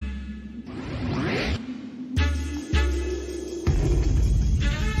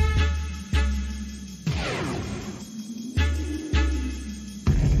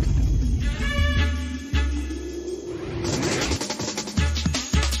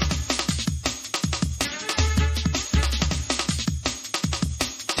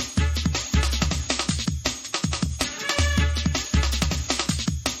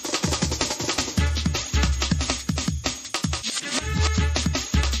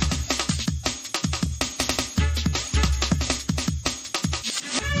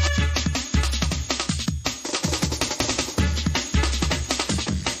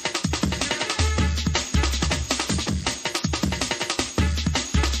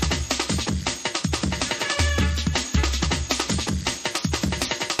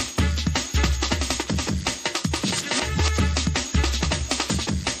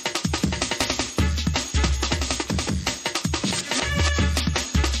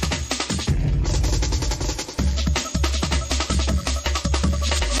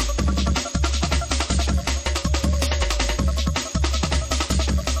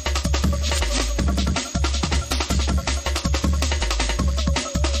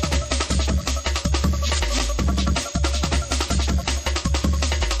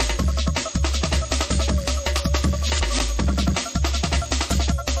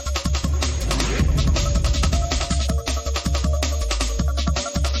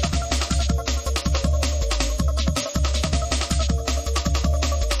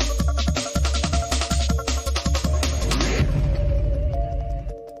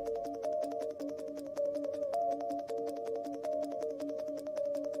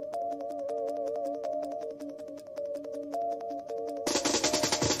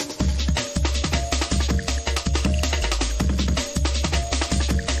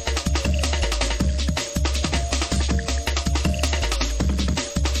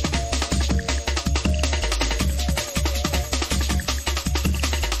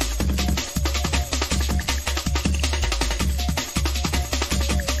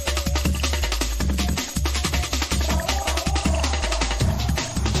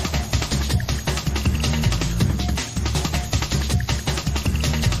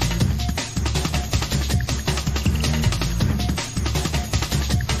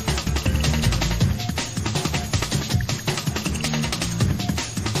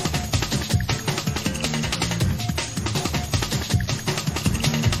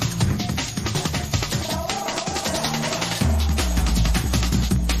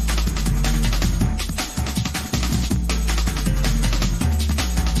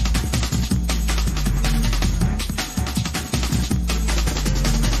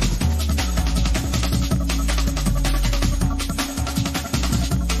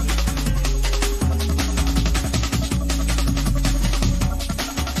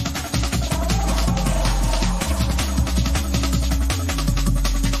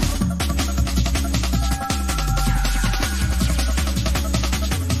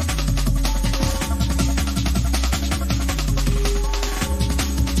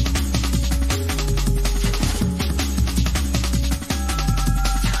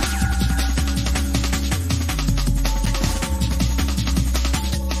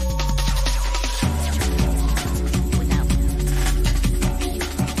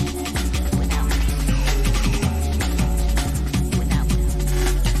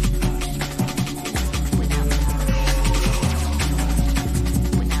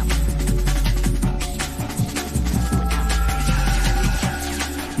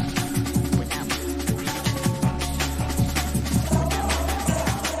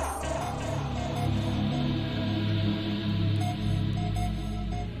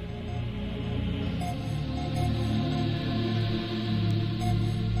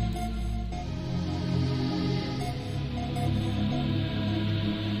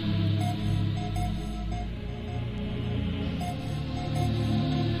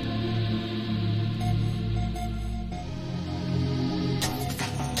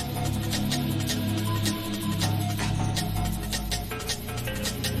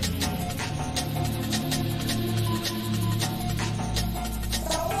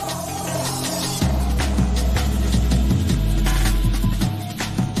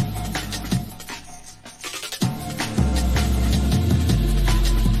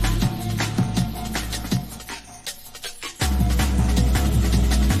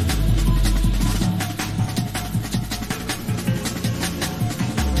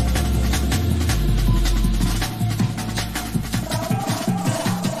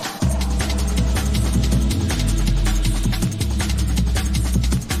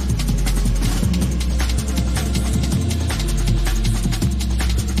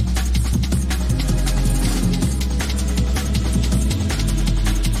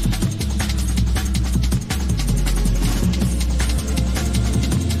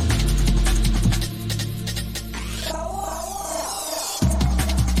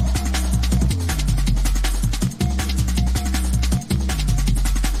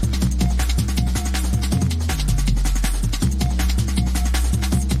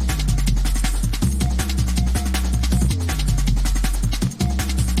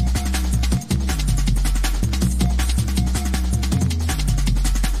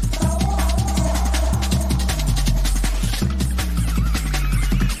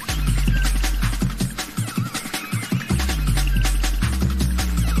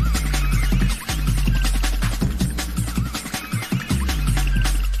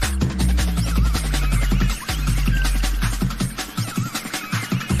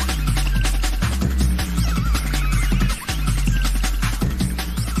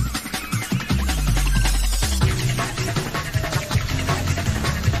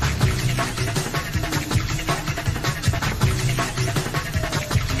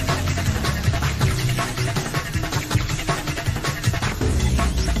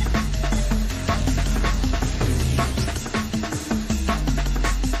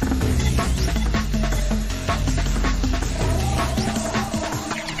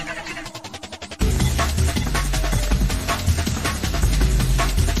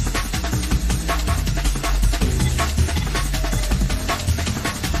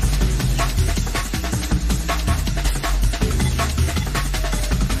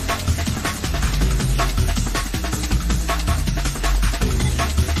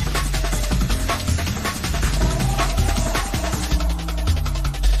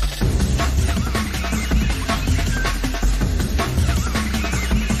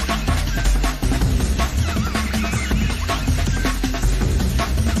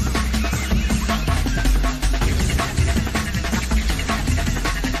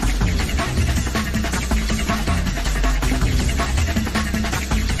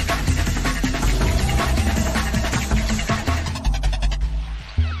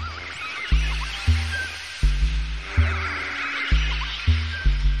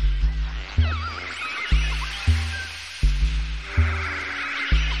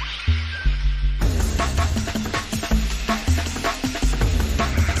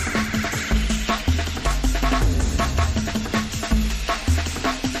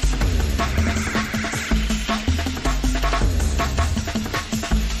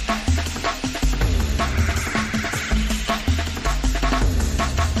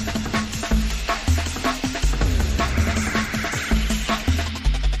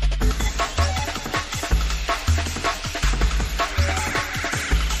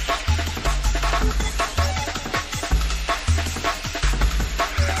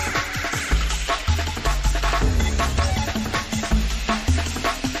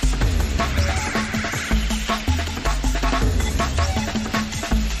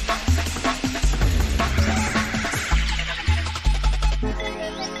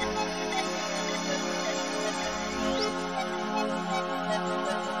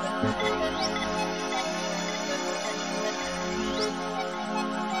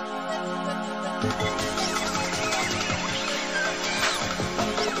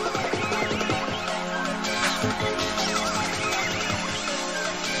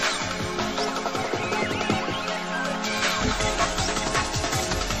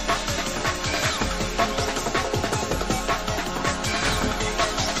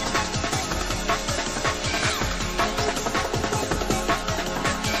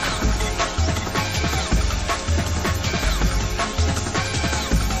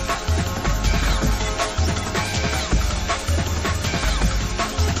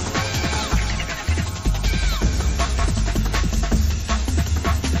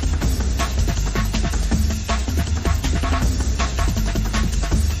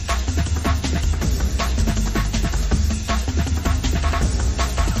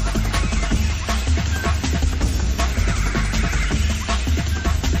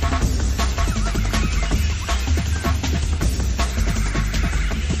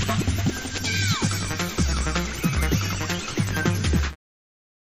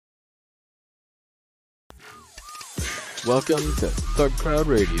Welcome to Thug Crowd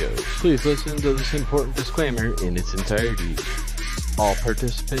Radio. Please listen to this important disclaimer in its entirety. All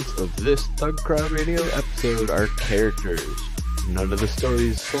participants of this Thug Crowd Radio episode are characters. None of the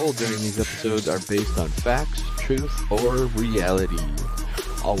stories told during these episodes are based on facts, truth, or reality.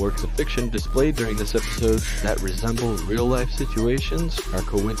 All works of fiction displayed during this episode that resemble real-life situations are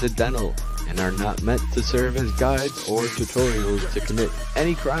coincidental and are not meant to serve as guides or tutorials to commit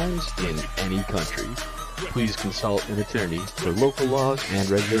any crimes in any country. Please consult an attorney for local laws and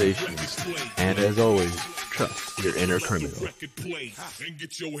regulations. And as always, trust your inner criminal.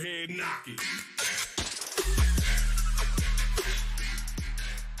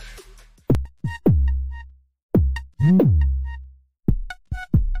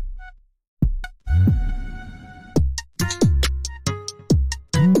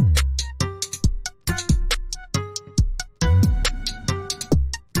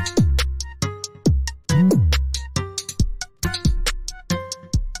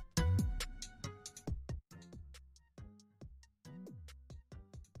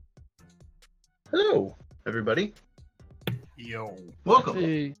 Hello, everybody. Yo. Welcome.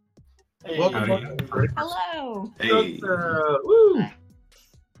 Hey. Welcome. Hello. Hey. Woo.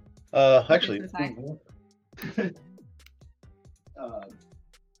 Actually, Hi.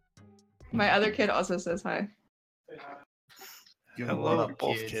 My other kid also says hi. Hello,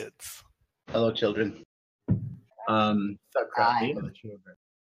 both kids. hello, children. Hi.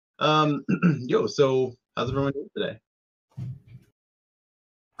 Yo. So, how's everyone doing today?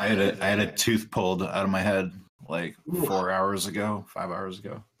 I had a tooth pulled out of my head like 5 hours ago.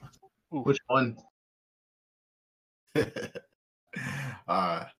 Which one?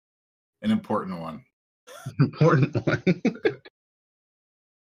 An important one. Important one.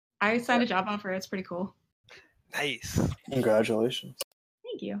 I signed a job offer. It's pretty cool. Nice. Congratulations.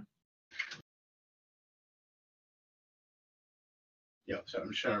 Thank you. Yo, so I'm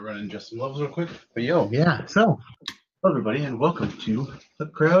just trying to run and adjust some levels real quick. But yo, yeah. So, hello, everybody, and welcome to The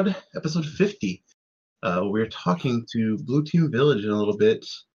Crowd, episode 50. We're talking to Blue Team Village in a little bit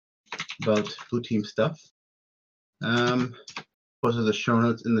about Blue Team stuff. Posted the show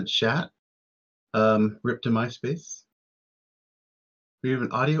notes in the chat. Rip to MySpace. We have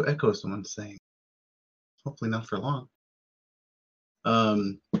an audio echo, someone's saying. Hopefully not for long.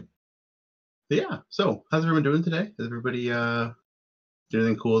 But yeah, so how's everyone doing today? Is everybody doing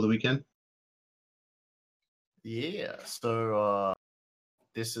anything cool the weekend? Yeah, so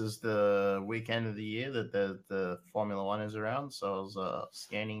this is the weekend of the year that the Formula One is around. So I was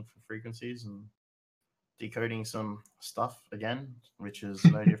scanning for frequencies and decoding some stuff again, which is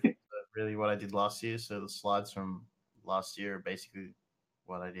no different to really what I did last year. So the slides from last year are basically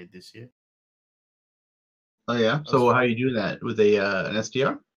what I did this year. Oh yeah. So how you do that with a an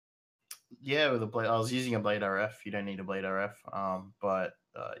SDR? Yeah, with a Blade, I was using a Blade RF. You don't need a Blade RF, but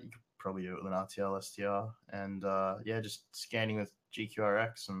you could probably do it with an RTL SDR. And yeah, just scanning with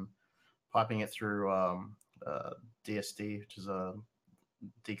GQRX and piping it through DSD, which is a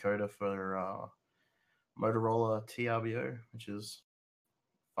decoder for Motorola TRBO, which is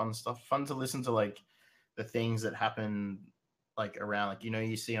fun stuff. Fun to listen to, like the things that happen like around, like,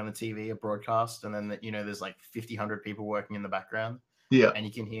 you see on the TV a broadcast, and then there's like 100 people working in the background. Yeah. And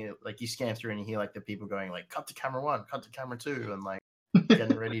you can hear, like, you scan through and you hear like the people going like, cut to camera 1, cut to camera 2, and like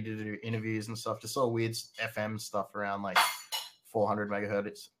getting ready to do interviews and stuff. Just all weird FM stuff around like 400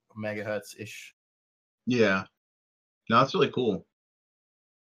 megahertz ish. Yeah. No, that's really cool.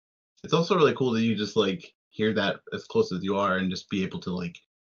 It's also really cool that you just like hear that as close as you are and just be able to like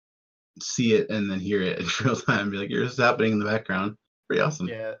see it and then hear it in real time. Be like, here's what's happening in the background. Pretty awesome.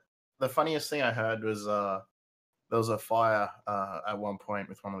 Yeah. The funniest thing I heard was there was a fire at one point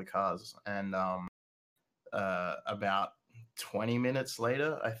with one of the cars, and about 20 minutes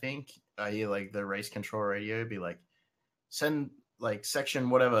later, I think, I hear like the race control radio be like, send like section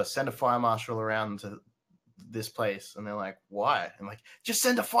whatever, send a fire marshal around to this place. And they're like, why? And like, just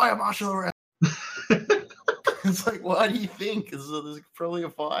send a fire marshal around. It's like, why do you think? There's probably a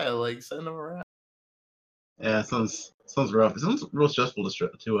fire, like, send them around. Yeah, it sounds rough. It sounds real stressful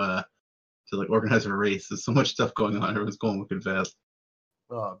to like organize a race. There's so much stuff going on. Everyone's going wicked fast.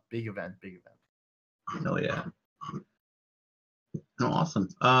 Oh, big event. Hell yeah. No, awesome.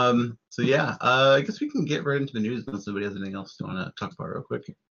 So yeah, I guess we can get right into the news unless somebody has anything else to want to talk about real quick.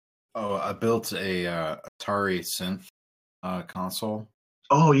 Oh, I built a Atari synth console.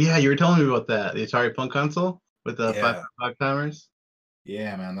 Oh yeah, you were telling me about that. The Atari Punk console with the Yeah. five timers.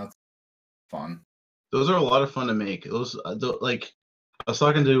 Yeah, man, that's fun. Those are a lot of fun to make. Those like I was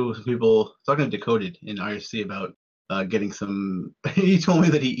talking to some people, talking to Decoded in IRC about getting some. He told me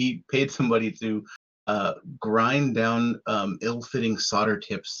that he paid somebody to grind down ill-fitting solder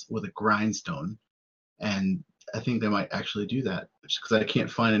tips with a grindstone, and I think they might actually do that because I can't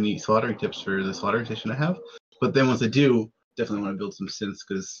find any soldering tips for the soldering station I have. But then once I do, definitely want to build some synths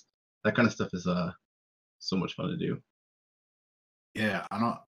because that kind of stuff is so much fun to do. Yeah, I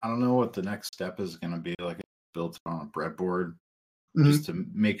don't know what the next step is going to be. Like, built on a breadboard Mhm. just to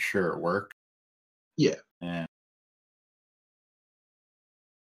make sure it works. Yeah, And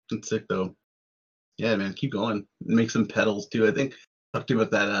it's sick though. Yeah, man, keep going. Make some pedals too. I think I talked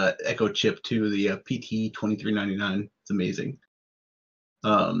about that Echo chip too, the PT 2399. It's amazing.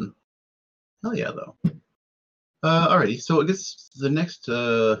 Hell yeah, though. Alrighty, so I guess the next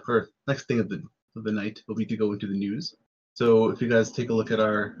thing of the night will be to go into the news. So if you guys take a look at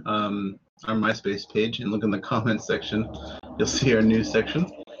our MySpace page and look in the comments section, you'll see our news section.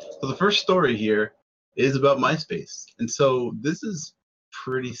 So the first story here is about MySpace, and so this is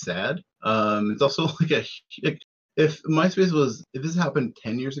pretty sad. It's also like if this happened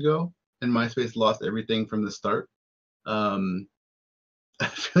 10 years ago and MySpace lost everything from the start, I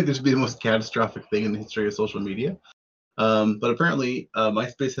feel like this would be the most catastrophic thing in the history of social media. But apparently,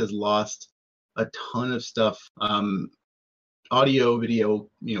 MySpace has lost a ton of stuff, audio, video,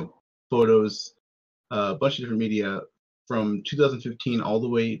 photos, a bunch of different media from 2015 all the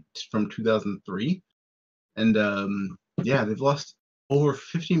way from 2003. And yeah, they've lost over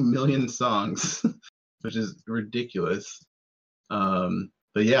 50 million songs, which is ridiculous. But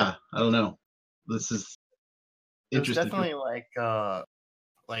yeah, I don't know. This is It's interesting. definitely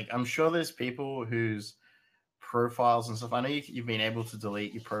like I'm sure there's people whose profiles and stuff. I know you've been able to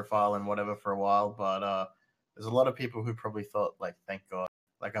delete your profile and whatever for a while, but there's a lot of people who probably thought, like, thank God,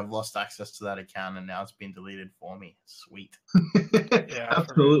 like I've lost access to that account and now it's been deleted for me. Sweet. Yeah,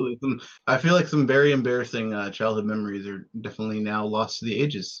 Absolutely. I feel like some very embarrassing childhood memories are definitely now lost to the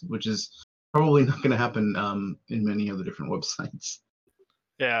ages, which is probably not going to happen in many other different websites.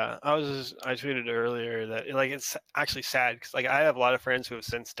 Yeah, I tweeted earlier that like it's actually sad because like I have a lot of friends who have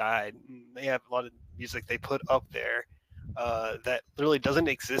since died. They have a lot of music they put up there that literally doesn't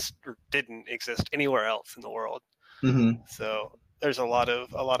exist or didn't exist anywhere else in the world. Mm-hmm. So there's a lot of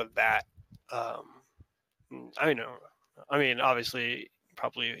that. I mean, obviously,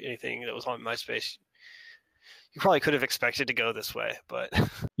 probably anything that was on MySpace, you probably could have expected to go this way, but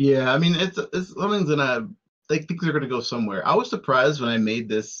Yeah, I mean, it's something's gonna. I think they're gonna go somewhere. I was surprised when I made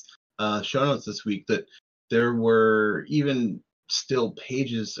this show notes this week that there were even still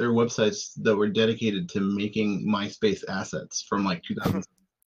pages or websites that were dedicated to making MySpace assets from like 2000.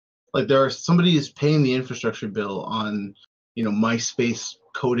 Like somebody is paying the infrastructure bill on MySpace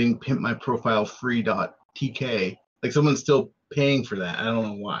coding pimp my profile free.tk. Like someone's still paying for that. I don't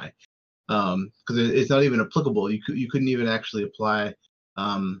know why. Because it's not even applicable. You couldn't even actually apply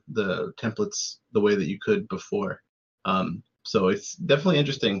the templates the way that you could before. So it's definitely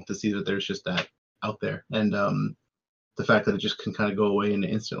interesting to see that there's just that out there, and the fact that it just can kind of go away in an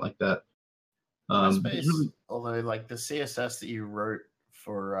instant like that. MySpace, although like the CSS that you wrote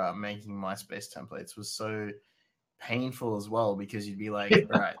for making MySpace templates was so painful as well, because you'd be like,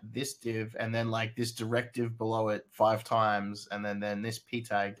 all right, this div and then like this directive below it 5 times and then this p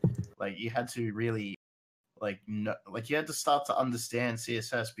tag. Like you had to really you had to start to understand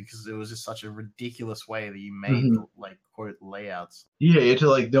CSS because it was just such a ridiculous way that you made like quote layouts. Yeah, you had to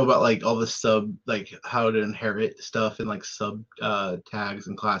like know about like all the sub, like how to inherit stuff and like sub tags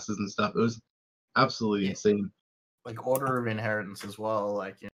and classes and stuff. It was absolutely insane. Like order of inheritance as well.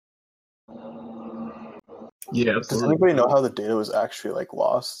 Like yeah, absolutely. Does anybody know how the data was actually like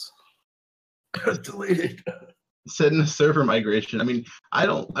lost? Deleted. Said in a server migration. I mean, I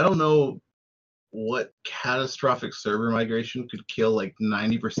don't know what catastrophic server migration could kill like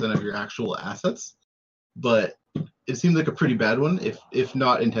 90% of your actual assets, but it seems like a pretty bad one, if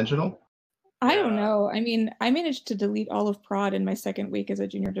not intentional. I don't know. I mean, I managed to delete all of prod in my second week as a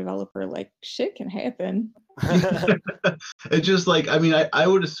junior developer. Like, shit can happen. It's just like, I mean, I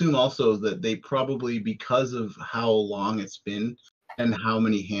would assume also that they probably, because of how long it's been and how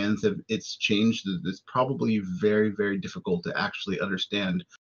many hands it's changed, it's probably very, very difficult to actually understand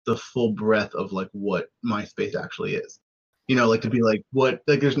the full breadth of like what MySpace actually is. Like to be like, what,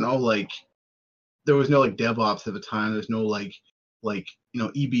 like there's no like, there was no like DevOps at the time. There's no like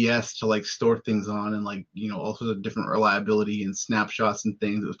EBS to like store things on, and like all sorts of different reliability and snapshots and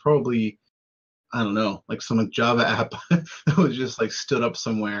things. It was probably, I don't know, like some like Java app that was just like stood up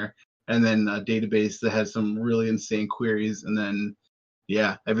somewhere, and then a database that had some really insane queries, and then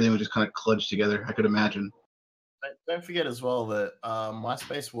everything was just kind of kludged together, I could imagine. Don't forget as well that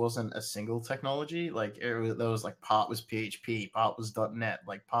MySpace wasn't a single technology. Like there was like part was PHP, part was .NET,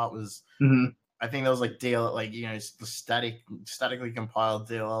 like part was I think there was like DL, like the statically compiled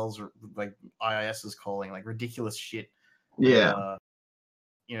DLLs, or like IIS is calling like ridiculous shit. Yeah.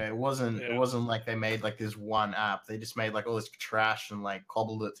 It wasn't like they made like this one app. They just made like all this trash and like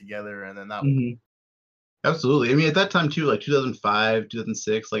cobbled it together, and then that. Absolutely. I mean, at that time too, like 2005,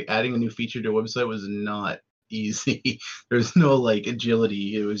 2006, like adding a new feature to a website was not easy. There's no like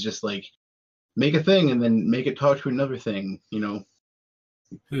agility. It was just like make a thing and then make it talk to another thing.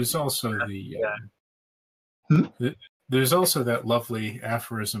 There's also there's also that lovely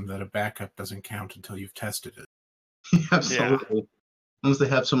aphorism that a backup doesn't count until you've tested it. Absolutely. Unless they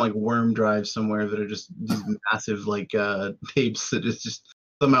have some like worm drives somewhere that are just these massive like tapes that just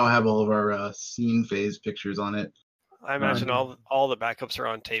somehow have all of our scene phase pictures on it. I imagine all the backups are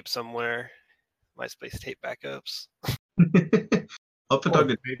on tape somewhere. MySpace tape backups. I'll put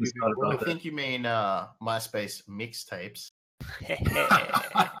I think you mean MySpace mixtapes.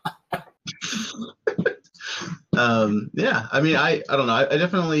 Yeah, I mean, I don't know. I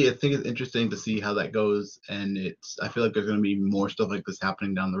definitely think it's interesting to see how that goes, and I feel like there's going to be more stuff like this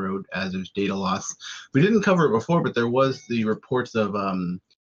happening down the road as there's data loss. We didn't cover it before, but there was the reports of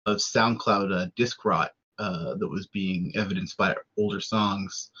SoundCloud disk rot that was being evidenced by older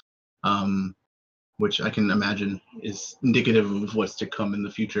songs, which I can imagine is indicative of what's to come in the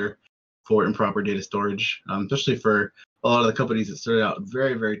future for improper data storage, especially for a lot of the companies that started out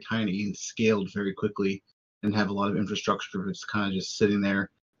very, very tiny and scaled very quickly and have a lot of infrastructure that's kind of just sitting there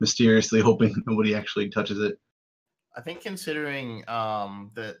mysteriously hoping nobody actually touches it. I think considering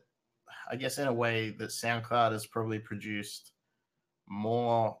that, I guess in a way that SoundCloud has probably produced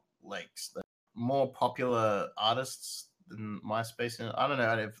more popular artists than MySpace. And I don't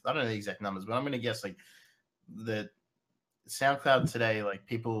know the exact numbers, but I'm going to guess like that SoundCloud today, like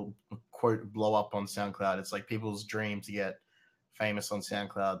people quote blow up on SoundCloud. It's like people's dream to get famous on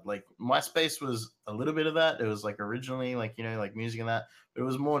SoundCloud. Like MySpace was a little bit of that. It was like originally like like music and that, but it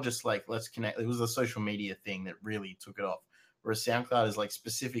was more just like let's connect. It was the social media thing that really took it off. Whereas SoundCloud is like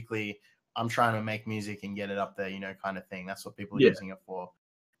specifically I'm trying to make music and get it up there, kind of thing. That's what people are using it for.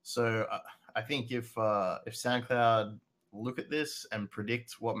 So I think if SoundCloud look at this and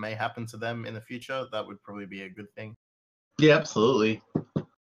predict what may happen to them in the future, that would probably be a good thing. Yeah, absolutely.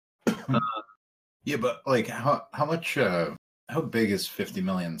 Yeah, but like how much how big is 50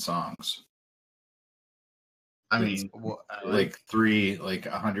 million songs? I mean, like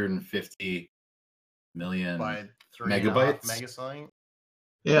 150 million by 3.5 megabytes. Megasong.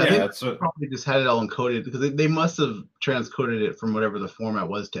 Yeah, that's probably just had it all encoded because they must have transcoded it from whatever the format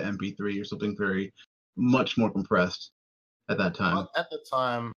was to MP3 or something very much more compressed at that time. Well, at the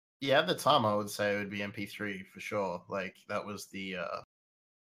time, I would say it would be MP3 for sure. Like that was the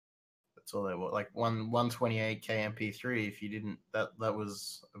that's all they were. Like 128K MP3. If you didn't, that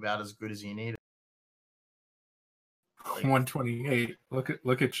was about as good as you needed. Like, 128.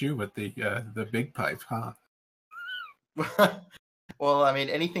 Look at you with the big pipe, huh? Well, I mean,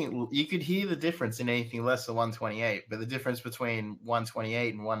 anything you could hear the difference in anything less than 128, but the difference between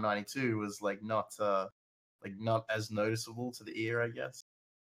 128 and 192 was like not as noticeable to the ear, I guess.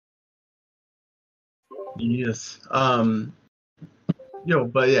 Yes. But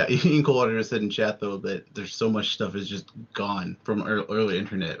yeah, Ian Coldwater said in chat though that there's so much stuff is just gone from early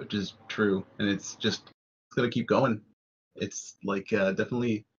internet, which is true, and it's gonna keep going. It's like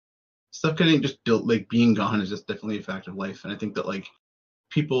definitely stuff getting just like being gone is just definitely a fact of life, and I think that like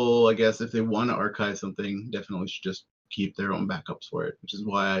people, I guess, if they want to archive something, definitely should just keep their own backups for it, which is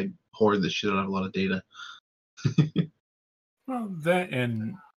why I hoard the shit out of a lot of data. Well, that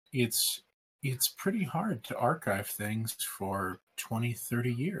and it's pretty hard to archive things for 20,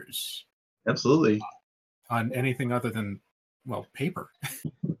 30 years. Absolutely. On anything other than, well, paper.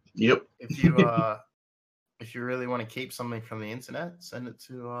 Yep. If you really want to keep something from the internet, send it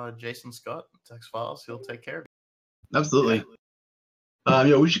to Jason Scott, Text Files. He'll take care of it. Absolutely.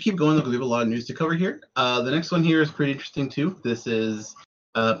 Yeah. We should keep going because we have a lot of news to cover here. The next one here is pretty interesting too. This is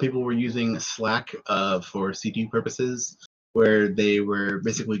people were using Slack for CG purposes, where they were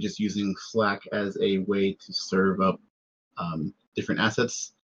basically just using Slack as a way to serve up different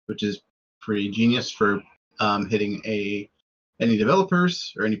assets, which is pretty genius for hitting any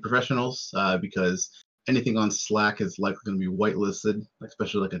developers or any professionals, because anything on Slack is likely going to be whitelisted,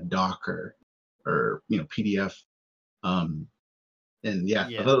 especially like a doc or PDF. And yeah,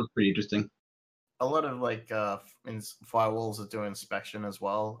 I thought it was pretty interesting. A lot of like firewalls that do inspection as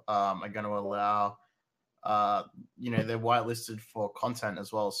well are going to allow they're whitelisted for content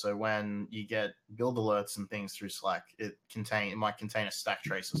as well. So when you get build alerts and things through Slack, it might contain a stack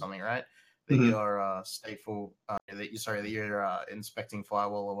trace or something, right? that Mhm. you're stateful, that you're inspecting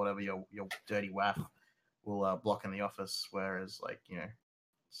firewall or whatever your dirty WAF will block in the office. Whereas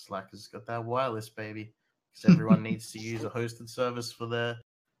Slack has got that wireless baby, because everyone needs to use a hosted service for their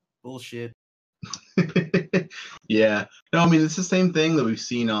bullshit. Yeah. No, I mean it's the same thing that we've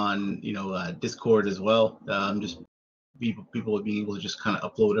seen on Discord as well. Just people being able to just kind of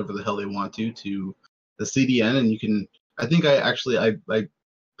upload whatever the hell they want to the CDN, and you can. I think I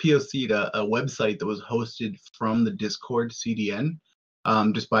POC'd a website that was hosted from the Discord CDN,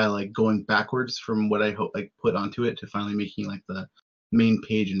 just by like going backwards from what I put onto it to finally making like the main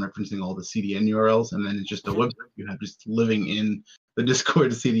page and referencing all the CDN URLs, and then it's just a website you have just living in the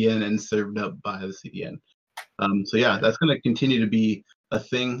Discord CDN and served up by the CDN. So yeah, that's going to continue to be a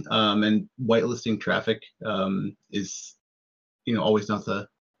thing, and whitelisting traffic is always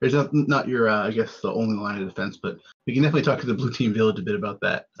not your I guess the only line of defense, but we can definitely talk to the Blue Team Village a bit about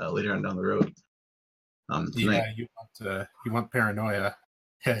that later on down the road. Yeah, you want paranoia.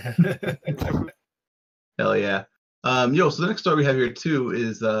 Hell yeah. So the next story we have here too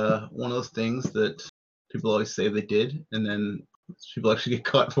is one of those things that people always say they did, and then people actually get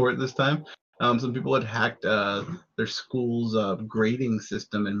caught for it this time. Some people had hacked their school's grading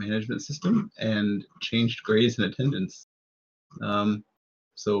system and management system and changed grades and attendance.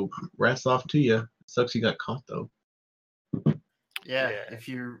 So rats off to you. Sucks you got caught though. Yeah, if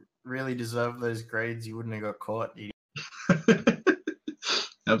you really deserve those grades, you wouldn't have got caught.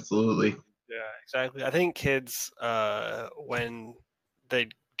 Absolutely. Yeah, exactly. I think kids, when they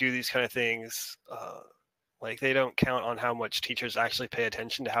do these kind of things, they don't count on how much teachers actually pay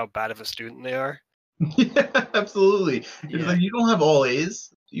attention to how bad of a student they are. Yeah, absolutely. It's like, you don't have all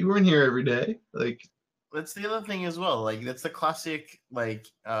A's. You weren't here every day. Like, that's the other thing as well. Like, that's the classic delete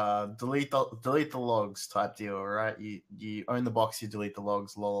the logs type deal, right? You own the box, you delete the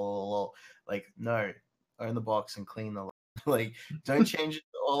logs. Lol. Like, no, own the box and clean the logs. Like, don't change it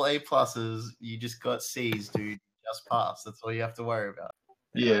to all A pluses. You just got C's, dude. Just pass. That's all you have to worry about.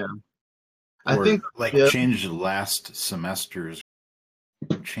 Yeah. I think change last semester's,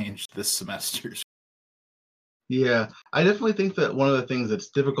 change this semester's. Yeah, I definitely think that one of the things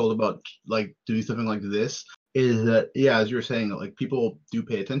that's difficult about like doing something like this is that, yeah, as you were saying, like people do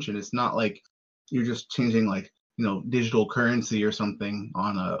pay attention. It's not like you're just changing like digital currency or something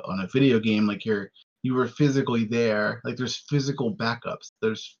on a video game. Like you were physically there. Like there's physical backups.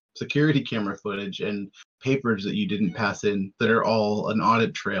 There's security camera footage and papers that you didn't pass in that are all an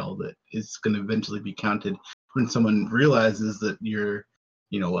audit trail that is going to eventually be counted when someone realizes that you're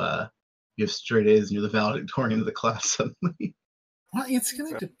you have straight A's and you're the valedictorian of the class suddenly. Well, it's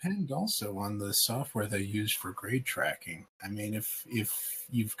going to depend also on the software they use for grade tracking. I mean, if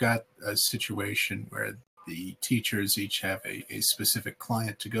you've got a situation where the teachers each have a specific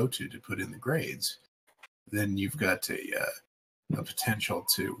client to go to put in the grades, then you've got a potential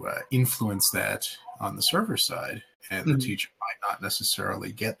to influence that on the server side, and the teacher might not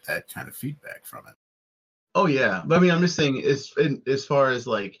necessarily get that kind of feedback from it. Oh yeah, but I mean, I'm just saying, as far as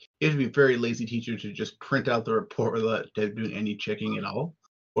like, you have to be a very lazy teacher to just print out the report without doing any checking at all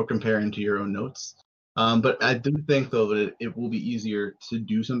or comparing to your own notes. But I do think though that it will be easier to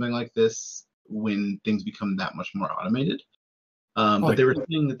do something like this when things become that much more automated. But they were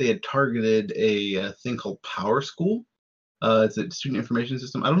saying that they had targeted a thing called PowerSchool. It's a student information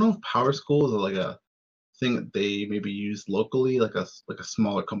system. I don't know if PowerSchool is like a thing that they maybe use locally, like a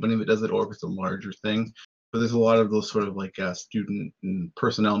smaller company that does it, or if it's a larger thing. But there's a lot of those sort of like student and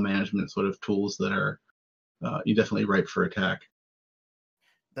personnel management sort of tools that are you definitely ripe for attack.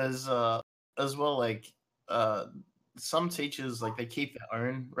 There's as well some teachers, like, they keep their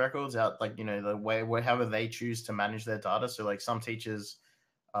own records out, like, the way however they choose to manage their data. So like some teachers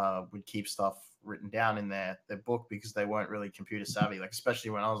would keep stuff written down in their book because they weren't really computer savvy, like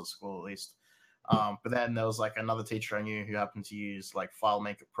especially when I was at school at least. But then there was like another teacher I knew who happened to use like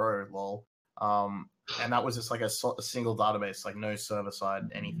FileMaker Pro, lol. And that was just like a single database, like no server side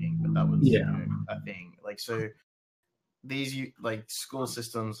anything, but that was a thing. Like, so these like school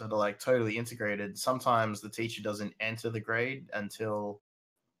systems that are like totally integrated, sometimes the teacher doesn't enter the grade until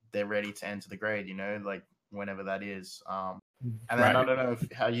they're ready to enter the grade, like whenever that is. And then I don't know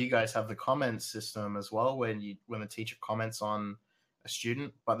how you guys have the comment system as well, when the teacher comments on a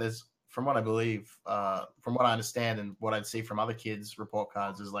student, but there's, from what I believe, from what I understand and what I'd see from other kids' report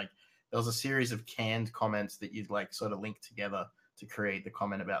cards, is like there was a series of canned comments that you'd like sort of link together to create the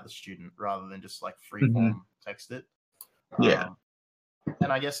comment about the student rather than just like freeform text it. Yeah.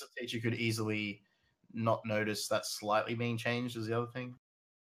 And I guess the teacher could easily not notice that slightly being changed is the other thing.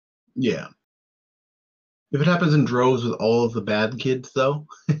 Yeah. If it happens in droves with all of the bad kids, though,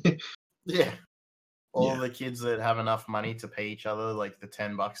 Yeah. All Yeah. the kids that have enough money to pay each other like the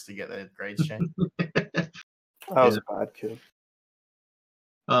 $10 to get their grades changed. I was a bad kid.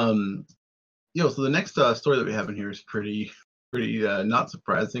 So the next story that we have in here is pretty not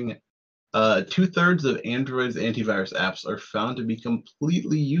surprising. 2/3 of Android's antivirus apps are found to be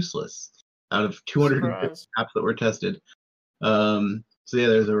completely useless out of 250 Surprise. apps that were tested. So yeah,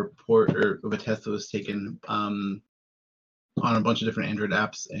 there's a report of a test that was taken on a bunch of different Android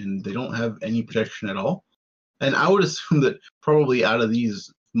apps, and they don't have any protection at all. And I would assume that probably out of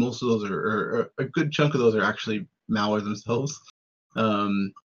these, most of those or a good chunk of those are actually malware themselves.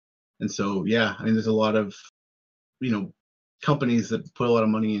 And so yeah, I mean, there's a lot of companies that put a lot of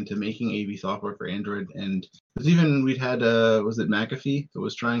money into making AV software for Android, and there's even we'd had was it McAfee that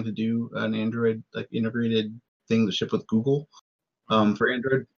was trying to do an Android like integrated thing that shipped with Google for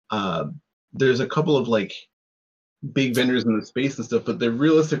Android. There's a couple of like big vendors in the space and stuff, but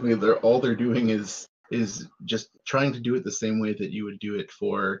all they're doing is just trying to do it the same way that you would do it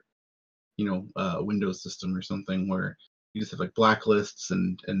for Windows system or something, where you just have like blacklists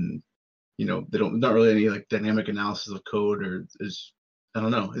and they don't not really any like dynamic analysis of code, or is I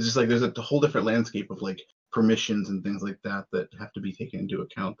don't know. It's just like there's a whole different landscape of like permissions and things like that that have to be taken into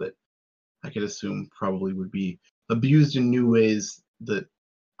account that I could assume probably would be abused in new ways that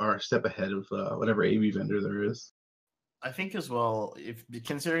are a step ahead of whatever AV vendor there is. I think as well, if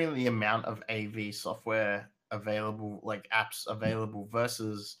considering the amount of AV software available, like apps available,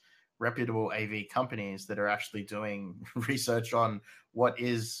 versus reputable AV companies that are actually doing research on what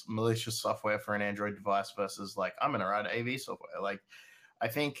is malicious software for an Android device versus like, I'm going to write AV software. Like, I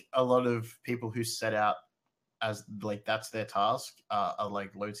think a lot of people who set out as like that's their task are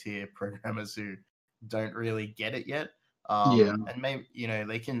like low tier programmers who don't really get it yet. Yeah. And maybe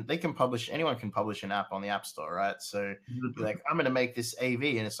they can publish, anyone can publish an app on the App Store, right? So you're like, I'm going to make this AV,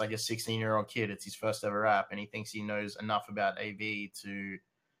 and it's like a 16-year-old kid. It's his first ever app, and he thinks he knows enough about AV to,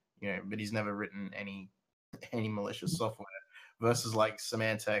 but he's never written any malicious software. Versus like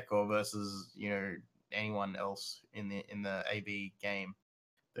Symantec or versus anyone else in the AV game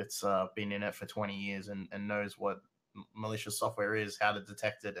that's been in it for 20 years and knows what malicious software is, how to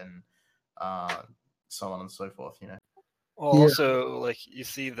detect it, and so on and so forth. Well, also, like you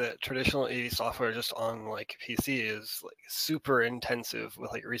see that traditional AV software just on like PC is like super intensive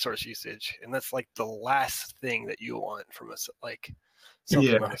with like resource usage, and that's like the last thing that you want from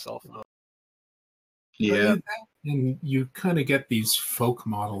something on a cell phone. Yeah. And you kind of get these folk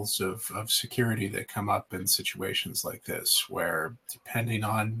models of security that come up in situations like this, where depending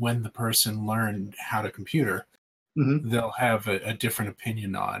on when the person learned how to computer, they'll have a different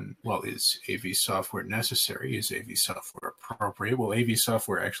opinion on, well, is AV software necessary? Is AV software appropriate? Will AV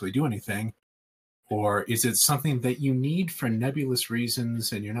software actually do anything? Or is it something that you need for nebulous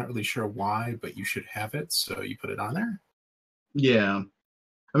reasons and you're not really sure why, but you should have it, so you put it on there? Yeah.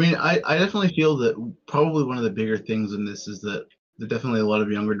 I mean, I definitely feel that probably one of the bigger things in this is that there are definitely a lot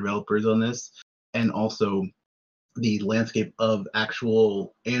of younger developers on this, and also the landscape of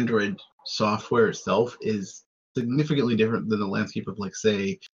actual Android software itself is significantly different than the landscape of, like,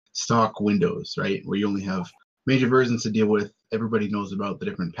 say, stock Windows, right? Where you only have major versions to deal with. Everybody knows about the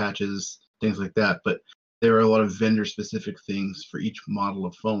different patches, things like that. But there are a lot of vendor-specific things for each model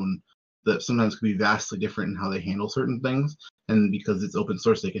of phone that sometimes can be vastly different in how they handle certain things. And because it's open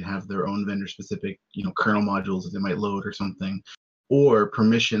source, they can have their own vendor-specific, kernel modules that they might load or something, or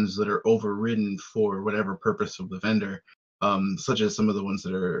permissions that are overridden for whatever purpose of the vendor, such as some of the ones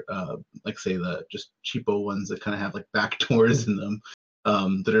that are, like, say, the just cheapo ones that kind of have like backdoors in them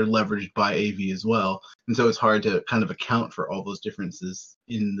that are leveraged by AV as well. And so it's hard to kind of account for all those differences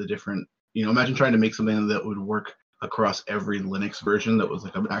in the different, imagine trying to make something that would work across every Linux version that was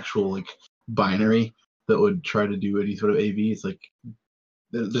like an actual like binary that would try to do any sort of AV. It's like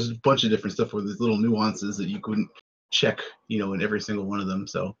there's a bunch of different stuff where there's little nuances that you couldn't check, in every single one of them.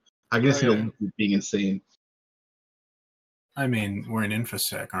 So I can see it being insane. I mean, we're in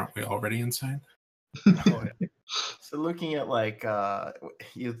InfoSec, aren't we already insane? Oh, yeah. So looking at like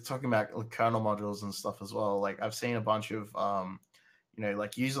you're talking about kernel modules and stuff as well. Like I've seen a bunch of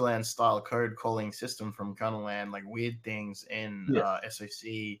like userland style code calling system from kernelland, like weird things in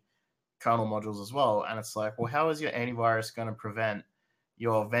SOC kernel modules as well. And it's like, well, how is your antivirus going to prevent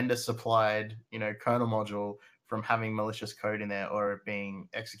your vendor supplied, kernel module from having malicious code in there or being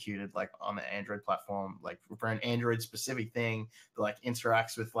executed like on the Android platform, like for an Android specific thing that like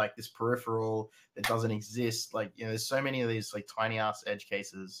interacts with like this peripheral that doesn't exist. Like, there's so many of these like tiny ass edge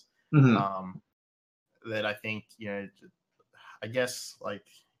cases that I think, I guess like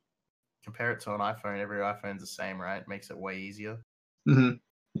compare it to an iPhone. Every iPhone's the same, right? It makes it way easier.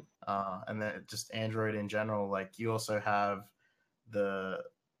 and then just Android in general. Like you also have the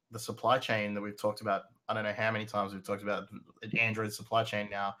supply chain that we've talked about. I don't know how many times we've talked about an Android supply chain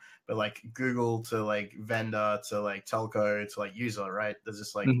now, but like Google to like vendor to like telco to like user, right? There's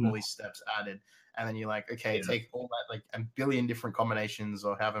just like all these steps added. And then you're like, okay, take all that, like a billion different combinations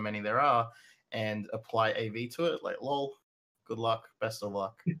or however many there are, and apply AV to it. Like, lol, good luck, best of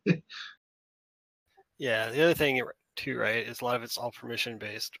luck. Yeah, the other thing too, right, is a lot of it's all permission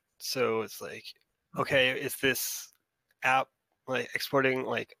based. So it's like, okay, is this app like exporting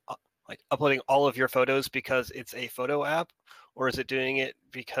like uploading all of your photos because it's a photo app, or is it doing it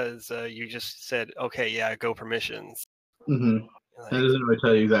because you just said, okay, yeah, go permissions? That doesn't really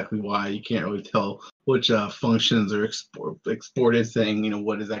tell you exactly why. You can't really tell which functions are exported, saying, you know,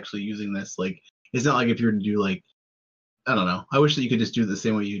 what is actually using this. Like, it's not like if you were to do like, I don't know. I wish that you could just do it the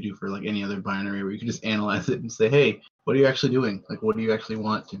same way you do for like any other binary, where you could just analyze it and say, hey, what are you actually doing? Like, what do you actually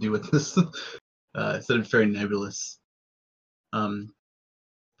want to do with this? Instead of very nebulous. But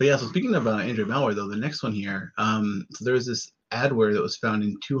yeah, so speaking of Android malware, though, the next one here, so there was this adware that was found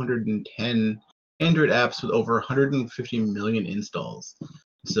in 210 Android apps with over 150 million installs.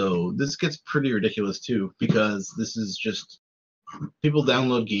 So this gets pretty ridiculous too, because this is just people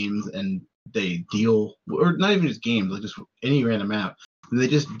download games and they deal, or not even just games, like just any random app, and they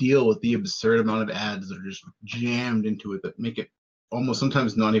just deal with the absurd amount of ads that are just jammed into it that make it almost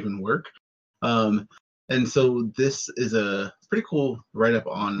sometimes not even work. And so this is a pretty cool write-up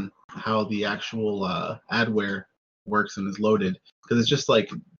on how the actual adware works and is loaded, because it's just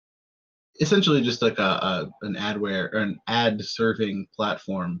like essentially just like an adware or an ad serving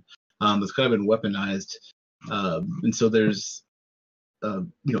platform that's kind of been weaponized. And so there's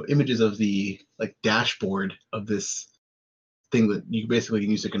images of the like dashboard of this thing that you basically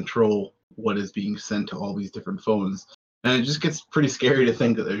can use to control what is being sent to all these different phones. And it just gets pretty scary to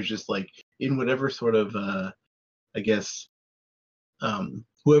think that there's just like in whatever sort of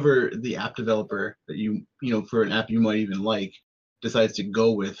whoever the app developer that you for an app you might even like decides to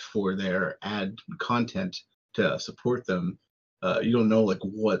go with for their ad content to support them, you don't know like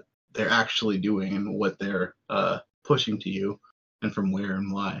what they're actually doing and what they're pushing to you and from where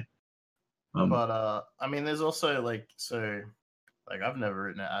and why. But I mean, there's also like I've never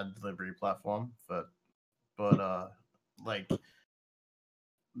written an ad delivery platform, but like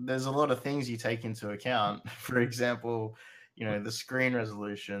there's a lot of things you take into account. For example, the screen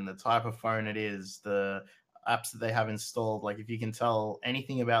resolution, the type of phone it is, the apps that they have installed. Like if you can tell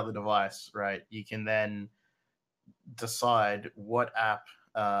anything about the device, right, you can then decide what ad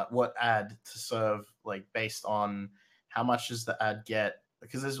to serve, like based on how much does the ad get.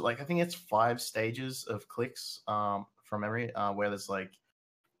 Because there's like, I think it's 5 stages of clicks from memory, where there's like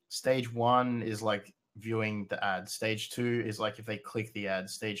stage 1 is like viewing the ad. Stage 2 is like if they click the ad.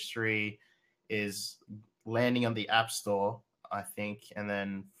 Stage 3 is landing on the app store, I think. And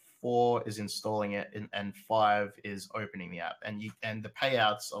then 4 is installing it, and 5 is opening the app. And the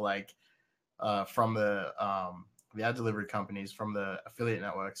payouts are like from the ad delivery companies, from the affiliate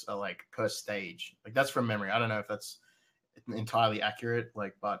networks, are like per stage. Like that's from memory. I don't know if that's entirely accurate,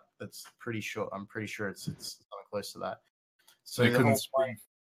 like, but that's pretty sure. I'm pretty sure it's something close to that. So they couldn't spring.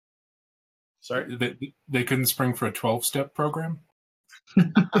 Sorry, they couldn't spring for a 12-step program.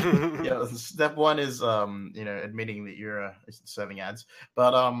 Yeah, step 1 is admitting that you're serving ads,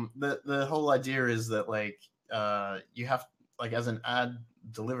 but the whole idea is that like you have, like, as an ad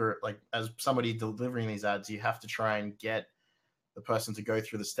deliver, like as somebody delivering these ads, you have to try and get the person to go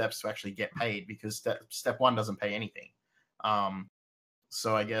through the steps to actually get paid, because step 1 doesn't pay anything.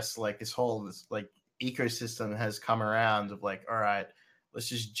 So I guess like this like ecosystem has come around of like, all right, let's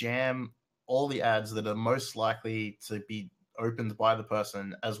just jam all the ads that are most likely to be opened by the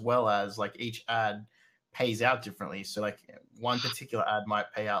person, as well as like each ad pays out differently. So like one particular ad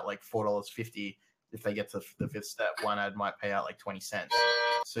might pay out like $4.50 if they get to the 5th step. One ad might pay out like 20 cents.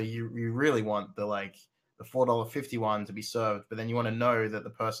 So you really want the $4.50 one to be served, but then you want to know that the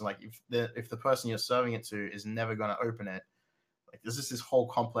person, like if the person you're serving it to is never going to open it, like there's just this whole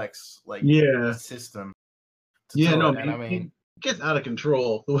complex system. I mean, it gets out of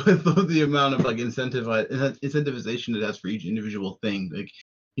control with the amount of like incentivization it has for each individual thing. Like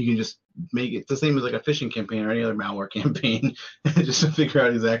you can just make it the same as like a phishing campaign or any other malware campaign, just to figure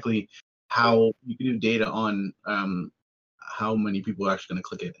out exactly how you can do data on how many people are actually going to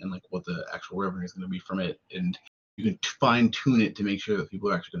click it and like what the actual revenue is going to be from it, and you can fine tune it to make sure that people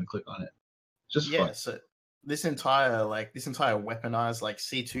are actually going to click on it. Just fun. So this entire weaponized like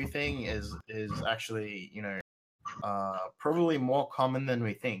C2 thing is actually probably more common than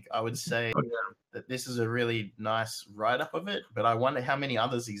we think. I would say that this is a really nice write up of it, but I wonder how many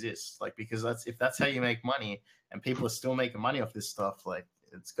others exist. Like, because if that's how you make money and people are still making money off this stuff, like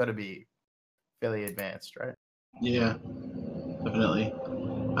it's got to be fairly advanced, right? Yeah, definitely.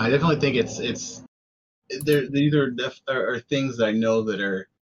 I definitely think it's these are things that I know that are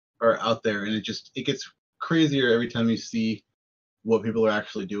out there, and it gets crazier every time you see what people are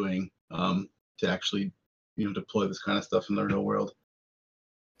actually doing to actually deploy this kind of stuff in the real world.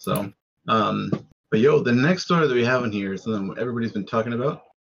 So, but the next story that we have in here is something everybody's been talking about.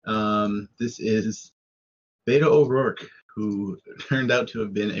 This is Beto O'Rourke, who turned out to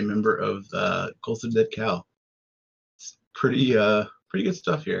have been a member of Cult of the Dead Cow. It's pretty good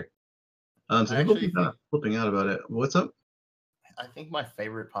stuff here. So people keep kind of flipping out about it. What's up? I think my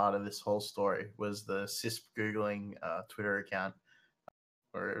favorite part of this whole story was the CISP Googling Twitter account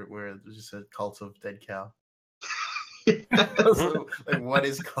where it just said Cult of Dead Cow. So, like, what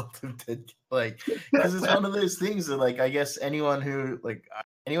is Cult of Dead Cow? Like, because it's one of those things that, like, I guess anyone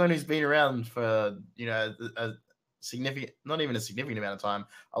who's been around for a significant, not even a significant amount of time,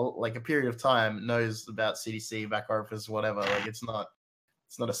 like a period of time, knows about CDC, back office, whatever. Like, it's not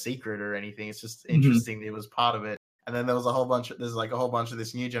a secret or anything. It's just interesting that it was part of it. And then there's a whole bunch of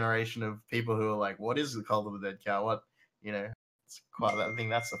this new generation of people who are like, what is the Cult of the Dead Cow? What, I think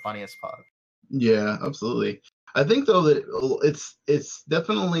that's the funniest part. Yeah, absolutely. I think though that it's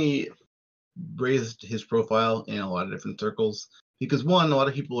definitely raised his profile in a lot of different circles, because one, a lot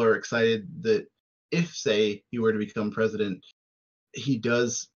of people are excited that if, say, he were to become president, he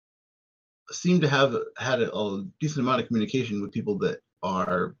does seem to have had a decent amount of communication with people that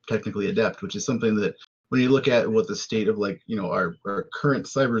are technically adept, which is something that when you look at what the state of our current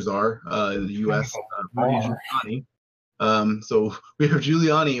cybers are in the U.S. Giuliani. So we have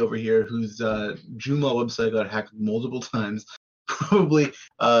Giuliani over here, whose Joomla website got hacked multiple times. Probably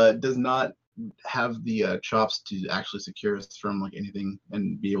does not have the chops to actually secure us from anything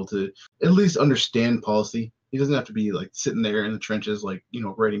and be able to at least understand policy. He doesn't have to be sitting there in the trenches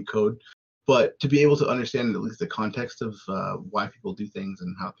writing code, but to be able to understand at least the context of why people do things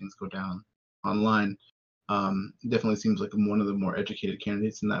and how things go down online. Definitely seems like one of the more educated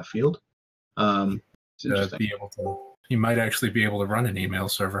candidates in that field. He might actually be able to run an email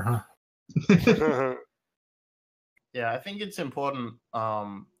server, huh? Yeah, I think it's important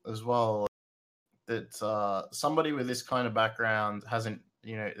as well that somebody with this kind of background hasn't,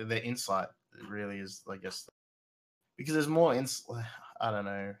 the insight really is, I guess, because there's more I don't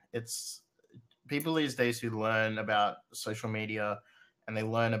know. It's people these days who learn about social media and they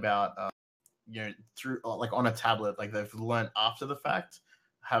learn about through on a tablet, like they've learned after the fact,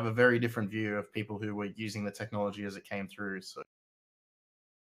 have a very different view of people who were using the technology as it came through. So,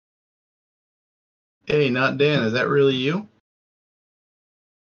 hey, not Dan, is that really you?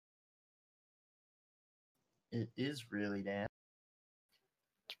 It is really Dan.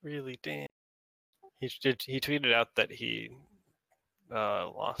 It's really Dan. He tweeted out that he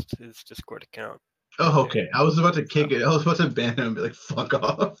lost his Discord account. Oh, okay. I was about to kick it. I was about to ban him and be like, "Fuck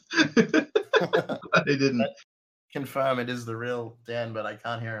off." I didn't. Confirm it is the real Dan, but I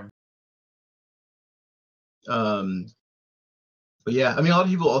can't hear him. But yeah, I mean, a lot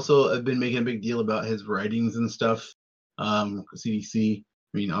of people also have been making a big deal about his writings and stuff. CDC.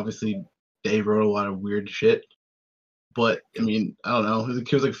 I mean, obviously, Dave wrote a lot of weird shit. But I mean, I don't know.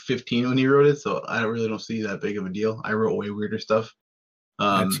 He was like 15 when he wrote it, so I really don't see that big of a deal. I wrote way weirder stuff.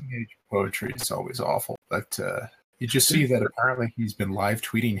 Teenage poetry is always awful, but you just see that apparently he's been live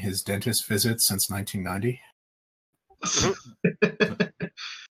tweeting his dentist visits since 1990.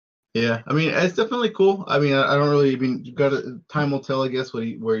 Yeah, I mean, it's definitely cool. I mean, I don't really. I mean, time will tell, I guess, where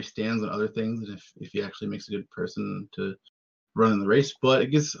he stands on other things, and if he actually makes a good person to run in the race. But it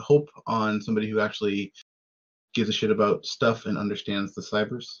gives hope on somebody who actually gives a shit about stuff and understands the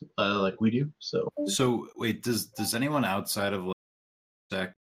cybers like we do. So wait, does anyone outside of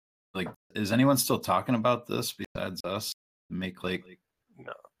is anyone still talking about this besides us?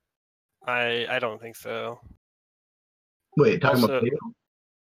 No, I don't think so. Wait, talking about Beto?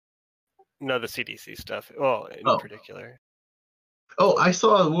 No, the CDC stuff. Well, in particular. Oh, I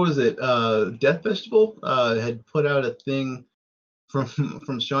saw, what was it? Death Vegetable had put out a thing from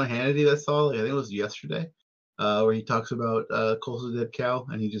Sean Hannity that I saw, I think it was yesterday, where he talks about Cult of the Dead Cow,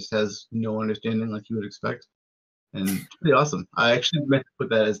 and he just has no understanding like you would expect. And it's pretty awesome. I actually meant to put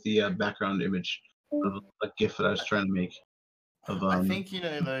that as the background image of a GIF that I was trying to make. I think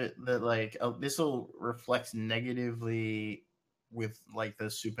that this will reflect negatively with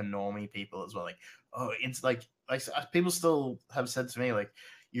the super normie people as well. It's people still have said to me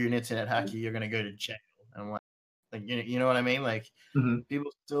you're an internet hacker, you're gonna go to jail, and I'm like, Like you know what I mean? Like Mhm.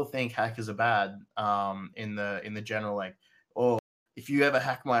 people still think hackers are bad. In the general like, oh, if you ever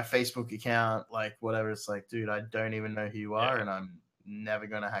hack my Facebook account, like whatever, it's like, dude, I don't even know who you are, Yeah. and I'm never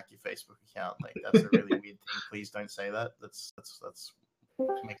gonna hack your Facebook account. Like that's a really weird thing. Please don't say that. That's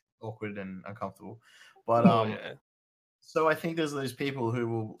makes it awkward and uncomfortable. But Oh yeah. so I think there's those people who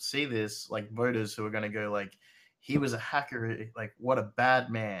will see this, like voters who are going to go like, he was a hacker, like what a bad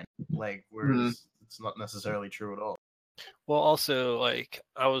man. Like whereas it's not necessarily true at all. Well, also, like,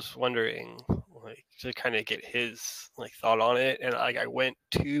 I was wondering, like, to kind of get his like thought on it, and like, I went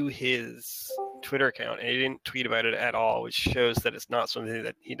to his Twitter account, and he didn't tweet about it at all, which shows that it's not something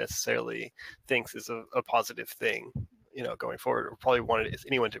that he necessarily thinks is a positive thing, you know, going forward, or probably wanted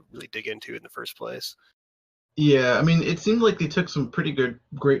anyone to really dig into in the first place. Yeah, I mean, it seemed like they took some pretty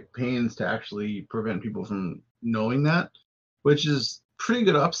great pains to actually prevent people from knowing that, which is pretty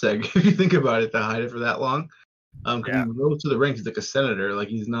good OPSEC if you think about it, to hide it for that long. Because Yeah. he rose to the ranks, he's like a senator. Like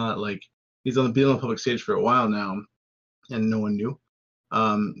he's not like he's been on the public stage for a while now, and no one knew.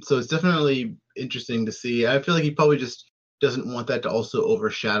 So it's definitely interesting to see. I feel like he probably just doesn't want that to also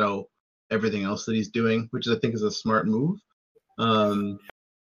overshadow everything else that he's doing, which I think is a smart move.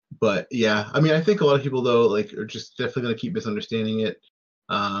 But yeah, I mean, I think a lot of people though, like, are just definitely going to keep misunderstanding it,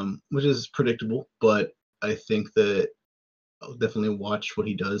 which is predictable. But I think that I'll definitely watch what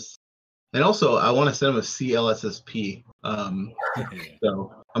he does, and also I want to send him a CLSSP.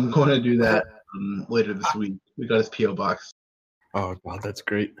 So I'm going to do that later this week. We got his PO box. Oh god, that's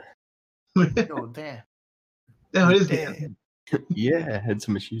great. Oh damn! No, it is. Damn. Yeah, I had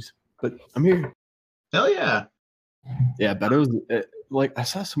some issues, but I'm here. Hell yeah! Yeah, but it was like I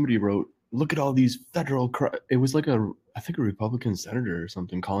saw somebody wrote, "Look at all these federal." It was like I think a Republican senator or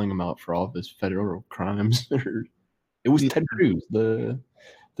something calling him out for all of his federal crimes. It was Ted Cruz, the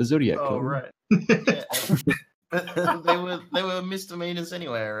Zodiac Oh killer. right. Yeah. But they were misdemeanors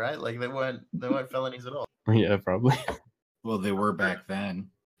anyway, right? Like they weren't felonies at all. Yeah, probably. Well, they were back then.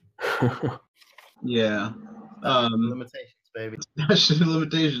 Yeah. Limitations, baby.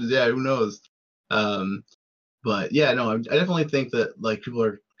 Limitations. Yeah, who knows? But yeah, no, I definitely think that like people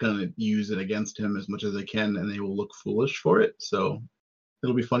are gonna use it against him as much as they can, and they will look foolish for it. So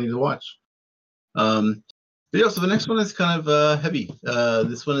it'll be funny to watch. But yeah, so the next one is kind of heavy.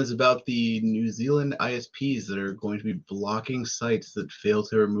 This one is about the New Zealand ISPs that are going to be blocking sites that fail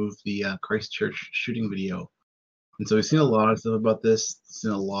to remove the Christchurch shooting video. And so we've seen a lot of stuff about this,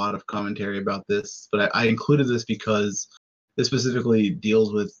 seen a lot of commentary about this, but I included this because this specifically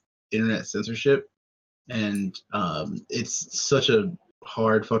deals with internet censorship, and it's such a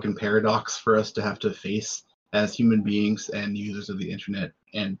hard fucking paradox for us to have to face as human beings and users of the internet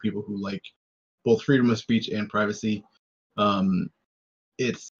and people who like both freedom of speech and privacy.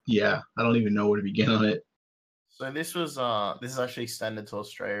 It's I don't even know where to begin on it. So this is actually extended to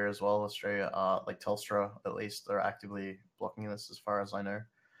Australia as well. Australia, like Telstra, at least they're actively blocking this, as far as I know.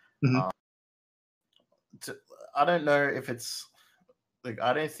 Mhm. I don't know if it's like,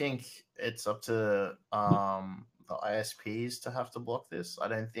 I don't think it's up to the ISPs to have to block this. I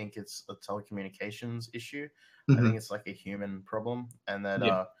don't think it's a telecommunications issue. I think it's like a human problem, and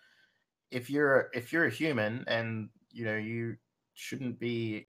that if you're a human, and you know, you shouldn't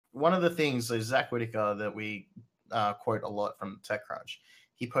be. One of the things, so Zach Whitaker, that we quote a lot from TechCrunch,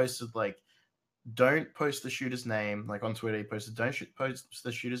 he posted like, don't post the shooter's name. Like on Twitter, he posted, don't post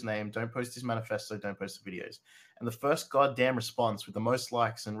the shooter's name, don't post his manifesto, don't post the videos. And the first goddamn response with the most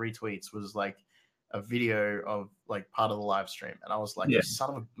likes and retweets was like a video of like part of the live stream. And I was like, you son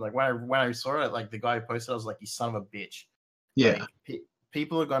of a, like when I saw it, like the guy who posted, I was like, you son of a bitch. Yeah. Like,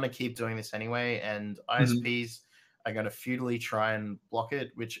 people are going to keep doing this anyway, and ISPs are going to futilely try and block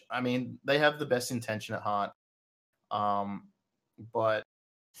it, which, I mean, they have the best intention at heart. But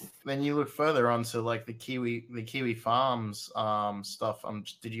then you look further onto like the Kiwi Farms stuff.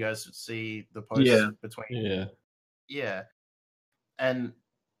 Did you guys see the post between? Yeah. And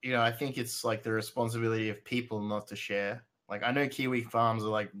you know, I think it's like the responsibility of people not to share. Like, I know Kiwi Farms are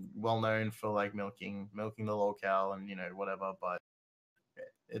like well known for like milking the locale and, you know, whatever, but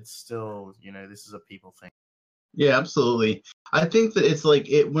it's still, you know, this is a people thing. Yeah, absolutely. I think that it's like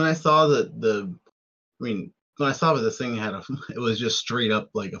when I saw when I saw that this thing had it was just straight up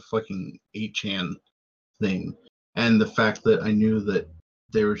like a fucking 8chan thing. And the fact that I knew that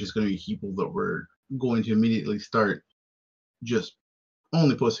there were just going to be people that were going to immediately start just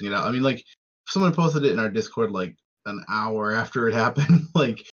only posting it out. I mean, like, someone posted it in our Discord like an hour after it happened.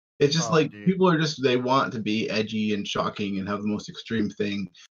 Like, it's just people are just, they want to be edgy and shocking and have the most extreme thing.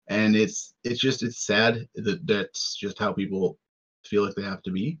 And it's sad that that's just how people feel like they have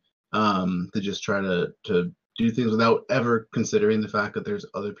to be, to just try to do things without ever considering the fact that there's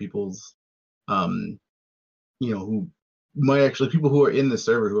other people's, who might actually, people who are in the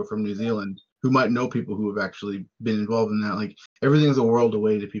server who are from New Zealand, who might know people who have actually been involved in that. Like, everything's a world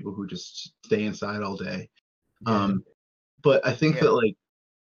away to people who just stay inside all day. But I think that, like,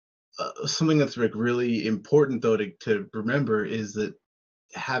 something that's like really important though to remember is that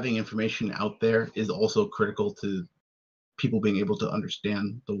having information out there is also critical to people being able to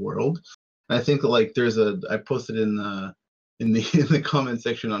understand the world. And I think that, like, I posted in the comment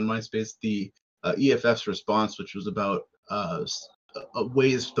section on MySpace the EFF's response, which was about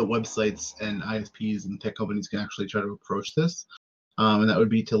ways that websites and ISPs and tech companies can actually try to approach this, and that would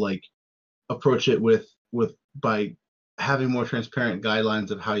be to, like, approach it by having more transparent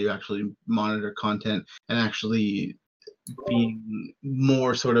guidelines of how you actually monitor content, and actually being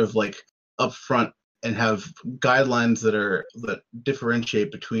more sort of like upfront and have guidelines that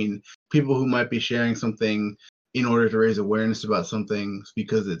differentiate between people who might be sharing something in order to raise awareness about something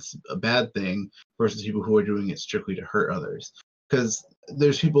because it's a bad thing versus people who are doing it strictly to hurt others. Because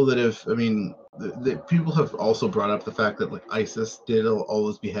there's people that have, people have also brought up the fact that, like, ISIS did all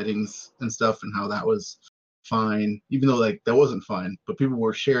those beheadings and stuff, and how that was fine, even though, like, that wasn't fine, but people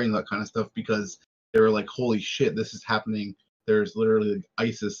were sharing that kind of stuff because they were like, holy shit, this is happening. There's literally, like,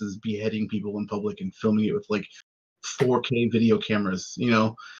 ISIS is beheading people in public and filming it with, like, 4K video cameras,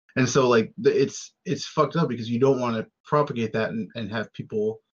 and so, like, it's fucked up because you don't want to propagate that and have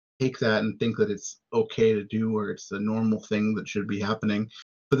people take that and think that it's okay to do, or it's a normal thing that should be happening.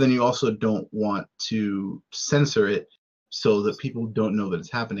 But then you also don't want to censor it so that people don't know that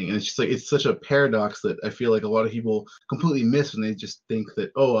it's happening. And it's just like, it's such a paradox that I feel like a lot of people completely miss when they just think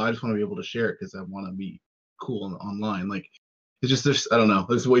that, oh, I just want to be able to share it because I want to be cool online. Like, it's just, I don't know,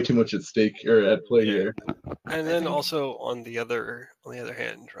 there's way too much at stake or at play here. And then also on the other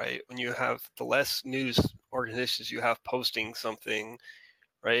hand, right, when you have the less news organizations you have posting something,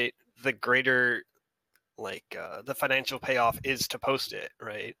 right, the greater, like, the financial payoff is to post it,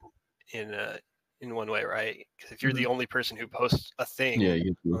 right, in one way, right? Because if you're the only person who posts a thing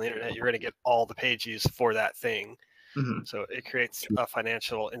on the internet, you're going to get all the page views for that thing. So it creates a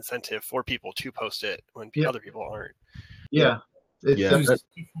financial incentive for people to post it when other people aren't.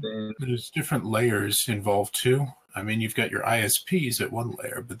 There's different layers involved too. I mean, you've got your ISPs at one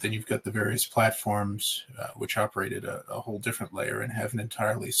layer, but then you've got the various platforms which operate at a whole different layer and have an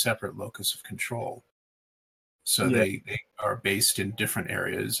entirely separate locus of control. So they are based in different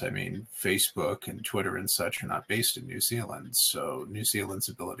areas. I mean, Facebook and Twitter and such are not based in New Zealand. So New Zealand's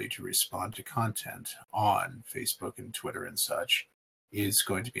ability to respond to content on Facebook and Twitter and such is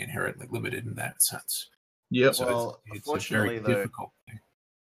going to be inherently limited in that sense. Yep. So well, it's fortunately, a very difficult thing.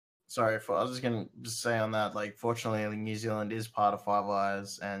 Sorry, I was just going to say on that, like, fortunately, New Zealand is part of Five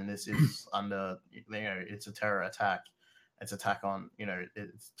Eyes, and this is under, it's a terror attack. It's attack on,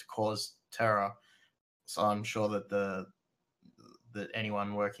 it's to cause terror. So I'm sure that that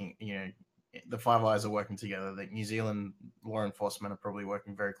anyone working, the Five Eyes are working together. The New Zealand law enforcement are probably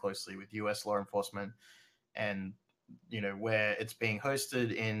working very closely with US law enforcement, and where it's being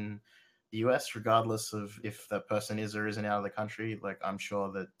hosted in the US, regardless of if that person is or isn't out of the country. Like, I'm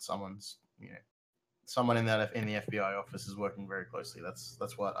sure that someone in the FBI office is working very closely.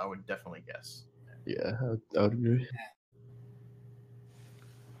 That's what I would definitely guess. Yeah, I would agree.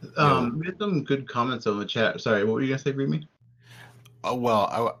 We had some good comments on the chat. Sorry, what were you gonna say, Remy? Oh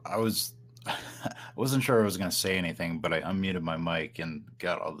well, I wasn't sure I was gonna say anything, but I unmuted my mic and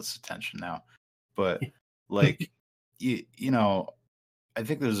got all this attention now. But like, I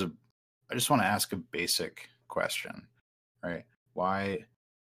think I just want to ask a basic question, right? Why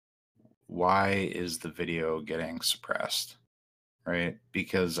is the video getting suppressed, right?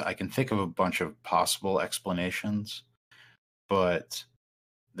 Because I can think of a bunch of possible explanations, but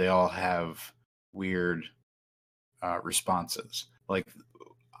they all have weird responses. Like,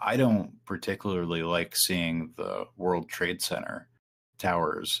 I don't particularly like seeing the World Trade Center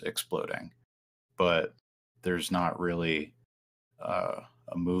towers exploding, but there's not really a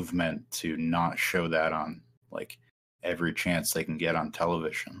movement to not show that on, like, every chance they can get on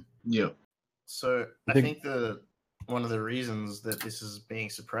television. Yeah. So I think one of the reasons that this is being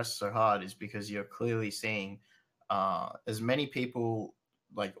suppressed so hard is because you're clearly seeing as many people,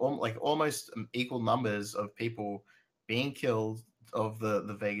 like almost equal numbers of people being killed of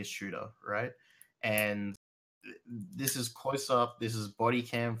the Vegas shooter, right? And this is close up. This is body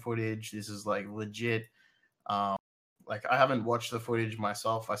cam footage. This is, like, legit. Like, I haven't watched the footage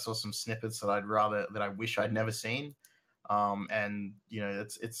myself. I saw some snippets that I wish I'd never seen. And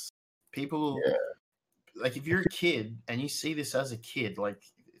it's people. Yeah. Like, if you're a kid and you see this as a kid, like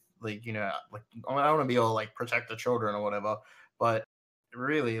like, you know, like, I don't want to be all like protect the children or whatever, but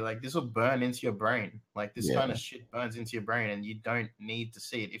really, like, this will burn into your brain. Like, this kind of shit burns into your brain, and you don't need to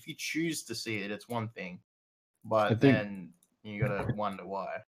see it. If you choose to see it, it's one thing, but then you gotta wonder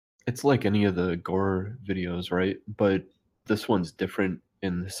why. It's like any of the gore videos, right? But this one's different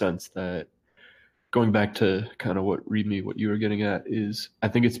in the sense that, going back to kind of what you were getting at, is I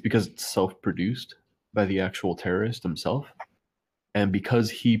think it's because it's self-produced by the actual terrorist himself. And because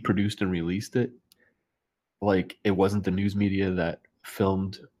he produced and released it, like, it wasn't the news media that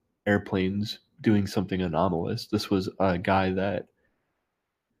filmed airplanes doing something anomalous. This was a guy that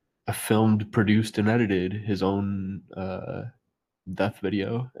filmed, produced, and edited his own death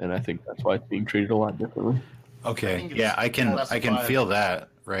video, and I think that's why it's being treated a lot differently. Okay, yeah, I can feel that,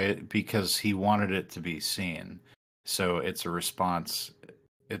 right? Because he wanted it to be seen, so it's a response.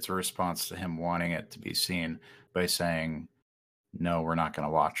 It's a response to him wanting it to be seen by saying, "No, we're not going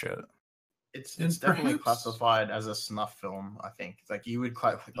to watch it." It's definitely classified as a snuff film. I think like you would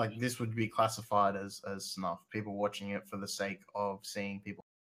like this would be classified as snuff. People watching it for the sake of seeing people.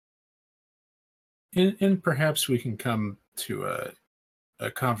 And perhaps we can come to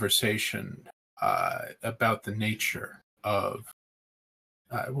a conversation about the nature of,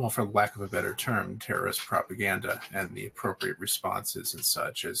 well, for lack of a better term, terrorist propaganda and the appropriate responses and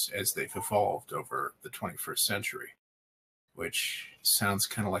such as they've evolved over the 21st century, which sounds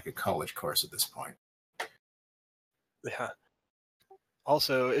kind of like a college course at this point. Yeah.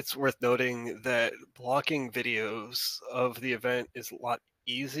 Also, it's worth noting that blocking videos of the event is a lot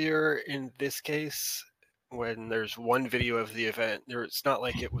easier in this case when there's one video of the event. It's not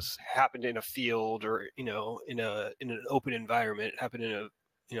like it was happened in a field or, you know, in an open environment. It happened in a,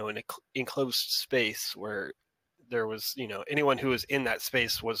 you know, in an enclosed space where there was, you know, anyone who was in that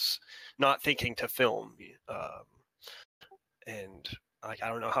space was not thinking to film. And like, I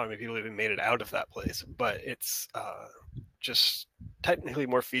don't know how many people even made it out of that place, but it's just technically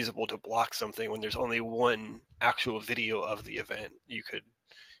more feasible to block something when there's only one actual video of the event. You could,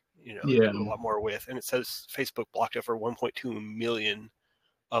 you know, do a lot more with. And it says Facebook blocked over 1.2 million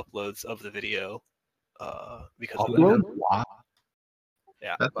uploads of the video because of that. Wow.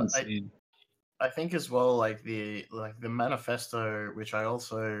 Yeah, That's insane. I think as well, like the manifesto, which I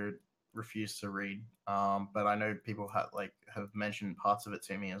also refuse to read, but I know people have mentioned parts of it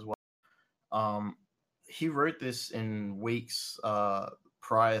to me as well. He wrote this in weeks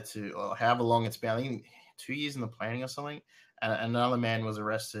prior to however long it's been. I think 2 years in the planning or something. And another man was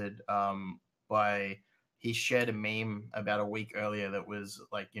arrested he shared a meme about a week earlier that was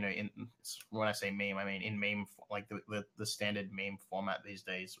like, you know, when I say meme, I mean in meme, like the standard meme format these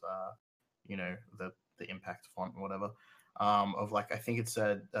days, you know, the impact font or whatever, of like, I think it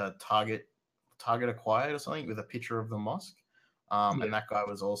said target acquired or something with a picture of the mosque. And that guy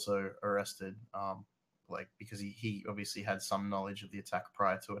was also arrested, like because he obviously had some knowledge of the attack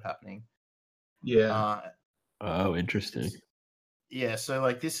prior to it happening. Yeah. Oh, interesting. Yeah, so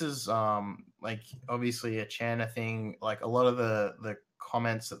like this is like obviously a China thing. Like a lot of the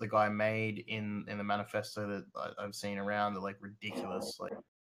comments that the guy made in the manifesto that I've seen around are like ridiculous. Like,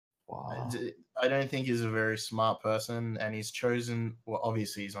 wow. I don't think he's a very smart person, and he's chosen. Well,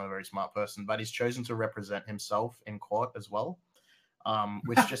 obviously he's not a very smart person, but he's chosen to represent himself in court as well.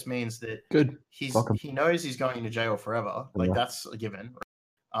 Which just means that he knows he's going to jail forever. Like that's a given.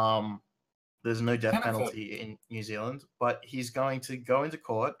 There's no death penalty in New Zealand, but he's going to go into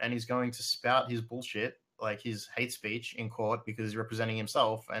court and he's going to spout his bullshit, like his hate speech in court because he's representing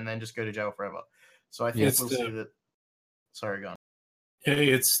himself, and then just go to jail forever. So I think we'll see that. Sorry, go on. Hey,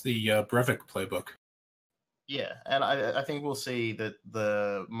 it's the Breivik playbook. Yeah, and I think we'll see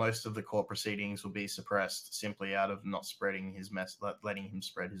that most of the court proceedings will be suppressed simply out of not spreading his letting him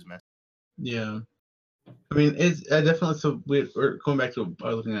spread his message. Yeah, I mean, it's definitely. So we're going back to what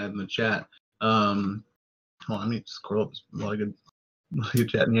I was looking at in the chat. Hold on, let me scroll up. There's a lot of good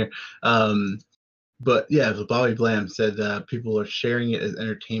chat in here. But yeah, so Bobby Blam said people are sharing it as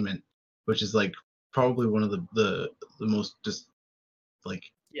entertainment, which is like probably one of the most just like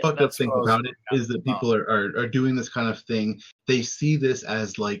fucked up thing about it is that people are doing this kind of thing. They see this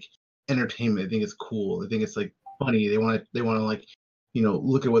as like entertainment. They think it's cool. They think it's like funny. They want to like, you know,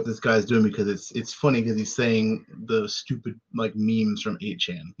 look at what this guy's doing because it's funny because he's saying the stupid like memes from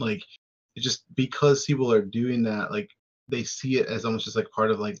 8chan. Like, it's just because people are doing that, like they see it as almost just like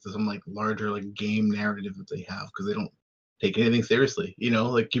part of like some like larger like game narrative that they have because they don't take anything seriously. You know,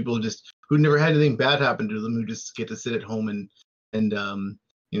 like people just who never had anything bad happen to them who just get to sit at home and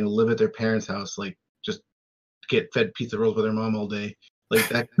you know, live at their parents' house, like just get fed pizza rolls by their mom all day. Like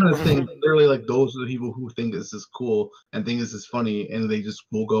that kind of thing. Literally, like those are the people who think this is cool and think this is funny, and they just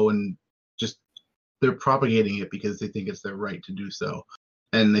will go and just they're propagating it because they think it's their right to do so,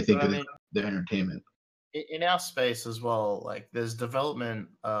 and they think But I it's mean, their entertainment. in our space as well, like there's development,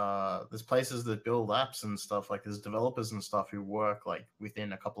 there's places that build apps and stuff. Like there's developers and stuff who work like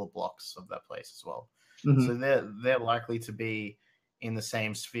within a couple of blocks of that place as well. Mhm. So they're likely to be in the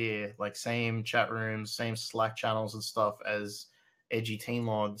same sphere, like same chat rooms, same Slack channels and stuff as edgy teen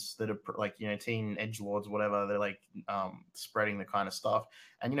lords that are like, you know, teen edge lords, whatever. They're like spreading the kind of stuff,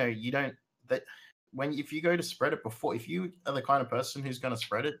 and you know, you don't that when if you go to spread it before, if you are the kind of person who's going to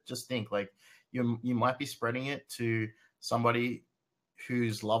spread it, just think like you might be spreading it to somebody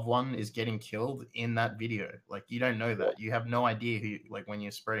whose loved one is getting killed in that video. Like you don't know that. You have no idea who, like when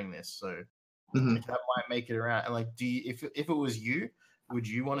you're spreading this. So Mhm. like, that might make it around. And like, do you, if it was you, would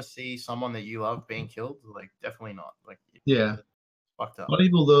you want to see someone that you love being killed? Like definitely not. Like Yeah. it's fucked up. A lot of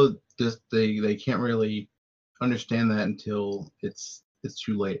people though just they can't really understand that until it's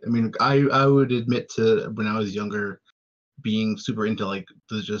too late. I mean, I would admit to when I was younger being super into like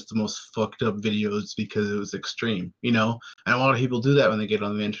the most fucked up videos because it was extreme, you know. And a lot of people do that when they get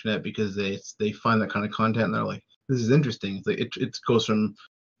on the internet because they find that kind of content and they're like, this is interesting. It's like it goes from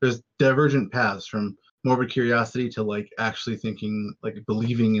there's divergent paths from morbid curiosity to like actually thinking like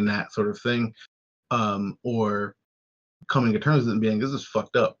believing in that sort of thing, or coming to terms with it and being this is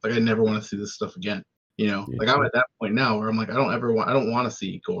fucked up. Like I never want to see this stuff again. You know, like I'm at that point now where I'm like I don't want to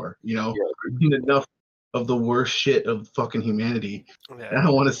see gore. You know, I've seen enough of the worst shit of fucking humanity. And I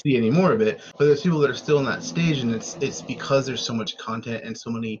don't want to see any more of it. But there's people that are still in that stage, and it's because there's so much content and so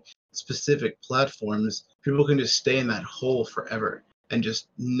many specific platforms. People can just stay in that hole forever and just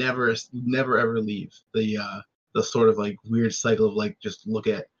never ever leave the sort of like weird cycle of like just look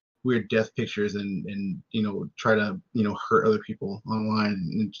at weird death pictures and you know try to you know hurt other people online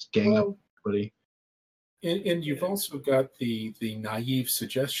and just gang up everybody. And you've also got the naive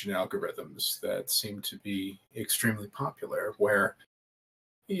suggestion algorithms that seem to be extremely popular, where,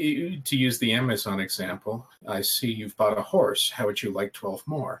 to use the Amazon example, I see you've bought a horse. How would you like 12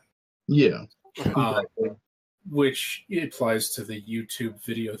 more? Yeah. Which applies to the YouTube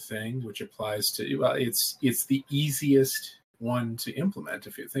video thing, which applies to, well, it's the easiest one to implement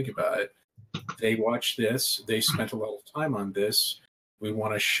if you think about it. They watch this, they spent a lot of time on this, we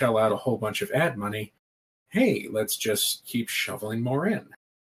want to shell out a whole bunch of ad money. Hey, let's just keep shoveling more in.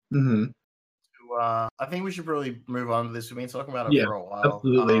 Mm-hmm. I think we should probably move on to this. We've been talking about it for a while.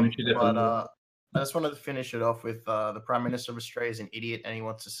 Absolutely. We should definitely I just wanted to finish it off with the Prime Minister of Australia is an idiot and he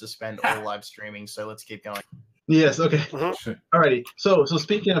wants to suspend all live streaming. So let's keep going. Yes. Okay. Alrighty. So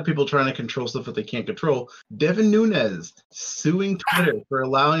speaking of people trying to control stuff that they can't control, Devin Nunes suing Twitter for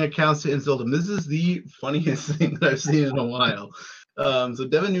allowing accounts to insult him. This is the funniest thing that I've seen in a while. So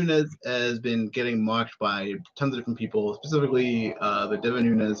Devin Nunes has been getting mocked by tons of different people, specifically the Devin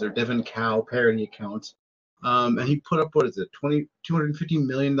Nunes or Devin Cow parody account. And he put up, what is it, $250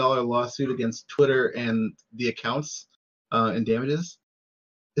 million lawsuit against Twitter and the accounts in damages.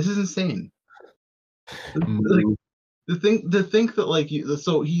 This is insane. Like, to think that like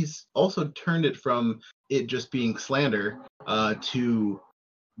so he's also turned it from it just being slander to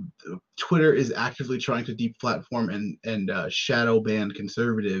Twitter is actively trying to deplatform and shadow ban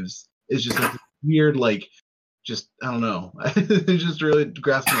conservatives is just like weird, like just I don't know. It's just really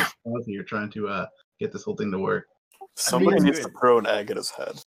grasping at straws here, trying to get this whole thing to work. Somebody needs to throw an egg at his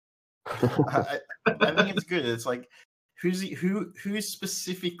head. I think it's good. It's like who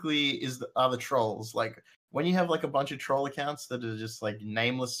specifically are the trolls? Like when you have like a bunch of troll accounts that are just like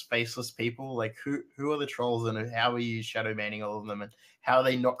nameless, faceless people, like who are the trolls and how are you shadow banning all of them and how are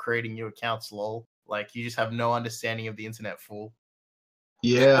they not creating new accounts? Lol. Like you just have no understanding of the internet, fool.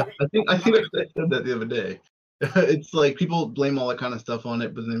 Yeah, I think I said that the other day. It's like people blame all that kind of stuff on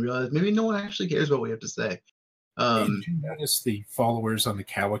it, but then realize maybe no one actually cares what we have to say. Did you notice the followers on the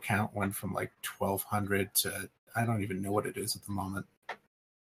Cow account went from like 1,200 to I don't even know what it is at the moment.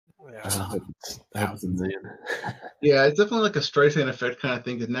 Thousands. Yeah, it's definitely like a Streisand effect kind of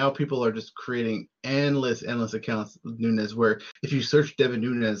thing because now people are just creating endless accounts with Nunes where if you search Devin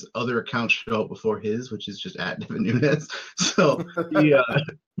Nunes, other accounts show up before his, which is just at Devin Nunes. So yeah,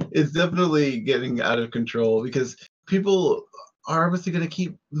 it's definitely getting out of control because people are obviously going to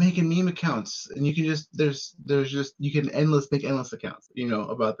keep making meme accounts and you can just you can make endless accounts, you know,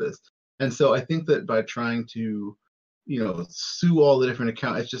 about this. And so I think that by trying to sue all the different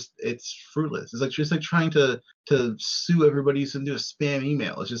accounts, it's fruitless. It's like just like trying to sue everybody who sends you a spam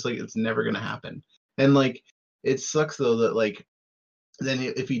email. It's just like it's never gonna happen. And like it sucks though that like then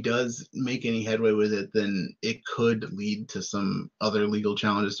if he does make any headway with it, then it could lead to some other legal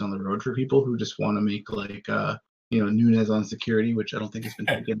challenges down the road for people who just want to make like Nunes on security, which I don't think has been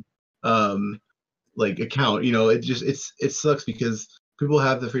taken like account. It sucks because people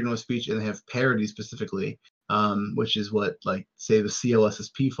have the freedom of speech and they have parody specifically, which is what like say the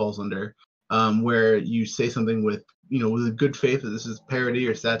CLSSP falls under, where you say something with a good faith that this is parody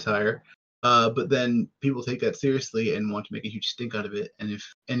or satire. But then people take that seriously and want to make a huge stink out of it. And if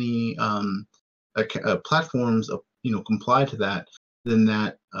any platforms, comply to that, then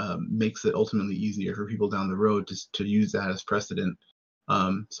that makes it ultimately easier for people down the road to use that as precedent.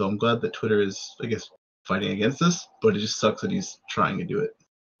 So I'm glad that Twitter is, I guess, fighting against this, but it just sucks that he's trying to do it.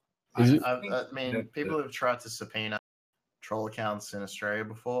 I mean, people have tried to subpoena troll accounts in Australia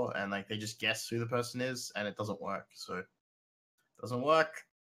before, and like they just guess who the person is, and it doesn't work. So it doesn't work.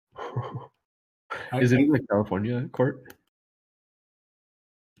 Is it in the California court?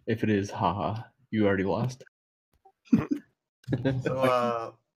 If it is, haha, you already lost. So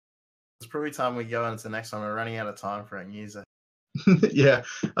it's probably time we go into the next one. We're running out of time for our news. Yeah.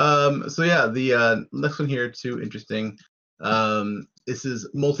 The next one here too interesting. This is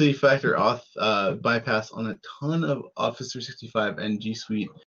multi-factor auth bypass on a ton of Office 365 and G Suite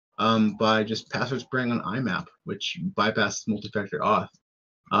by just password spraying on IMAP, which bypasses multi-factor auth.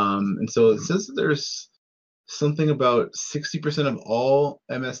 And so it says that there's something about 60% of all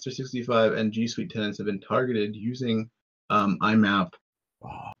MS365 and G Suite tenants have been targeted using IMAP,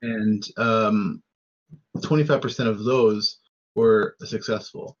 and 25% of those were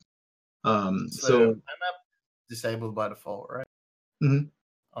successful. So IMAP disabled by default, right? Mm-hmm.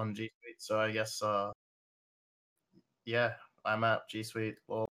 On G Suite. So I guess IMAP, G Suite.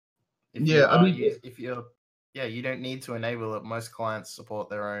 Well, you don't need to enable it. Most clients support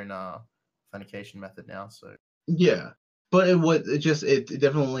their own authentication method now. So yeah, but it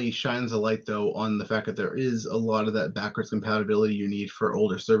definitely shines a light though on the fact that there is a lot of that backwards compatibility you need for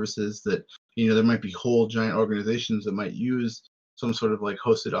older services. That there might be whole giant organizations that might use some sort of like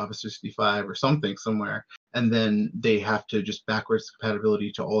hosted Office 365 or something somewhere, and then they have to just backwards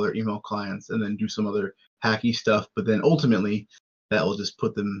compatibility to all their email clients and then do some other hacky stuff. But then ultimately that will just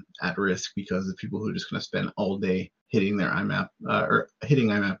put them at risk because the people who are just going to spend all day hitting their IMAP or hitting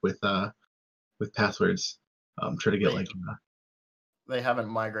IMAP with passwords try to get they haven't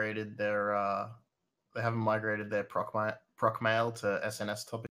migrated their proc mail to SNS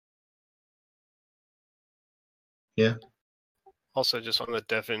topic. Yeah. Also, just on the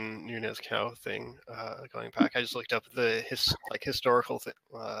Devin Nunes cow thing, going back, I just looked up the historical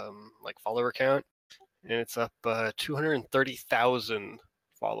follower count, and it's up 230,000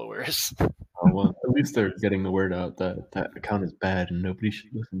 followers. Oh, well, at least they're getting the word out that that account is bad and nobody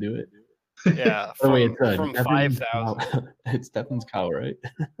should listen to it. Yeah, from 5,000. It's Devin's cow, right?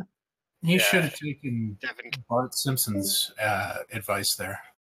 You should have taken Bart Simpson's advice there.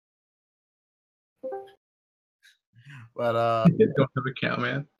 But don't have a cow,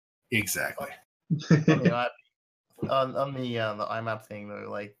 man. Exactly. On the IMAP thing though,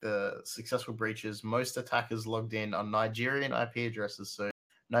 like the successful breaches, most attackers logged in on Nigerian IP addresses. So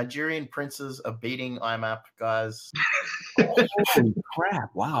Nigerian princes are beating IMAP, guys. Holy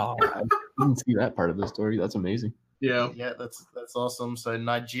crap! Wow, I didn't see that part of the story. That's amazing. Yeah, that's awesome. So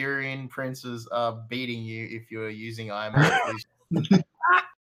Nigerian princes are beating you if you're using IMAP.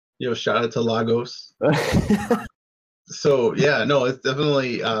 Shout out to Lagos. So yeah, no, it's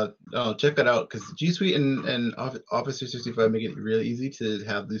definitely check that out because G Suite and Office 365 make it really easy to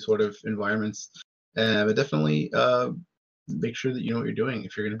have these sort of environments, but definitely make sure that you know what you're doing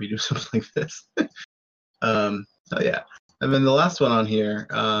if you're going to be doing something like this. So yeah, and then the last one on here,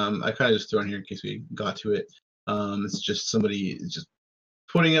 I kind of just threw on here in case we got to it. It's just somebody just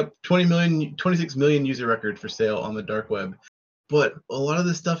putting up 26 million user record for sale on the dark web, but a lot of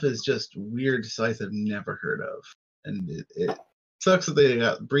this stuff is just weird sites I've never heard of. And it sucks that they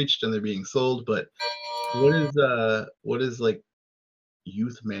got breached and they're being sold, but what is like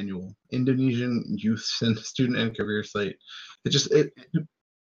youth manual, Indonesian youth student and career site? I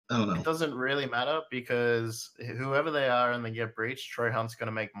don't know. It doesn't really matter because whoever they are and they get breached, Troy Hunt's going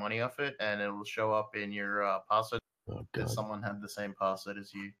to make money off it, and it will show up in your password that someone had the same password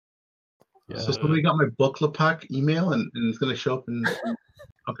as you. Yeah. So somebody got my Booklepak email and it's going to show up in.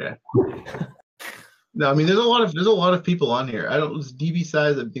 Okay. No, I mean there's a lot of people on here. It's DB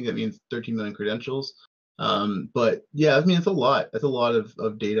size. I think that means 13 million credentials. But yeah, I mean it's a lot. That's a lot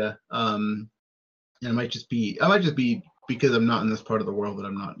of data. And I might just be because I'm not in this part of the world that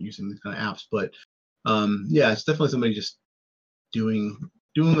I'm not using these kind of apps. But yeah, it's definitely somebody just doing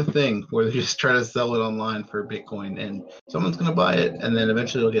doing the thing where they just try to sell it online for Bitcoin, and someone's gonna buy it, and then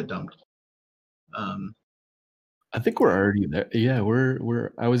eventually it'll get dumped. I think we're already there. Yeah,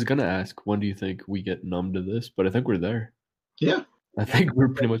 we're. I was gonna ask, when do you think we get numb to this? But I think we're there. Yeah, I think we're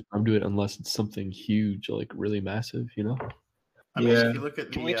pretty much numb to it unless it's something huge, like really massive. You know? I mean, if you look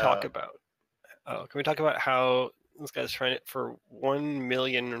at Can we talk about? Can we talk about how this guy's trying it for 1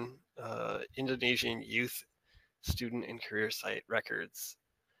 million Indonesian youth student and career site records?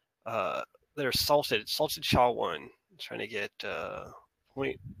 They're salted SHA-1, trying to get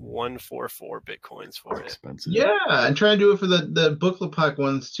 0.144 bitcoins for it. Expensive. yeah, and trying to do it for the booklet pack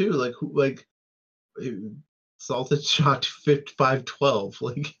ones too. Like salted shot 512.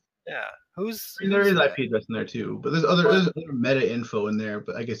 Like, Yeah, I mean, there is IP address in there too, but there's other meta info in there.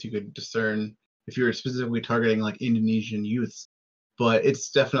 But I guess you could discern if you're specifically targeting like Indonesian youths. But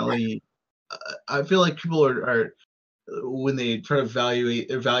it's definitely, I feel like people are when they try to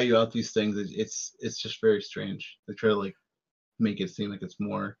value out these things, it's just very strange. They try to like make it seem like it's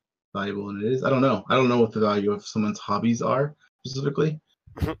more valuable than it is. I don't know what the value of someone's hobbies are specifically.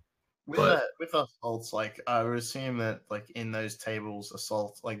 With assaults, like I would assume that like in those tables,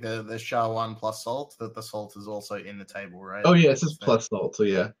 assault, like the SHA-1 plus salt, that the salt is also in the table, right? Oh yeah, it's just plus salt. So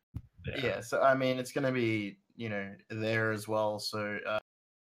yeah. Yeah. So I mean, it's going to be there as well. So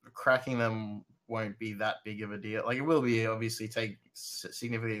cracking them won't be that big of a deal. Like it will be obviously take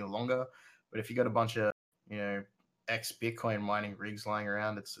significantly longer, but if you got a bunch of ex Bitcoin mining rigs lying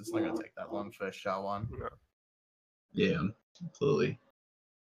around, it's not going to take that long for SHA-1. Yeah, absolutely.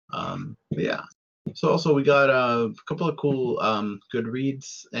 Yeah. So also we got a couple of cool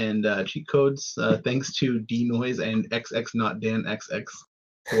Goodreads and cheat codes. Thanks to DNoise and XX Not Dan XX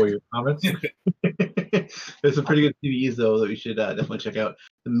for your comments. There's some pretty good CVEs though that we should definitely check out.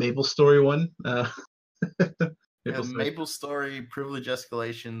 The Maple Story one. Maple Story privilege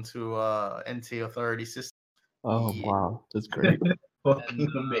escalation to NT authority system. Oh wow, that's great. Fucking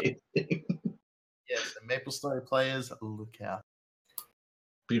amazing. Yes, the Maple Story players, look out.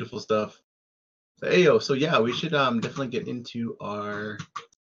 Beautiful stuff. So yeah, we should definitely get into our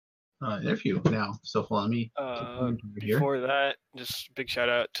interview now. So follow me. Before that, just big shout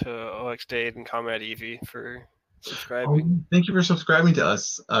out to OXDade and Comrade Evie for subscribing. Oh, thank you for subscribing to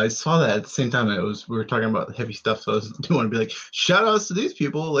us. I saw that at the same time. We were talking about heavy stuff, so I do want to be like, shout outs to these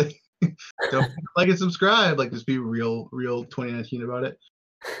people. Like, don't like and subscribe. Like, just be real 2019 about it.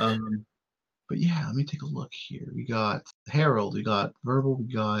 But yeah, let me take a look here. We got Harold, we got Verbal,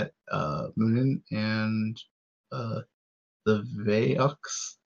 we got Moonin, and the Veox.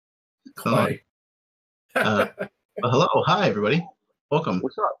 Clay. Hello, hi everybody. Welcome.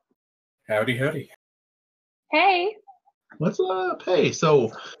 What's up? Howdy. Hey. What's up? Hey,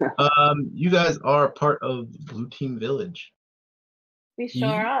 so you guys are part of Blue Team Village. We sure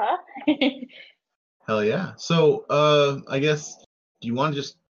are. Hell yeah. So I guess, do you want to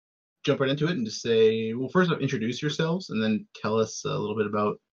just jump right into it and just say, well, first introduce yourselves and then tell us a little bit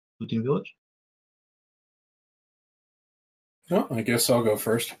about Blue Team Village? Oh, I guess I'll go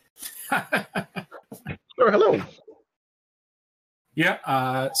first. Sure, hello.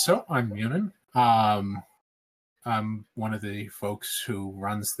 Yeah, so I'm Munin. I'm one of the folks who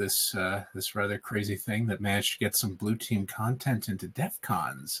runs this this rather crazy thing that managed to get some Blue Team content into DEF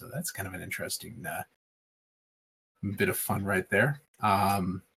CON, so that's kind of an interesting bit of fun right there.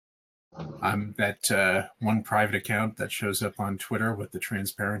 I'm that one private account that shows up on Twitter with the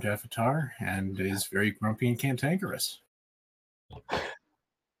transparent avatar and is very grumpy and cantankerous.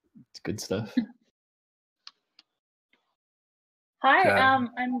 It's good stuff. Hi, I'm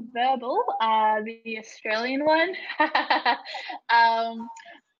Verbal, the Australian one.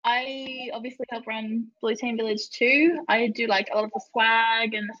 I obviously help run Blue Team Village too. I do like a lot of the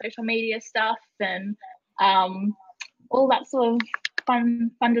swag and the social media stuff and all that sort of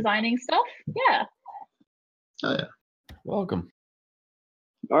fun designing stuff. Yeah. Oh yeah. Welcome.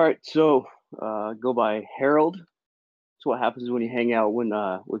 All right, so go by Harold. It's what happens when you hang out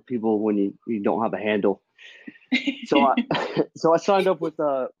with people when you don't have a handle. So I signed up with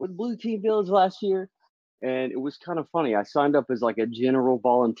Blue Team Village last year, and it was kind of funny. I signed up as like a general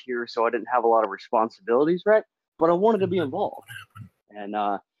volunteer, so I didn't have a lot of responsibilities, right? But I wanted to be involved, and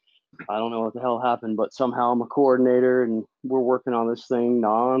I don't know what the hell happened, but somehow I'm a coordinator, and we're working on this thing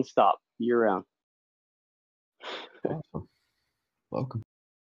nonstop, year round. Awesome. Welcome.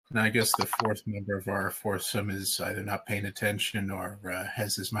 And I guess the fourth member of our foursome is either not paying attention or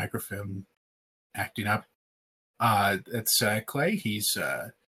has his microphone acting up. That's Clay. He's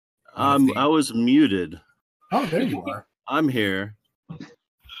I was muted. Oh, there you are. I'm here.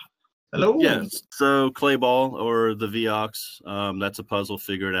 Hello. Yeah, so Clay Ball or the Viox, that's a puzzle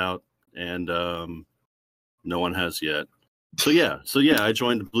figured out, and no one has yet. So yeah, I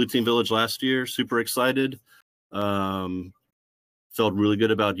joined Blue Team Village last year. Super excited. Felt really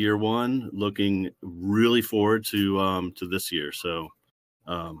good about year one. Looking really forward to this year. So,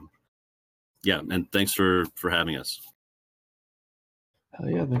 yeah, and thanks for having us. Hell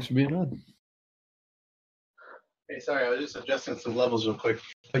yeah, thanks for being on. Hey, sorry, I was just adjusting some levels real quick.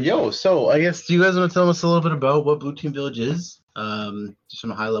 But so I guess, do you guys want to tell us a little bit about what Blue Team Village is, just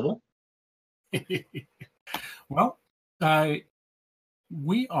from a high level? Well,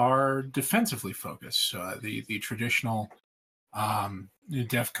 we are defensively focused. The traditional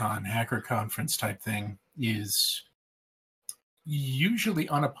DEF CON hacker conference type thing is usually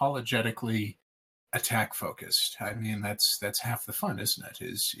unapologetically attack focused. I mean, that's half the fun, isn't it?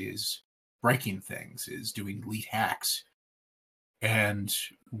 Is breaking things, is doing elite hacks. And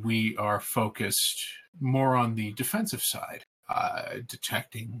we are focused more on the defensive side,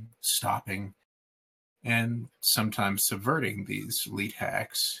 detecting, stopping, and sometimes subverting these elite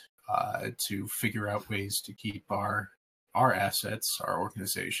hacks to figure out ways to keep our assets, our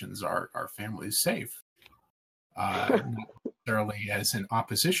organizations, our families safe. Not necessarily as an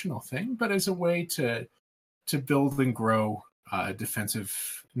oppositional thing, but as a way to build and grow defensive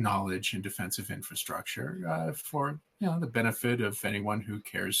knowledge and defensive infrastructure for the benefit of anyone who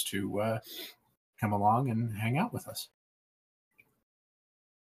cares to come along and hang out with us.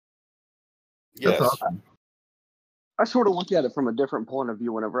 Yes. That's awesome. I sort of look at it from a different point of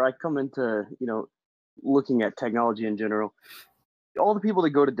view whenever I come into, looking at technology in general. All the people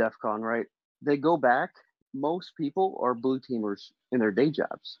that go to DEF CON, right, they go back. Most people are blue teamers in their day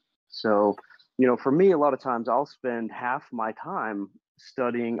jobs. So, for me, a lot of times I'll spend half my time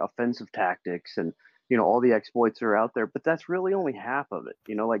studying offensive tactics and, all the exploits are out there, but that's really only half of it.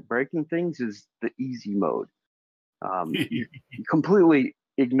 Like breaking things is the easy mode. Completely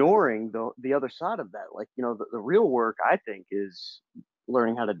ignoring the other side of that. Like, the real work, I think, is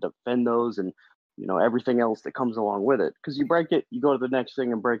learning how to defend those and, everything else that comes along with it. Because you break it, you go to the next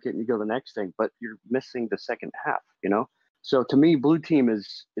thing and break it and you go to the next thing, but you're missing the second half, So to me, blue team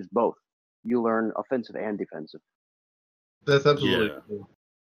is both. You learn offensive and defensive. That's absolutely cool.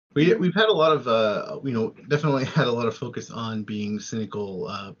 We've had a lot of definitely had a lot of focus on being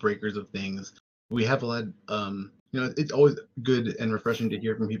cynical breakers of things. We have a lot it's always good and refreshing to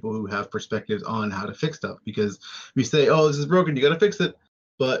hear from people who have perspectives on how to fix stuff, because we say, oh, this is broken, you got to fix it,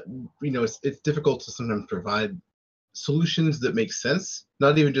 but it's difficult to sometimes provide solutions that make sense,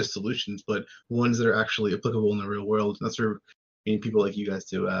 not even just solutions, but ones that are actually applicable in the real world. And that's where we need people like you guys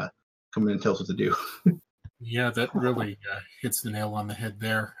to come in and tell us what to do. Yeah, that really hits the nail on the head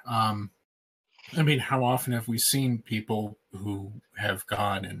there. I mean, how often have we seen people who have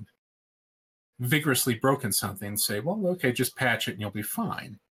gone and vigorously broken something and say, well, okay, just patch it and you'll be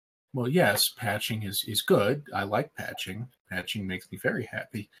fine? Well, yes, patching is good. I like patching. Patching makes me very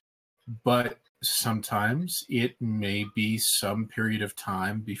happy. But sometimes it may be some period of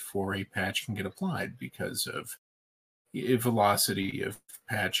time before a patch can get applied because of velocity of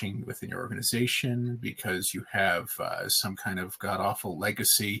patching within your organization, because you have some kind of god-awful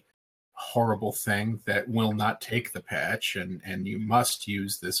legacy horrible thing that will not take the patch, and you must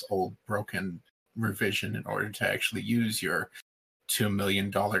use this old broken revision in order to actually use your $2 million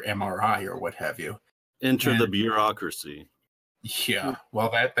MRI or what have you. Enter the bureaucracy. Yeah,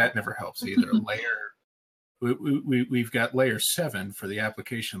 well, that never helps either. We've got layer 7 for the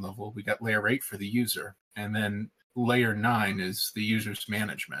application level. We got layer 8 for the user, and then layer 9 is the user's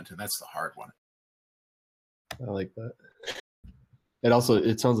management, and that's the hard one. I like that.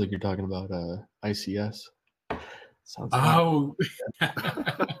 It sounds like you're talking about ICS.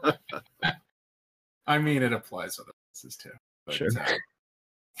 I mean, it applies other places too. But, sure.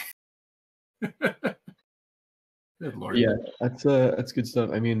 Good Lord. Yeah, that's good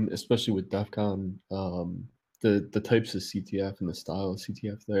stuff. I mean, especially with DEF CON, the types of CTF and the style of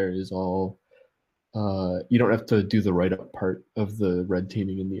CTF there is all. You don't have to do the write-up part of the red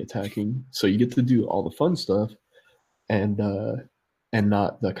teaming and the attacking, so you get to do all the fun stuff, and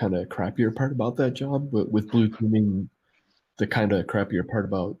not the kind of crappier part about that job. But with blue teaming, the kind of crappier part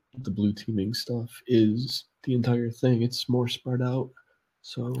about the blue teaming stuff is the entire thing. It's more spread out,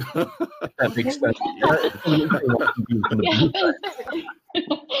 so that makes sense.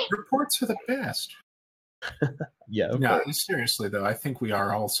 Reports are the best. Yeah. No, seriously though, I think we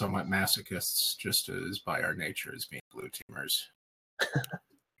are all somewhat masochists, just as by our nature as being blue teamers.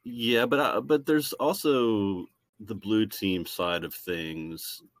 Yeah, but there's also the blue team side of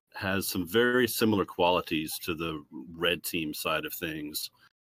things has some very similar qualities to the red team side of things.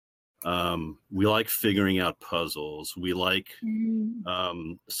 We like figuring out puzzles. We like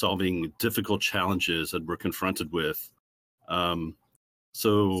solving difficult challenges that we're confronted with.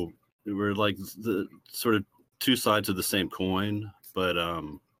 So we're like the sort of two sides of the same coin, but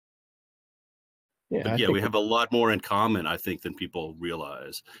we have a lot more in common, I think, than people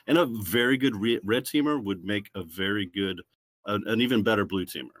realize. And a very good red teamer would make a very good, an even better blue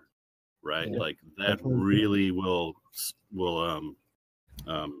teamer, right? Yeah, like that really will.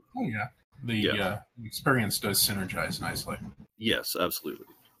 The experience does synergize nicely. Yes, absolutely.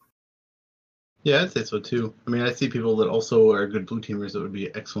 Yeah, I'd say so too. I mean, I see people that also are good blue teamers that would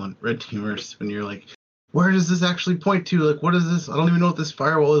be excellent red teamers when you're like, where does this actually point to? Like, what is this? I don't even know what this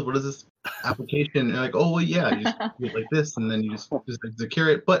firewall is. What is this application? And you're like, oh, well, yeah, you just do it like this, and then you just secure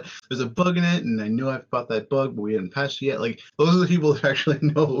it. But there's a bug in it, and I know I've caught that bug, but we haven't patched it yet. Like, those are the people that actually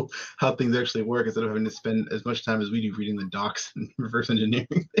know how things actually work instead of having to spend as much time as we do reading the docs and reverse engineering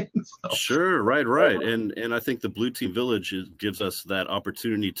things. So. Sure, right. And I think the Blue Team Village gives us that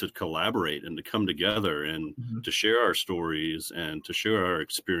opportunity to collaborate and to come together and to share our stories and to share our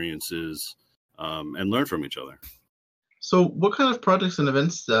experiences. And learn from each other. So what kind of projects and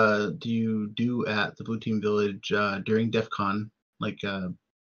events do you do at the Blue Team Village during DEF CON, like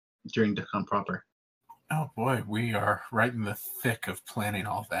during DEF CON proper? Oh boy, we are right in the thick of planning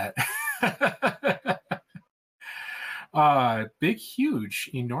all that. Big, huge,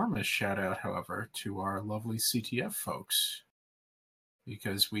 enormous shout out, however, to our lovely CTF folks,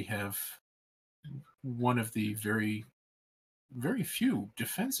 because we have one of the very few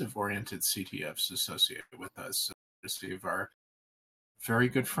defensive-oriented CTFs associated with us. So, receive our very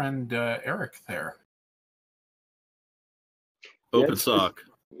good friend Eric there. OpenSOC.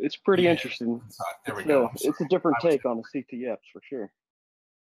 It's pretty interesting. There we go. It's a different take on the CTFs for sure.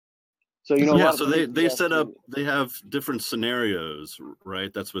 So so they set up. They have different scenarios,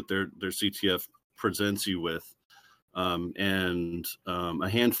 right? That's what their CTF presents you with, and a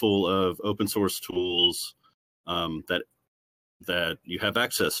handful of open source tools that you have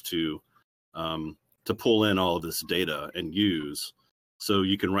access to pull in all of this data and use. So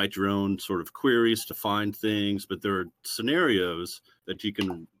you can write your own sort of queries to find things, but there are scenarios that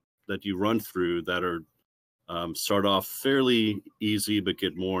you run through that are start off fairly easy, but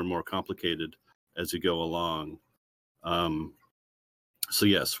get more and more complicated as you go along. So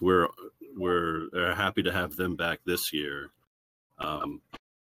yes, we're happy to have them back this year.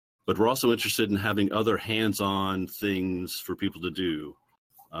 But we're also interested in having other hands-on things for people to do.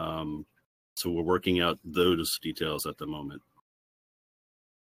 So we're working out those details at the moment.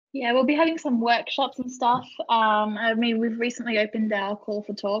 Yeah, we'll be having some workshops and stuff. I mean, we've recently opened our call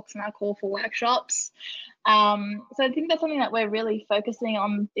for talks and our call for workshops. So I think that's something that we're really focusing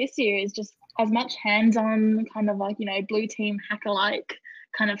on this year, is just as much hands-on kind of like, blue team hacker-like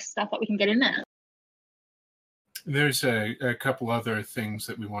kind of stuff that we can get in there. There's a couple other things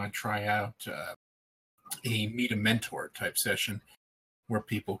that we want to try out. A meet a mentor type session where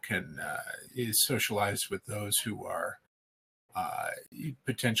people can socialize with those who are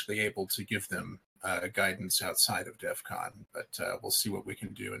potentially able to give them guidance outside of DEF CON. But we'll see what we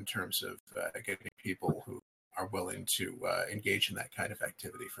can do in terms of getting people who are willing to engage in that kind of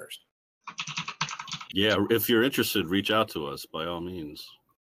activity first. Yeah, if you're interested, reach out to us by all means.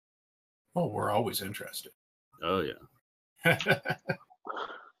 Oh, we're always interested. Oh, yeah.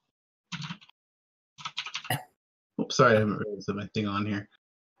 Oops, sorry, I haven't realized my thing on here.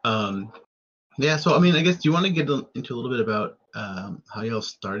 Yeah, so I mean, I guess, do you want to get into a little bit about how y'all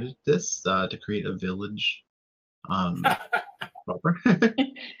started this to create a village proper?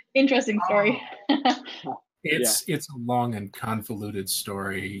 Interesting story. It's a long and convoluted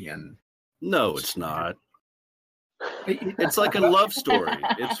story, and no, it's not. It's like a love story.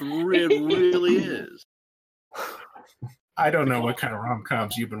 It really is. I don't know what kind of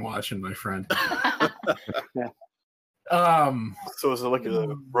rom-coms you've been watching, my friend. So is it like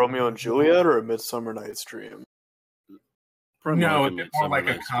a Romeo and Juliet or a Midsummer Night's Dream? No, it's more like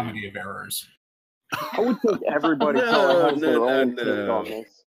a comedy of errors. I would think everybody has their own take on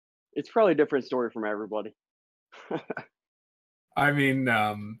this. It's probably a different story from everybody. I mean,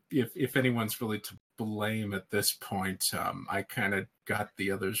 if anyone's really to blame at this point, I kind of got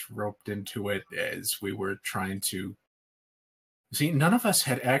the others roped into it as we were trying to see. None of us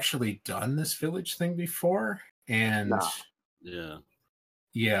had actually done this village thing before, and so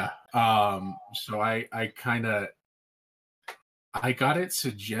I got it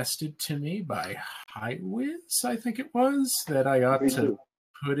suggested to me by Highwiz, I think it was, that I ought to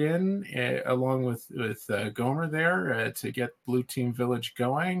put in along with Gomer there to get Blue Team Village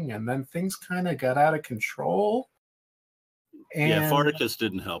going, and then things kind of got out of control. Yeah, And Farticus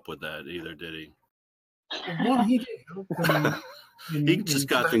didn't help with that either, did he? well, he did help He just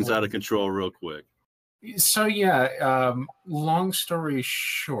got things out of control real quick. So yeah, long story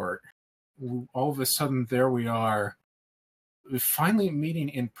short, all of a sudden there we are, finally meeting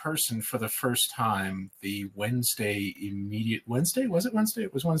in person for the first time. The Wednesday, was it Wednesday?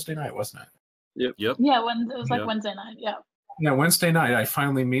 It was Wednesday night, wasn't it? Yep. Yeah, when it was like Yep. Wednesday night. Yeah. Yeah, Wednesday night, I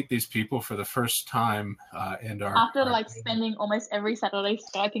finally meet these people for the first time, and After like spending almost every Saturday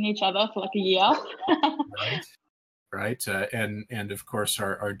Skyping each other for like a year. right, and of course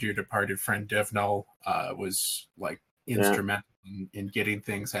our dear departed friend Dev Null was like instrumental in getting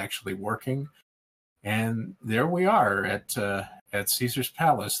things actually working, and there we are at Caesar's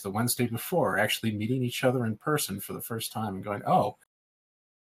Palace the Wednesday before, actually meeting each other in person for the first time and going, oh,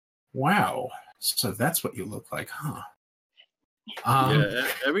 wow, so that's what you look like, huh? Yeah,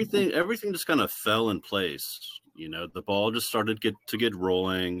 everything just kind of fell in place. You know, the ball just started to get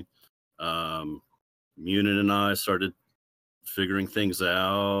rolling. Munin and I started figuring things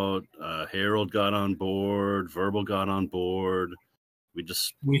out. Harold got on board. Verbal got on board. We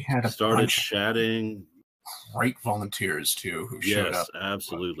had started chatting. Great volunteers too who showed up. Yes,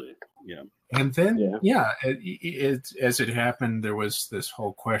 absolutely. Yeah. And then, as it happened, there was this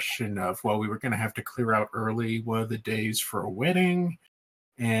whole question of, well, we were going to have to clear out early. What are the days for a wedding?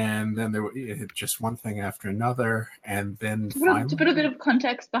 And then there was just one thing after another. And then To put a bit of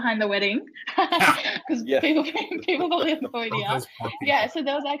context behind the wedding, because people probably have no idea. Yeah, so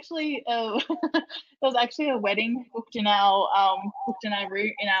there was actually a wedding booked in our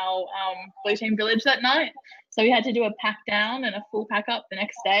route in our Blue Team Village that night. So we had to do a pack down and a full pack up the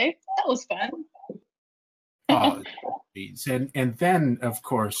next day. That was fun. Oh, geez. And then, of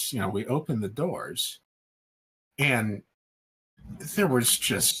course, we opened the doors, and there was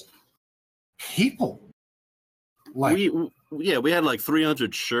just people. We had like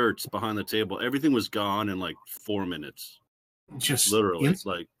 300 shirts behind the table. Everything was gone in like 4 minutes. Just literally,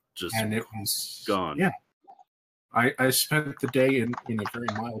 and it was gone. Yeah, I spent the day in a very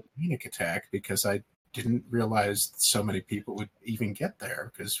mild panic attack because I didn't realize so many people would even get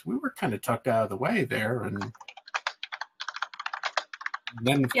there, because we were kind of tucked out of the way there, and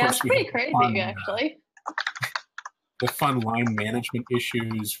then of course it's pretty crazy actually. The fun line management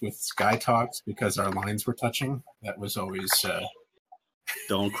issues with Sky Talks because our lines were touching. That was always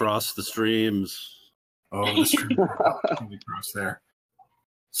don't cross the streams. Oh, the stream cross there.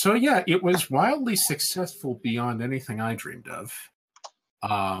 So yeah, it was wildly successful beyond anything I dreamed of.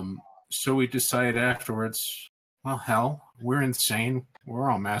 So we decided afterwards, well, hell, we're insane. We're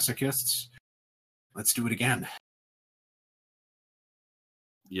all masochists. Let's do it again.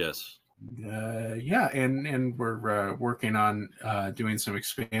 Yes. And we're working on doing some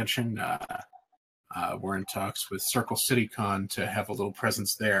expansion. We're in talks with Circle City Con to have a little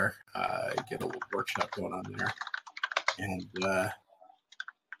presence there, get a little workshop going on there, and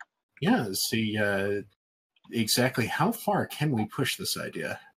see exactly how far can we push this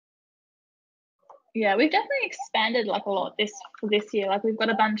idea. Yeah, we've definitely expanded like a lot for this year. Like we've got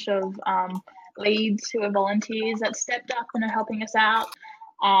a bunch of leads who are volunteers that stepped up and are helping us out.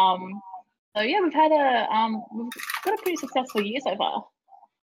 So yeah, we've got a pretty successful year so far.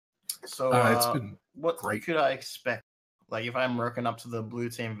 So it's been what could I expect? Like if I'm working up to the Blue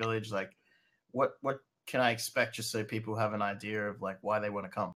Team Village, like what can I expect, just so people have an idea of like why they want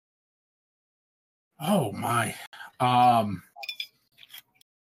to come? Oh my.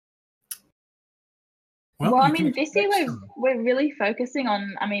 Well, I mean, this year we're really focusing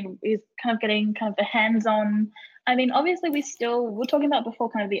on, is kind of getting kind of the hands-on. I mean, obviously we're talking about before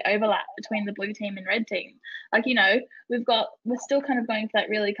kind of the overlap between the blue team and red team. Like, we're still kind of going for that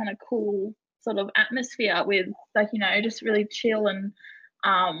really kind of cool sort of atmosphere with like, just really chill and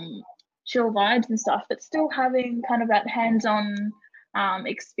chill vibes and stuff, but still having kind of that hands-on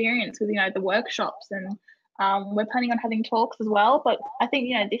experience with, the workshops, and we're planning on having talks as well. But I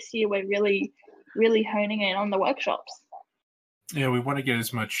think, this year we're really honing in on the workshops. Yeah, we want to get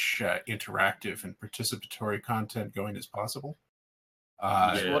as much interactive and participatory content going as possible.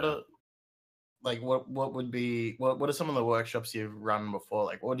 What are some of the workshops you've run before?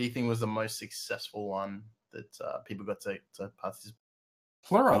 Like, what do you think was the most successful one that people got to participate?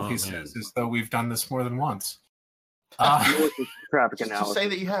 Plural, he says, as though we've done this more than once. Traffic Just analysis. say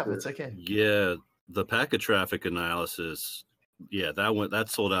that you have. It's okay. Yeah, the packet traffic analysis. Yeah, that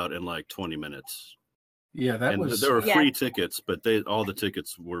sold out in like 20 minutes. Yeah, there were free tickets, but all the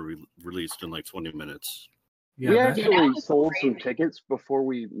tickets were released in like 20 minutes. Yeah, we actually sold some tickets before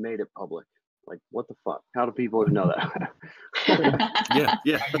we made it public. Like, what the fuck? How do people even know that?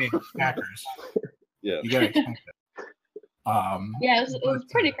 Yeah. I mean, hackers. Yeah. You gotta expect that. Yeah, it was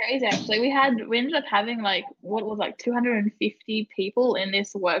pretty crazy actually. We ended up having like what was like 250 people in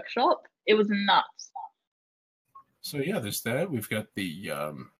this workshop. It was nuts. So yeah, there's that. We've got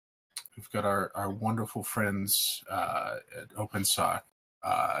our wonderful friends at OpenSoc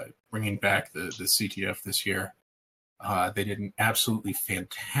bringing back the CTF this year. They did an absolutely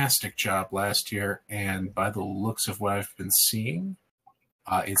fantastic job last year, and by the looks of what I've been seeing,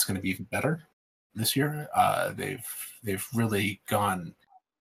 it's going to be even better this year. They've really gone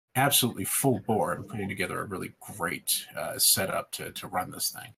absolutely full bore in putting together a really great setup to run this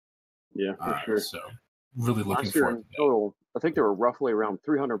thing. Yeah, for sure. So really looking Last year forward in to that. total, I think there were roughly around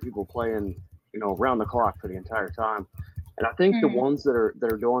 300 people playing, around the clock for the entire time. And I think the ones that are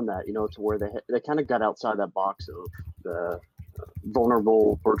doing that, to where they kind of got outside that box of the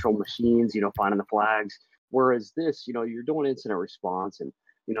vulnerable virtual machines, finding the flags. Whereas this, you're doing incident response, and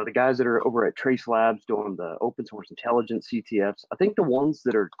the guys that are over at Trace Labs doing the open source intelligence CTFs. I think the ones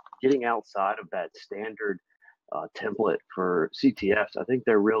that are getting outside of that standard template for CTFs, I think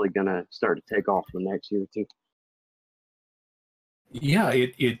they're really going to start to take off the next year or two. Yeah,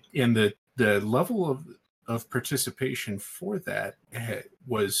 it and the level of participation for that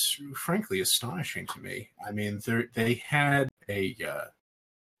was frankly astonishing to me. I mean, they had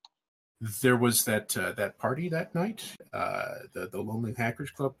there was that party that night, the Lonely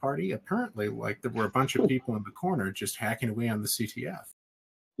Hackers Club party. Apparently, like there were a bunch of people in the corner just hacking away on the CTF.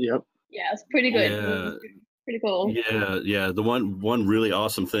 Yep. Yeah, it's pretty good. Yeah. Pretty cool. Yeah. The one really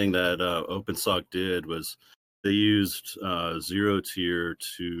awesome thing that OpenSoc did was they used Zero Tier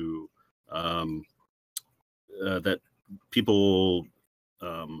to that people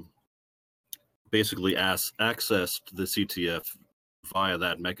basically accessed the CTF via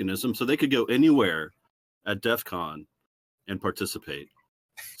that mechanism, so they could go anywhere at DEF CON and participate.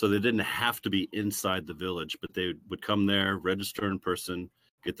 So they didn't have to be inside the village, but they would come there, register in person,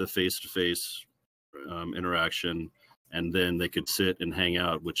 get the face-to-face interaction, and then they could sit and hang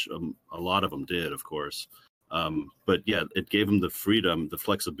out, which a lot of them did, of course. But yeah, it gave them the freedom, the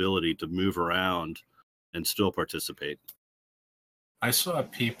flexibility to move around and still participate. I saw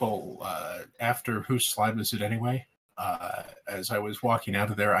people after Whose Slide Was It Anyway? As I was walking out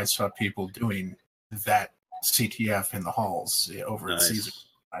of there, I saw people doing that CTF in the halls over at Caesar.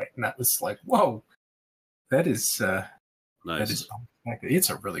 And that was like, whoa, that is nice. That is, it's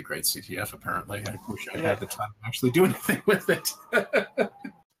a really great CTF, apparently. I wish I had the time to actually do anything with it.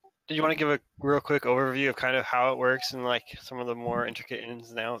 Did you want to give a real quick overview of kind of how it works and like some of the more intricate ins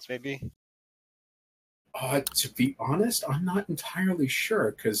and outs, maybe? To be honest, I'm not entirely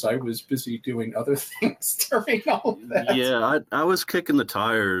sure because I was busy doing other things during all of that. Yeah, I was kicking the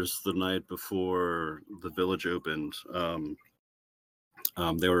tires the night before the village opened.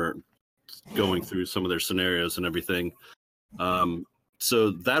 They were going through some of their scenarios and everything.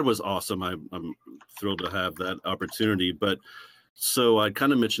 So that was awesome. I'm thrilled to have that opportunity. But so I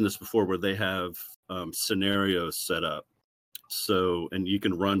kind of mentioned this before where they have scenarios set up. So, and you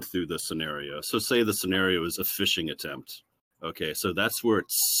can run through the scenario. So say the scenario is a phishing attempt. Okay, so that's where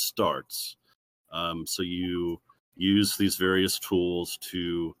it starts. So you use these various tools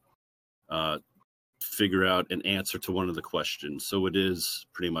to figure out an answer to one of the questions. So it is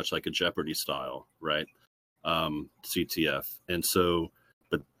pretty much like a Jeopardy style, right? CTF. And so,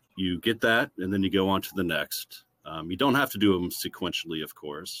 but you get that, and then you go on to the next. You don't have to do them sequentially, of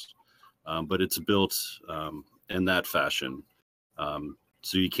course, but it's built in that fashion.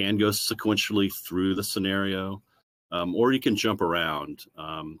 So you can go sequentially through the scenario, or you can jump around.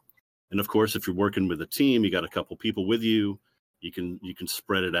 And of course, if you're working with a team, you got a couple people with you, you can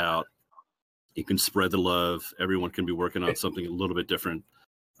spread it out. You can spread the love. Everyone can be working on something a little bit different.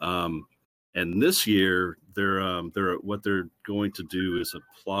 And this year, they're what they're going to do is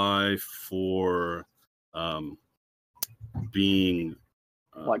apply for being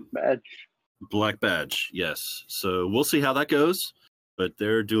Black Badge, yes. So we'll see how that goes, but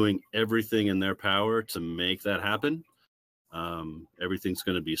they're doing everything in their power to make that happen. Everything's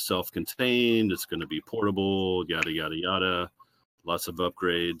going to be self-contained. It's going to be portable, yada, yada, yada. Lots of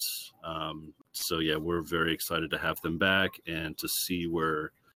upgrades. So yeah, we're very excited to have them back and to see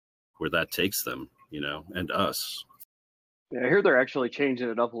where that takes them, and us. Yeah, I hear they're actually changing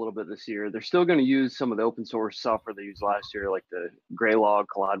it up a little bit this year. They're still going to use some of the open source software they used last year, like the Graylog,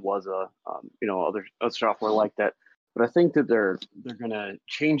 CollideWaza, other software like that. But I think that they're going to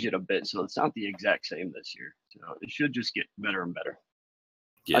change it a bit, so it's not the exact same this year. So it should just get better and better.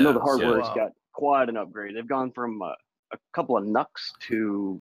 Yeah, I know the hardware has got quite an upgrade. They've gone from a couple of NUCs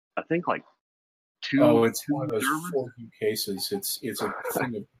to I think like two. Oh, it's one of those 4U cases. It's a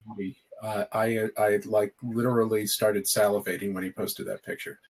thing of beauty. I like literally started salivating when he posted that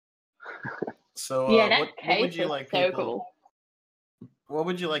picture. So Yeah, that what would case you is like so people? cool. What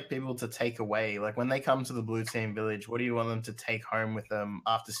would you like people to take away? Like when they come to the Blue Team Village, what do you want them to take home with them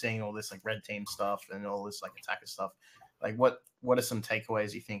after seeing all this like red team stuff and all this like attacker stuff? Like what are some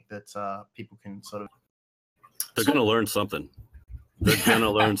takeaways you think that people can sort of? They're going to learn something. They're going to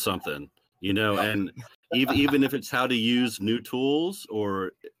learn something, you know, and even if it's how to use new tools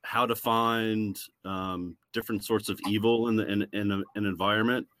or how to find different sorts of evil in an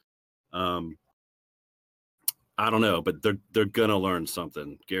environment. I don't know, but they're gonna learn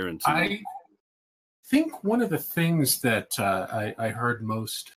something, guaranteed. I think one of the things that I heard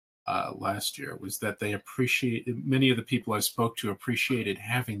most last year was that many of the people I spoke to appreciated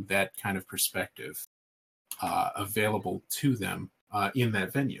having that kind of perspective available to them in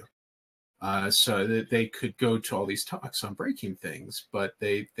that venue, so that they could go to all these talks on breaking things, but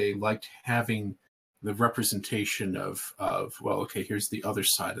they liked having the representation of well, okay, here's the other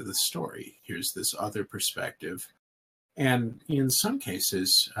side of the story. Here's this other perspective. And in some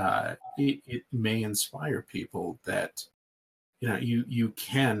cases, it may inspire people that, you know, you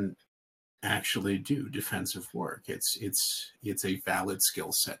can actually do defensive work. It's a valid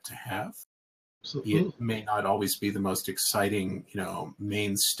skill set to have. It may not always be the most exciting, you know,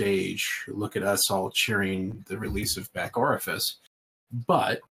 main stage. Look at us all cheering the release of Back Orifice,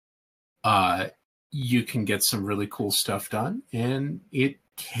 but you can get some really cool stuff done, and it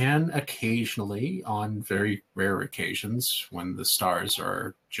can occasionally, on very rare occasions, when the stars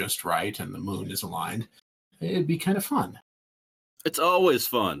are just right and the moon is aligned, it'd be kind of fun. It's always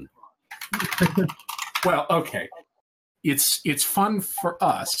fun. Well, okay. It's fun for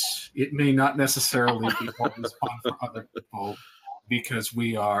us. It may not necessarily be always fun for other people, because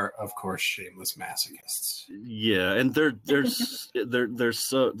we are, of course, shameless masochists. Yeah, and there's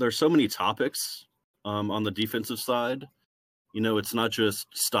so many topics on the defensive side. You know, it's not just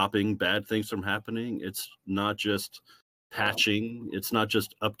stopping bad things from happening. It's not just patching. It's not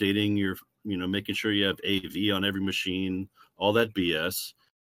just updating your, you know, making sure you have AV on every machine, all that BS.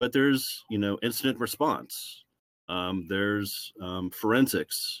 But there's, you know, incident response. There's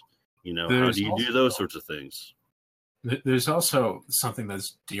forensics. You know, how do you do those sorts of things? There's also something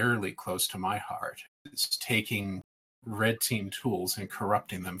that's dearly close to my heart. It's taking red team tools and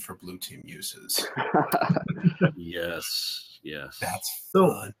corrupting them for blue team uses. Yes. That's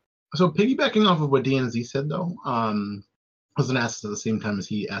fun. So piggybacking off of what DNZ said, though, I was going to ask at the same time as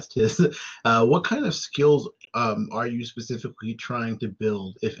he asked his, what kind of skills are you specifically trying to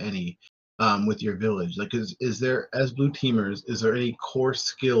build, if any, with your village? Like, is there, as blue teamers, is there any core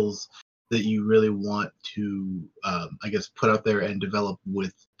skills that you really want to, I guess, put out there and develop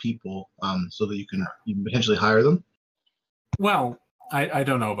with people, so that you can potentially hire them? Well, I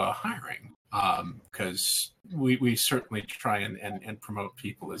don't know about hiring, because we certainly try and promote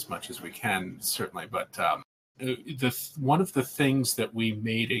people as much as we can, certainly. But one of the things that we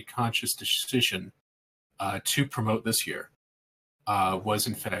made a conscious decision to promote this year was,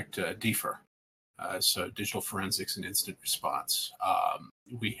 in fact, DFIR, so digital forensics and incident response.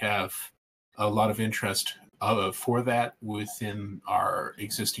 We have a lot of interest for that within our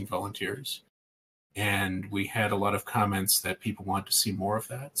existing volunteers. And we had a lot of comments that people want to see more of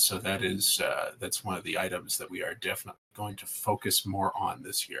that. So that's one of the items that we are definitely going to focus more on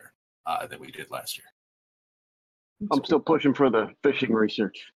this year than we did last year. I'm still pushing for the phishing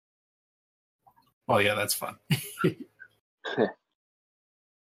research. Well, yeah, that's fun.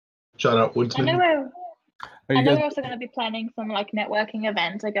 Shout out Woodsman. I know we're also going to be planning some like networking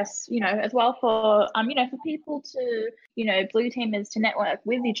events, I guess, you know, as well for you know, for people to, you know, blue teamers to network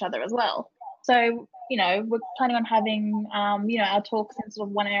with each other as well. So, you know, we're planning on having, you know, our talks in sort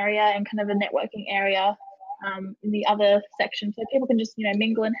of one area and kind of a networking area in the other section, so people can just, you know,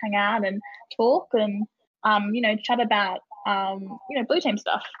 mingle and hang out and talk and, you know, chat about, you know, blue team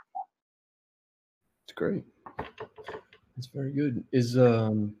stuff. It's great. It's very good.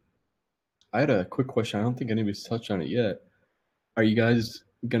 I had a quick question. I don't think anybody's touched on it yet. Are you guys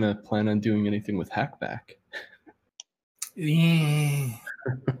gonna plan on doing anything with Hackback?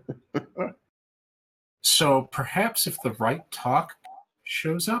 So perhaps if the right talk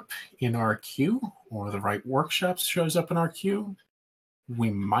shows up in our queue, or the right workshops shows up in our queue, we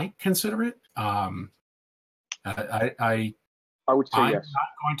might consider it. I would say I'm yes. not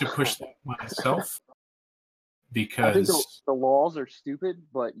going to push that myself, because I think the laws are stupid,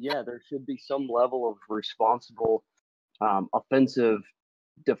 but yeah, there should be some level of responsible offensive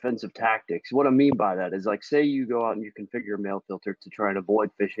defensive tactics. What I mean by that is, like, say you go out and you configure your mail filter to try and avoid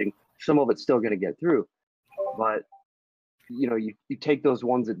phishing. Some of it's still going to get through, but you take those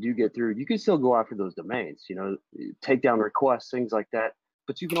ones that do get through. You can still go after those domains. Take down requests, things like that.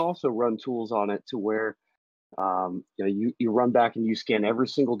 But you can also run tools on it to where you run back and you scan every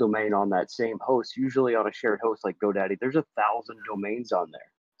single domain on that same host, usually on a shared host like GoDaddy. There's 1,000 domains on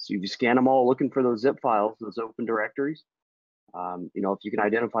there. So you scan them all looking for those zip files, those open directories. If you can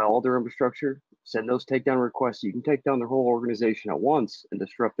identify all their infrastructure, send those takedown requests. You can take down their whole organization at once and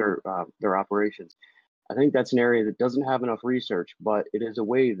disrupt their operations. I think that's an area that doesn't have enough research, but it is a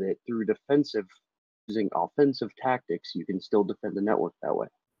way that through using offensive tactics, you can still defend the network that way.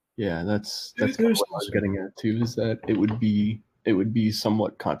 Yeah, that's kind of what I was getting at too. Is that it would be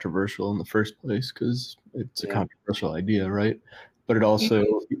somewhat controversial in the first place because it's a controversial idea, right? But it also,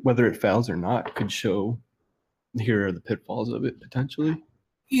 whether it fails or not, could show here are the pitfalls of it potentially.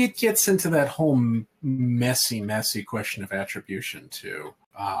 It gets into that whole messy question of attribution too.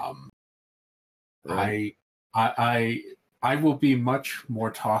 Right. I will be much more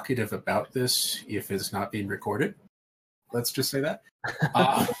talkative about this if it's not being recorded. Let's just say that.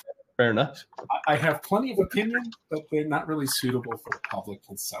 Fair enough. I have plenty of opinion, but they're not really suitable for public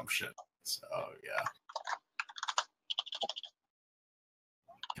consumption. So yeah.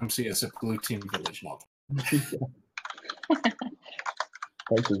 Come see us at Blue Team Village now.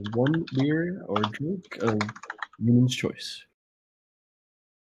 Price is one beer or drink of Newman's choice.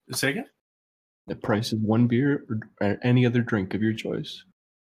 Say again? The price is one beer or any other drink of your choice.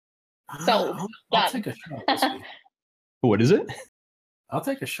 So I'll take a shot of whiskey. What is it? I'll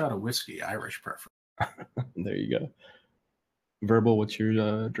take a shot of whiskey, Irish preference. There you go. Verbal, what's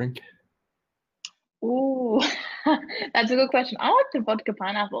your drink? Ooh, that's a good question. I like the vodka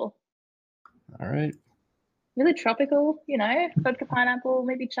pineapple. All right. Really tropical, vodka pineapple,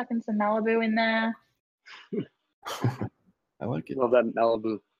 maybe chucking some Malibu in there. I like it. Love that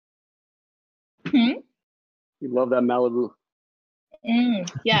Malibu. Hmm? You love that Malibu.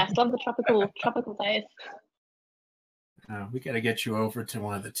 Yes, love the tropical taste. We got to get you over to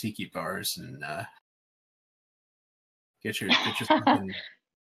one of the tiki bars and get your something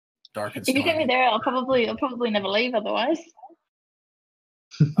dark and If you get me stormy. there, I'll probably never leave otherwise.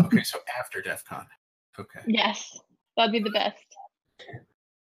 Okay, so after DEF CON. Okay. Yes, that'd be the best.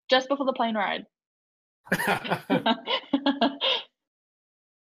 Just before the plane ride.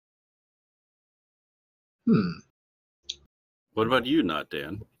 What about you, not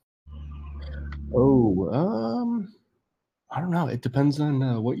Dan? Oh, I don't know. It depends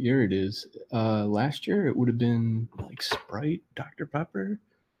on what year it is. Last year it would have been like Sprite, Dr. Pepper.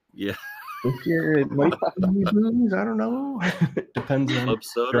 Yeah. This year it might be booze. I don't know. It depends on Club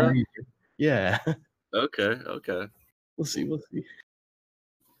soda? Yeah. Okay. We'll see.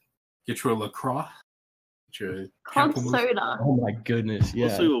 Get you a LaCroix. Get you a Club Pamplemousse. soda. Oh my goodness. Yeah.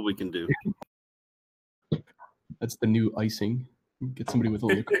 We'll see what we can do. That's the new icing. Get somebody with a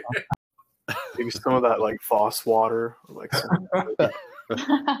liquor. Maybe some of that like Voss water, or like some.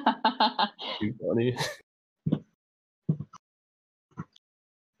 Too funny.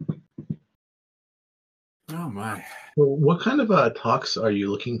 Oh my. Well, what kind of talks are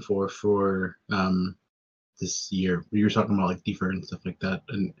you looking for this year? You were talking about like defer and stuff like that,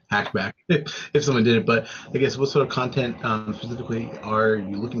 and hackback if someone did it. But I guess what sort of content specifically are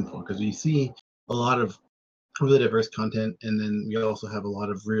you looking for? Because we see a lot of really diverse content, and then we also have a lot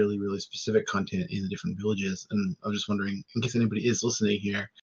of really, really specific content in the different villages. And I'm just wondering, in case anybody is listening here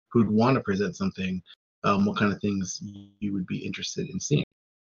who'd want to present something, what kind of things you would be interested in seeing.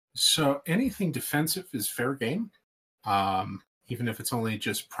 So anything defensive is fair game, even if it's only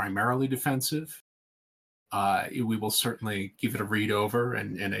just primarily defensive. We will certainly give it a read over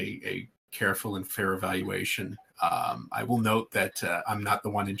and a careful and fair evaluation. I will note that I'm not the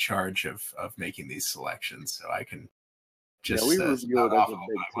one in charge of making these selections, so I can just we review it as a big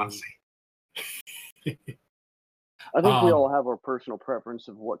I want to team. see. I think we all have our personal preference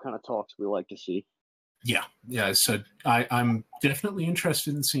of what kind of talks we like to see. Yeah. So I'm definitely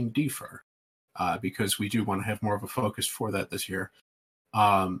interested in seeing defer because we do want to have more of a focus for that this year.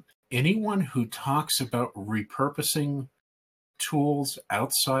 Anyone who talks about repurposing tools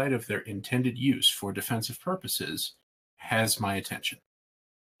outside of their intended use for defensive purposes has my attention.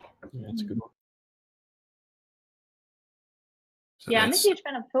 Yeah, that's a good one. So Yeah, I'm a that's- huge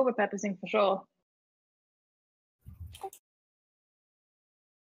fan of tool repurposing for sure.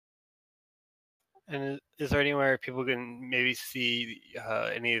 And is there anywhere people can maybe see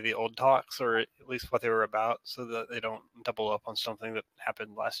any of the old talks, or at least what they were about, so that they don't double up on something that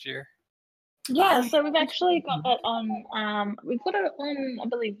happened last year? Yeah, so we've actually got that on, we've got it on, I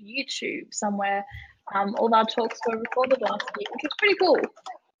believe, YouTube somewhere. All our talks were recorded last year, which was pretty cool.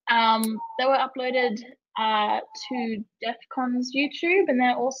 They were uploaded to DEF CON's YouTube, and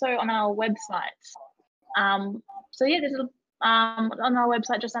they're also on our website. So yeah, there's on our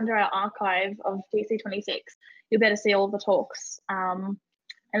website, just under our archive of TC26, you'll be able to see all the talks, and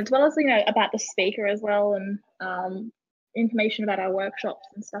as well as about the speaker as well, and information about our workshops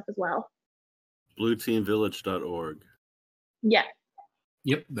and stuff as well. BlueTeamVillage.org. Yeah.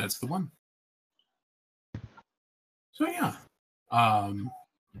 Yep, that's the one. So yeah,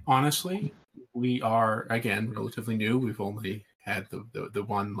 honestly, we are again relatively new. We've only had the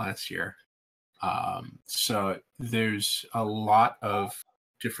one last year, so there's a lot of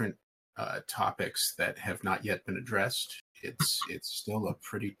different topics that have not yet been addressed. It's still a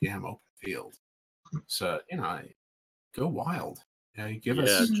pretty damn open field. So go wild. Give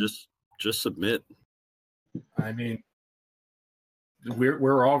us just submit. I mean,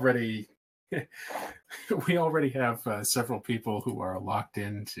 we're already we already have several people who are locked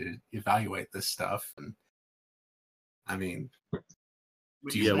in to evaluate this stuff, and I mean,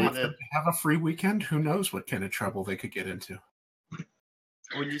 do you want them to have a free weekend? Who knows what kind of trouble they could get into?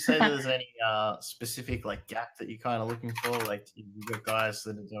 Would you say there's any specific gap that you're kind of looking for? Like you've got guys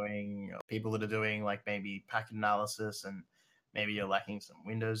that are doing, people that are doing maybe packet analysis, and maybe you're lacking some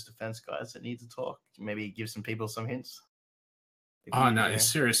Windows defense guys that need to talk. Maybe give some people some hints. Oh no,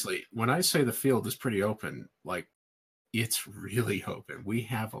 seriously. When I say the field is pretty open, it's really open. We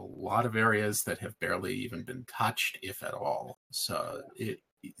have a lot of areas that have barely even been touched, if at all. So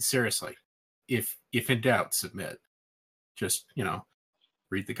seriously, if in doubt, submit. Just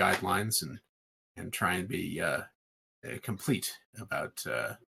read the guidelines and try and be complete about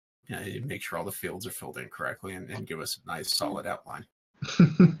make sure all the fields are filled in correctly and give us a nice solid outline.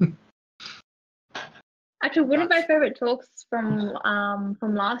 Actually, one of my favorite talks from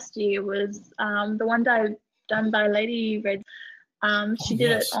last year was the one done by Lady Red. She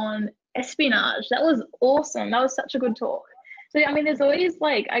did it on espionage. That was awesome. That was such a good talk. So I mean, there's always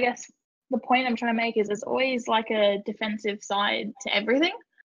I guess the point I'm trying to make is there's always a defensive side to everything.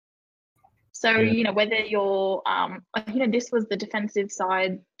 So whether you're this was the defensive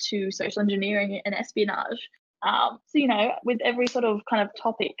side to social engineering and espionage. So with every sort of kind of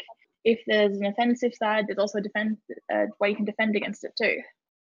topic, if there's an offensive side, there's also a way you can defend against it too.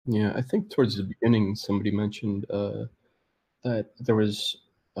 Yeah, I think towards the beginning somebody mentioned that there was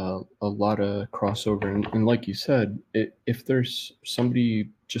a lot of crossover, and like you said, if there's somebody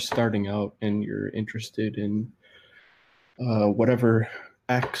just starting out and you're interested in whatever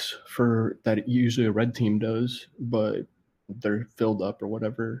X for that usually a red team does, but they're filled up or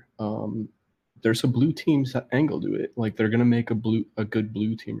whatever, there's a blue team's angle to it. They're gonna make a good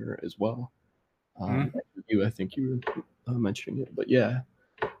blue teamer as well. I think you were mentioning it, but yeah,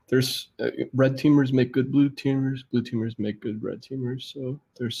 there's red teamers make good blue teamers make good red teamers. So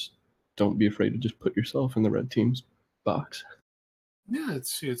don't be afraid to just put yourself in the red team's box. Yeah,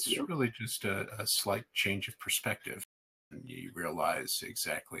 it's really just a slight change of perspective, and you realize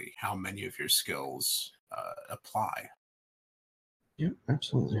exactly how many of your skills apply. Yeah,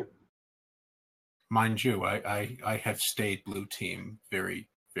 absolutely. Mind you, I have stayed blue team very,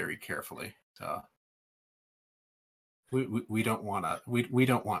 very carefully. So we don't want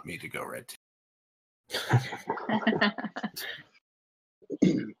me to go red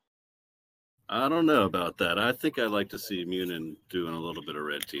team. I don't know about that. I think I'd like to see Munin doing a little bit of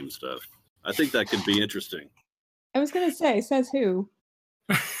red team stuff. I think that could be interesting. I was gonna say, says who?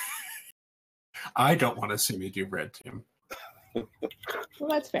 I don't want to see me do red team. Well,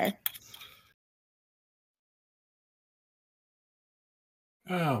 that's fair.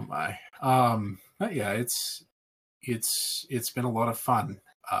 Oh my. But yeah, it's been a lot of fun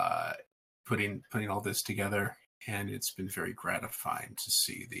putting all this together, and it's been very gratifying to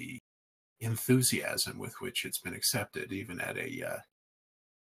see the enthusiasm with which it's been accepted, even at a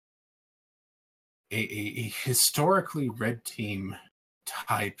historically red team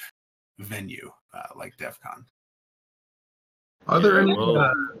type venue like DEF CON. Are there any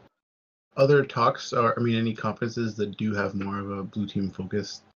other talks, or any conferences that do have more of a blue team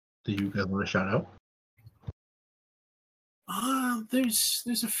focus that you guys want to shout out?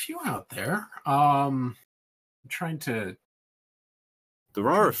 There's a few out there. I'm trying to. There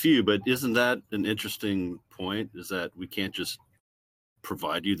are a few, but isn't that an interesting point? Is that we can't just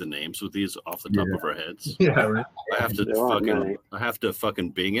provide you the names with these off the top of our heads? Yeah, right. I have to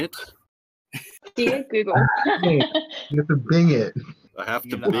fucking Bing it. Dear Google. You have to Bing it. I have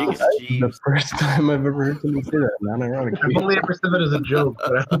to Bing it. The first time I've ever heard somebody say that. Not ironic. I've only ever said that as a joke,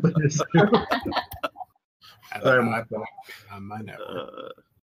 but I hope it is true. My network.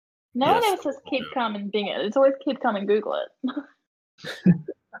 No one ever says keep calm and Bing it. It's always keep calm and Google it.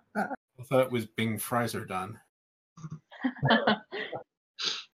 Well, thought was Bing Fraser done.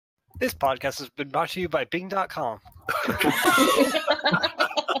 This podcast has been brought to you by Bing.com.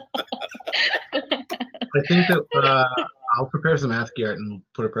 I think that I'll prepare some ASCII art and we'll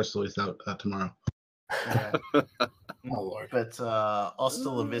put a press release out tomorrow. Yeah. Oh Lord! But Hasta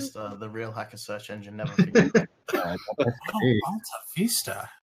La Vista, the real hacker search engine, never forget. Alta Vista.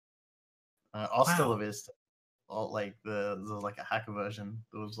 Hasta La Vista, like the like a hacker version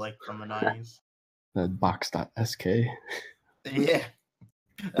that was like from the 90s. Box.sk. Yeah,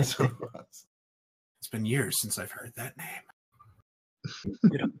 that's what it was. It's been years since I've heard that name.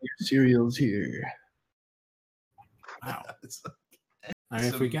 Get up your cereals here. Wow. I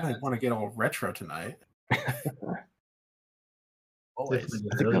mean, if we want to get all retro tonight. Always. I think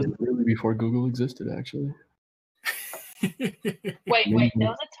that was really before Google existed, actually. Wait, there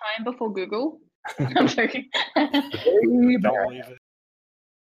was a time before Google? I'm joking. Don't believe it.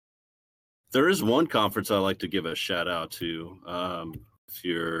 There is one conference I like to give a shout out to. If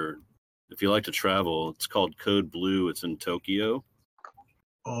you like to travel, it's called Code Blue. It's in Tokyo.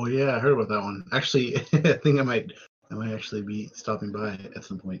 Oh yeah, I heard about that one. Actually, I think I might actually be stopping by at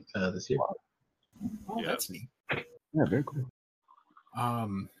some point this year. Oh, Yeah. that's neat. Yeah, very cool.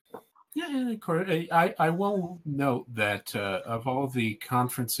 Yeah, I will note that of all the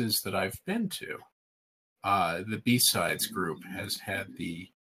conferences that I've been to, the B-Sides group has had the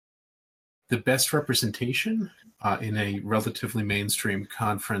best representation in a relatively mainstream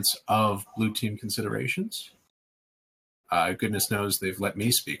conference of Blue Team considerations. Goodness knows they've let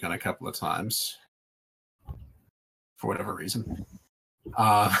me speak on a couple of times for whatever reason.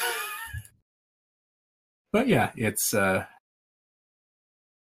 But yeah, it's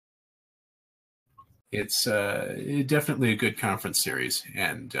definitely a good conference series,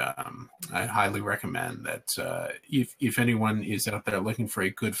 and I highly recommend that if anyone is out there looking for a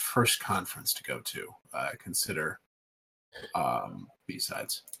good first conference to go to, consider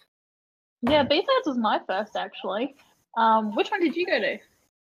B-Sides. Yeah, B-Sides was my first, actually. Which one did you go to?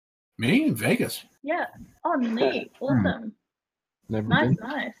 Me in Vegas. Yeah. Oh, neat. Awesome. Never Nice, been.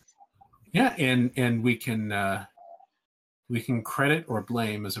 nice. Yeah, and we can credit or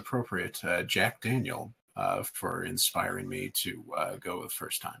blame as appropriate Jack Daniel for inspiring me to go the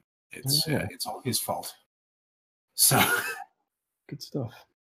first time. It's all his fault. So good stuff.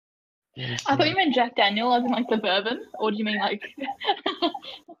 I thought you meant Jack Daniel as in like the bourbon, or do you mean like?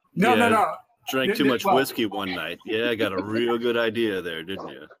 No. Drank too much whiskey one night. Yeah, I got a real good idea there, didn't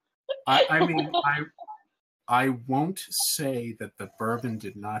you? I mean, I won't say that the bourbon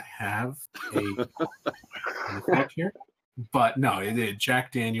did not have an effect here, but no, it did.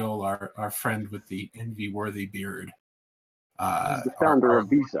 Jack Daniel, our friend with the envy-worthy beard, He's the founder of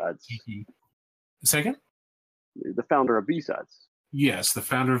B-Sides. Second? The founder of B-Sides. Yes, the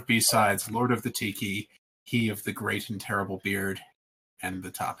founder of B-Sides, Lord of the Tiki, he of the great and terrible beard and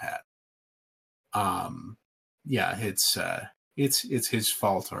the top hat. Yeah, it's his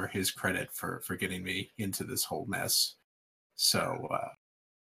fault or his credit for getting me into this whole mess. So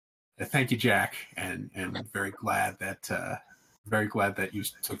thank you, Jack, and very glad that you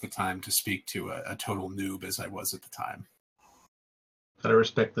took the time to speak to a total noob as I was at the time. Gotta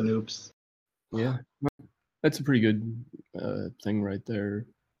respect the noobs. Yeah, that's a pretty good thing right there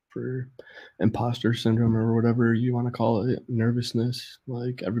for imposter syndrome or whatever you want to call it. Nervousness,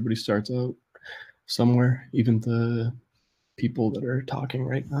 like everybody starts out somewhere, even the people that are talking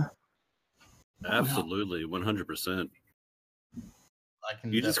right now. Absolutely, 100%.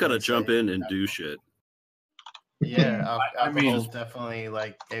 You just got to jump in and do shit. Yeah, I mean, alcohol definitely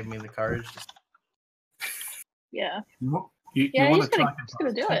like gave me the courage. Yeah. You Just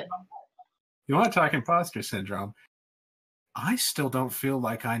gotta do it. You want to talk imposter syndrome? I still don't feel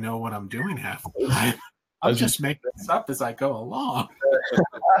like I know what I'm doing half the time. I'll just make this up as I go along.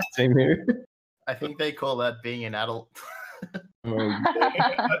 Same here. I think they call that being an adult.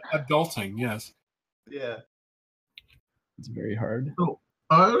 Adulting, yes. Yeah. It's very hard. So,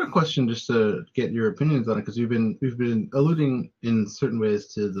 I have a question just to get your opinions on it, because we've been alluding in certain ways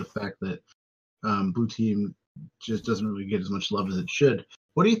to the fact that Blue Team just doesn't really get as much love as it should.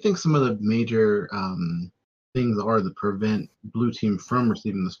 What do you think some of the major things are that prevent Blue Team from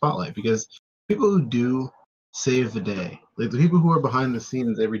receiving the spotlight? Because people who do save the day, like the people who are behind the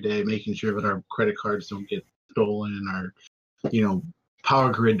scenes every day, making sure that our credit cards don't get stolen and our,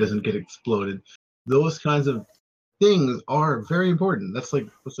 power grid doesn't get exploded, those kinds of things are very important. That's like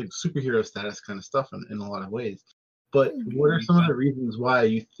superhero status kind of stuff in a lot of ways. But what are some of the reasons why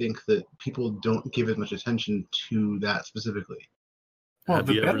you think that people don't give as much attention to that specifically? Have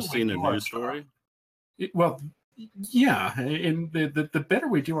you ever seen a news story? Yeah, and the better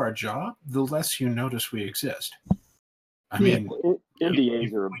we do our job, the less you notice we exist. I mean,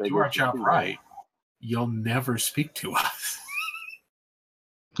 NDAs are a if big we do our issue job too, right, you'll never speak to us.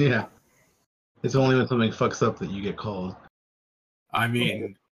 Yeah. It's only when something fucks up that you get called. I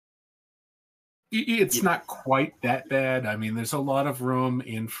mean, it's not quite that bad. I mean, there's a lot of room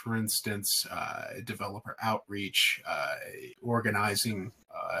in, for instance, developer outreach, organizing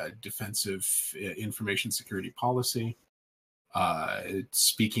defensive information security policy,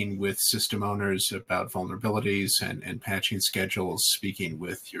 speaking with system owners about vulnerabilities and patching schedules, speaking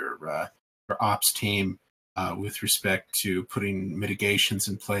with your ops team with respect to putting mitigations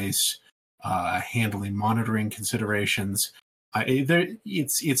in place, handling monitoring considerations.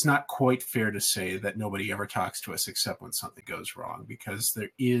 It's not quite fair to say that nobody ever talks to us except when something goes wrong, because there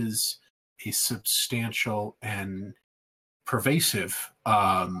is a substantial and pervasive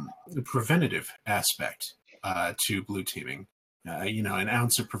preventative aspect to blue teaming. An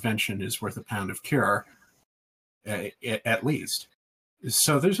ounce of prevention is worth a pound of cure, at least.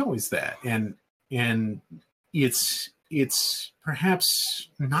 So there's always that, and it's perhaps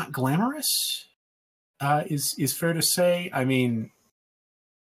not glamorous. Is fair to say. I mean,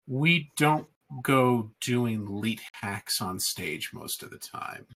 we don't go doing leet hacks on stage most of the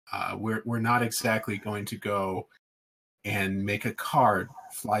time. We're not exactly going to go and make a card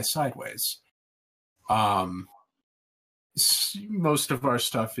fly sideways. Most of our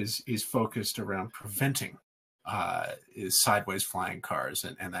stuff is focused around preventing sideways flying cars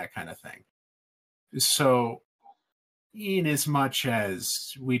and that kind of thing. So, in as much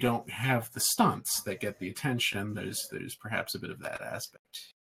as we don't have the stunts that get the attention, there's perhaps a bit of that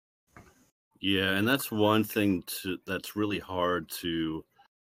aspect. Yeah, and that's one thing that's really hard to.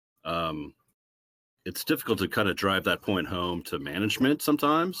 It's difficult to kind of drive that point home to management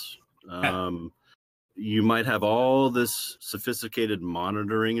sometimes. You might have all this sophisticated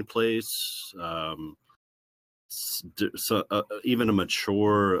monitoring in place, even a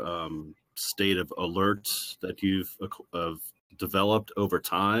mature state of alerts that you've developed over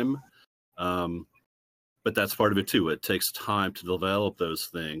time. But that's part of it too. It takes time to develop those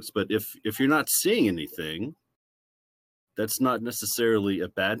things. But if you're not seeing anything, that's not necessarily a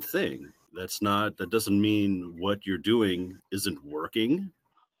bad thing. That doesn't mean what you're doing isn't working,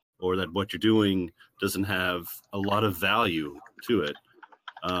 or that what you're doing doesn't have a lot of value to it.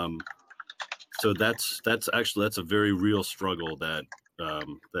 So that's a very real struggle that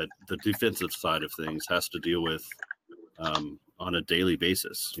the defensive side of things has to deal with on a daily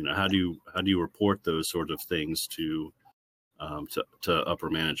basis. How do you report those sort of things to upper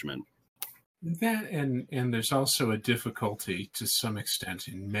management? That and there's also a difficulty to some extent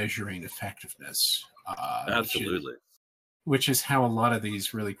in measuring effectiveness. Absolutely. Which is how a lot of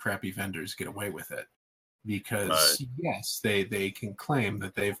these really crappy vendors get away with it. Because yes, they can claim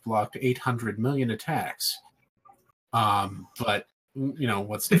that they've blocked 800 million attacks. But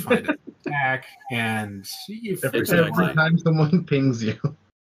what's defined as an attack, and every time someone pings you.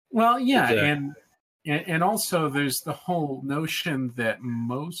 Well, yeah, exactly. and also there's the whole notion that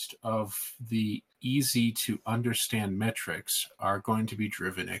most of the easy to understand metrics are going to be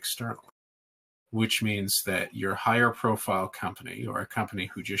driven externally, which means that your higher profile company, or a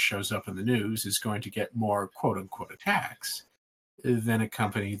company who just shows up in the news, is going to get more quote unquote attacks than a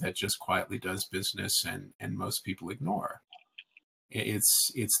company that just quietly does business and most people ignore.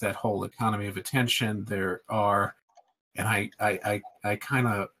 It's that whole economy of attention. There are, and I kind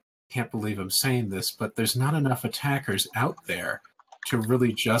of can't believe I'm saying this, but there's not enough attackers out there to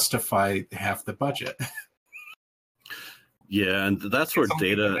really justify half the budget. Yeah, and that's where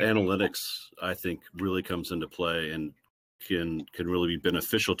data analytics, I think, really comes into play and can really be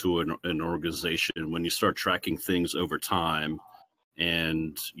beneficial to an organization when you start tracking things over time,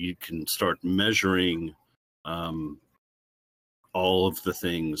 and you can start measuring all of the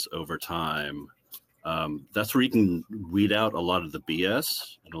things over time. That's where you can weed out a lot of the BS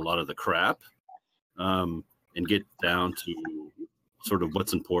and a lot of the crap, and get down to sort of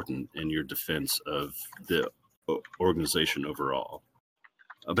what's important in your defense of the organization overall.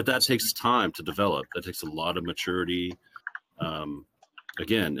 But that takes time to develop. That takes a lot of maturity,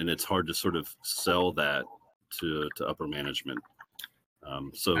 again, and it's hard to sort of sell that to upper management.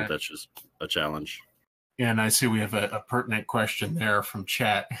 So that's just a challenge. And I see we have a pertinent question there from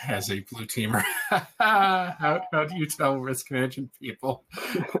chat as a blue teamer. How do you tell risk management people?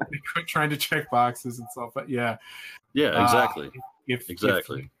 Quit trying to check boxes and stuff. But yeah, exactly. If you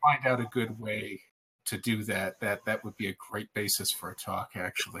find out a good way to do that would be a great basis for a talk,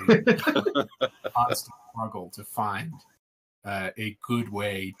 actually. Constant struggle to find a good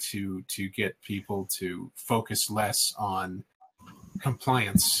way to get people to focus less on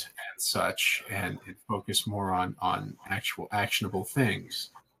compliance and such, and focus more on actual actionable things.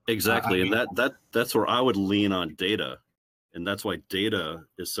 Exactly, and that's where I would lean on data, and that's why data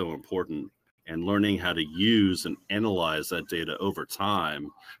is so important, and learning how to use and analyze that data over time.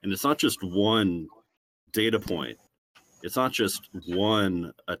 And it's not just one data point. It's not just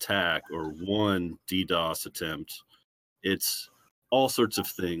one attack or one DDoS attempt. It's all sorts of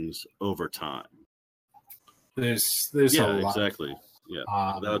things over time. There's yeah, a lot. exactly.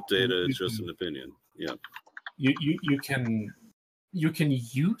 Yeah, without data, it's just an opinion. Yeah, you can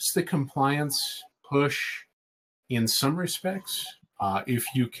use the compliance push in some respects if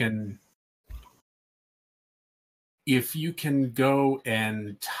you can go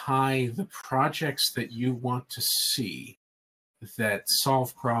and tie the projects that you want to see that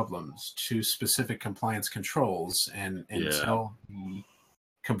solve problems to specific compliance controls, and tell the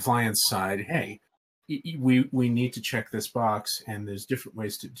compliance side, hey, we need to check this box, and there's different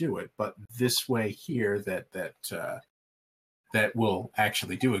ways to do it, but this way here that will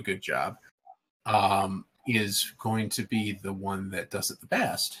actually do a good job is going to be the one that does it the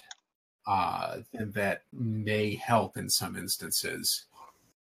best, and that may help in some instances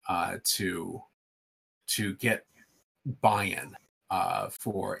to get buy-in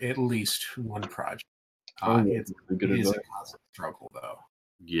for at least one project. It is a constant struggle, though.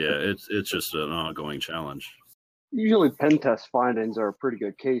 Yeah, it's just an ongoing challenge. Usually pen test findings are a pretty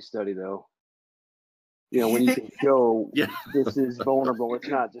good case study, though. You know, when you can show this is vulnerable, it's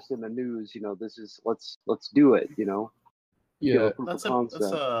not just in the news, you know, this is, let's do it, you know? Yeah,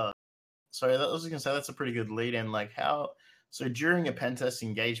 sorry, that was going to say, that's a pretty good lead in. Like, so during a pen test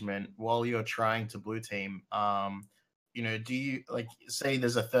engagement, while you're trying to blue team, you know, do you, like, say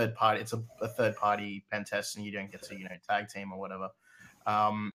there's a third party, it's a third party pen test and you don't get to, you know, tag team or whatever.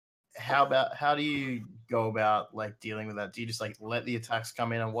 How do you go about, like, dealing with that? Do you just, like, let the attacks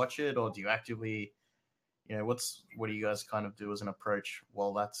come in and watch it, or do you actively, you know, what do you guys kind of do as an approach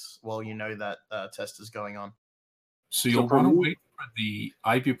while you know that test is going on? So you'll want to wait for the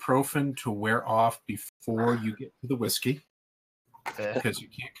ibuprofen to wear off before you get to the whiskey, because you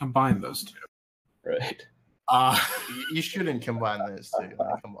can't combine those two. Right. You shouldn't combine those two.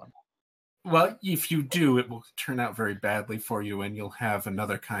 Come on. Well, if you do, it will turn out very badly for you, and you'll have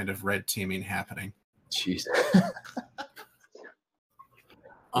another kind of red teaming happening. Jeez.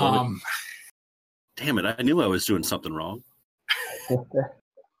 Damn it! I knew I was doing something wrong. No,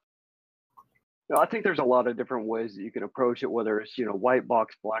 I think there's a lot of different ways that you can approach it, whether it's, you know, white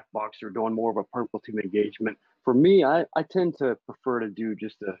box, black box, or doing more of a purple team engagement. For me, I tend to prefer to do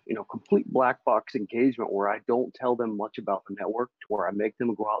just a, you know, complete black box engagement where I don't tell them much about the network, to where I make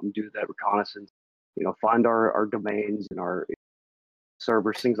them go out and do that reconnaissance, you know, find our domains and our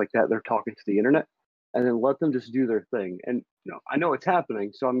servers, things like that. They're talking to the internet, and then let them just do their thing. And, you know, I know it's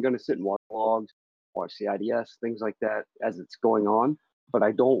happening, so I'm going to sit and watch logs, watch the IDS, things like that as it's going on. But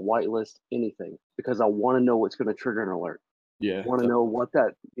I don't whitelist anything, because I want to know what's going to trigger an alert. Yeah. I want to know what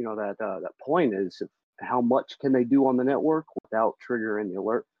that, you know, that point is. How much can they do on the network without triggering the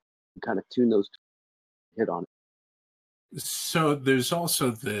alert? And kind of tune those, hit on it. So there's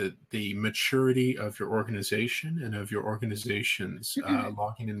also the maturity of your organization and of your organization's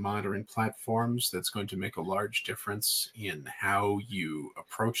logging and monitoring platforms. That's going to make a large difference in how you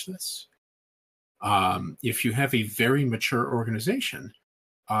approach this. If you have a very mature organization,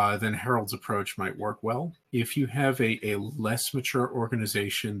 then Harold's approach might work well. If you have a less mature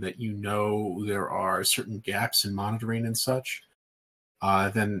organization that you know there are certain gaps in monitoring and such,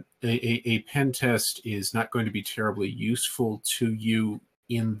 then a pen test is not going to be terribly useful to you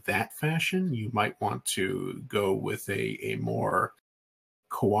in that fashion. You might want to go with a more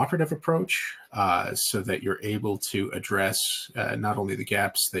cooperative approach, so that you're able to address not only the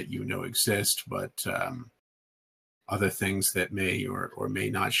gaps that you know exist, but other things that may or may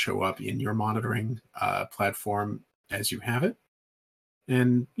not show up in your monitoring platform as you have it.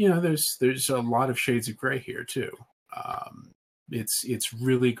 And, you know, there's a lot of shades of gray here too. It's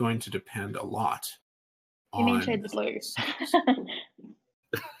really going to depend a lot. You mean shades of blue?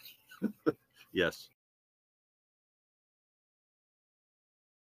 Yes.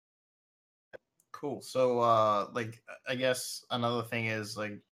 Cool. So, like, I guess another thing is,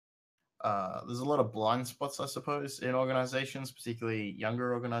 like, there's a lot of blind spots, I suppose, in organizations, particularly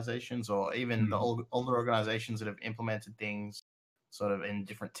younger organizations, or even the older organizations that have implemented things sort of in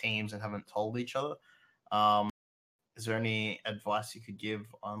different teams and haven't told each other. Is there any advice you could give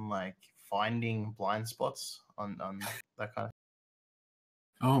on, like, finding blind spots on that kind of?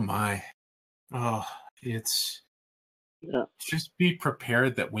 Oh my. Oh, Yeah. Just be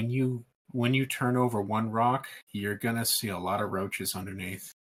prepared that when you turn over one rock, you're gonna see a lot of roaches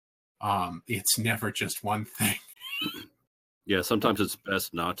underneath. It's never just one thing. Yeah, sometimes it's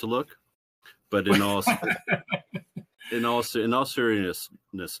best not to look, but in all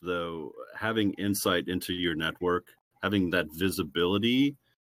seriousness, though, having insight into your network, having that visibility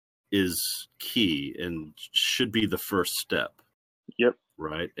is key and should be the first step. Yep.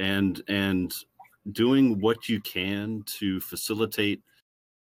 Right. And doing what you can to facilitate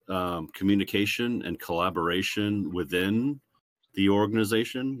communication and collaboration within the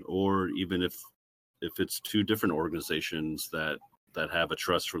organization, or even if it's two different organizations that have a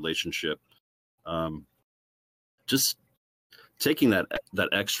trust relationship, just taking that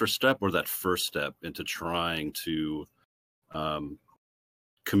extra step or that first step into trying to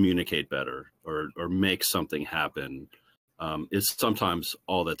communicate better or make something happen is sometimes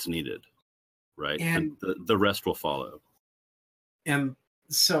all that's needed, right? And the rest will follow. And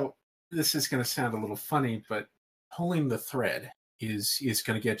so this is going to sound a little funny, but pulling the thread is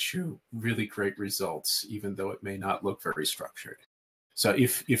going to get you really great results, even though it may not look very structured. So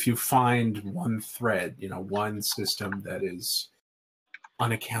if you find one thread, one system that is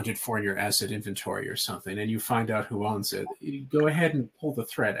unaccounted for in your asset inventory or something, and you find out who owns it, you go ahead and pull the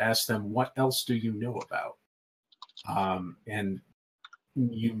thread. Ask them, what else do you know about? And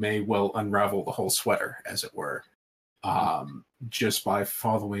you may well unravel the whole sweater, as it were, just by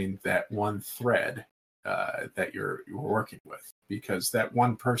following that one thread that you're working with. Because that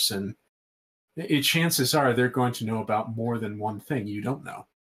one person, chances are they're going to know about more than one thing you don't know.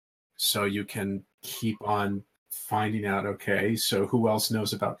 So you can keep on finding out, okay, so who else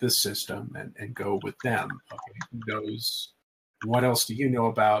knows about this system, and go with them. Okay, who knows, what else do you know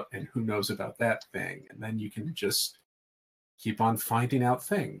about, and who knows about that thing? And then you can just keep on finding out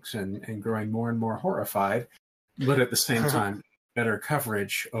things and growing more and more horrified, but at the same time, better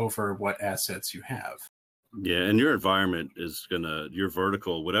coverage over what assets you have. Yeah, and your environment is your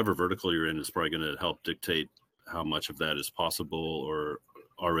vertical, whatever vertical you're in, is probably going to help dictate how much of that is possible or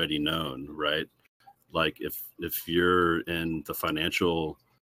already known, right? Like if you're in the financial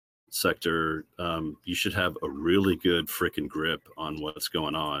sector, you should have a really good freaking grip on what's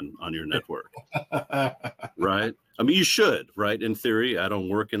going on your network, right? I mean, you should, right? In theory, I don't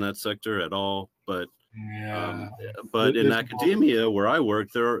work in that sector at all, but but in academia where I work,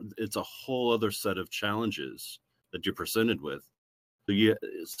 it's a whole other set of challenges that you're presented with.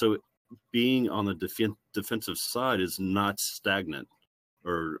 So being on the defensive side is not stagnant,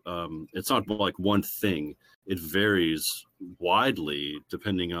 or it's not like one thing. It varies widely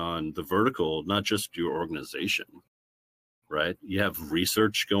depending on the vertical, not just your organization, right? You have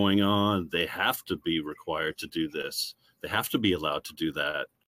research going on. They have to be required to do this. They have to be allowed to do that.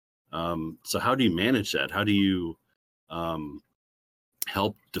 So how do you manage that? How do you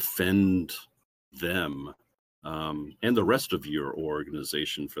help defend them and the rest of your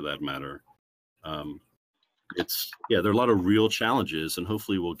organization, for that matter? There are a lot of real challenges, and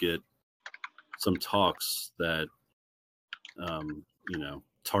hopefully we'll get some talks that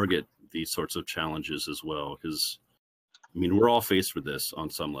target these sorts of challenges as well, because I mean, we're all faced with this on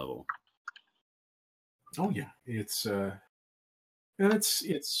some level. Oh yeah, it's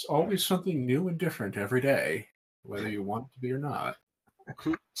always something new and different every day, whether you want it to be or not.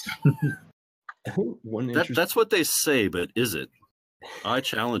 That's what they say, but is it? I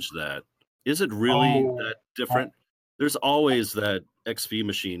challenge that. Is it really that different? There's always that XP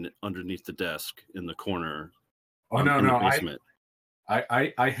machine underneath the desk in the corner. Oh, in the basement.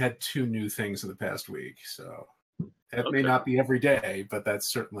 I had 2 new things in the past week, so that may not be every day, but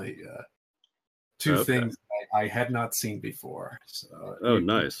that's certainly 2 things I had not seen before. So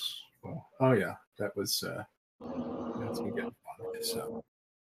nice. Oh yeah, that was that's been getting fun. So,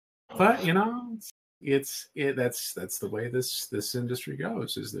 but that's the way this industry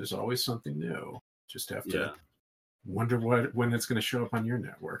goes. Is there's always something new. Just have to wonder when it's going to show up on your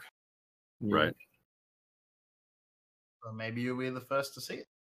network. Right. Or maybe you'll be the first to see it.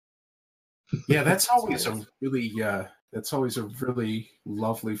 Yeah, that's always a really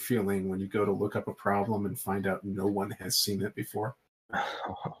lovely feeling when you go to look up a problem and find out no one has seen it before.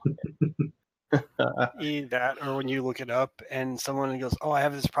 Either that, or when you look it up and someone goes, "Oh, I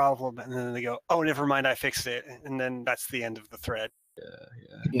have this problem," and then they go, "Oh, never mind, I fixed it," and then that's the end of the thread.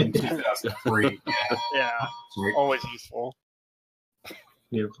 Yeah. In 2003. Yeah, always useful.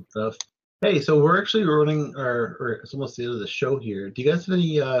 Beautiful stuff. Hey, so we're actually running, or it's almost the end of the show here. Do you guys have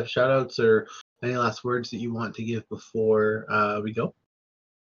any shout outs or any last words that you want to give before we go?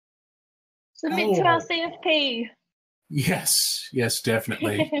 Submit to our CFP. Yes,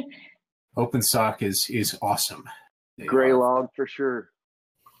 definitely. OpenSOC is awesome. Greylog for sure.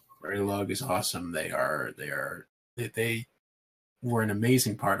 Greylog is awesome. They were an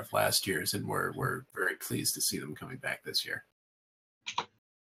amazing part of last year's, and we're very pleased to see them coming back this year.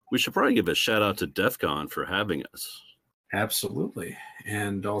 We should probably give a shout out to DEF CON for having us. Absolutely.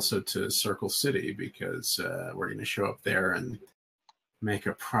 And also to Circle City, because we're going to show up there and make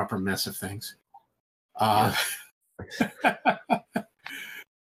a proper mess of things.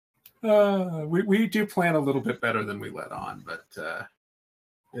 We do plan a little bit better than we let on, but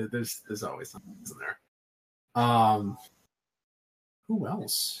there's always something in there. Who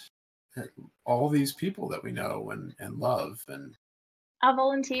else? All these people that we know and love, and our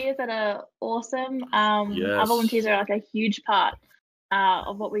volunteers that are awesome. Our Yes. volunteers are like a huge part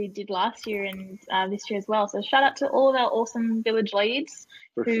of what we did last year and this year as well. So shout out to all of our awesome village leads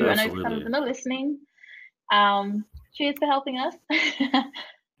For who sure. I know some of Absolutely. them are listening. Cheers for helping us. And,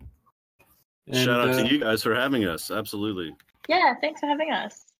 Shout out to you guys for having us. Absolutely. Yeah, thanks for having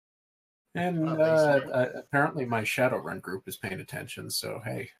us. And Oh, thanks, apparently my Shadowrun group is paying attention, so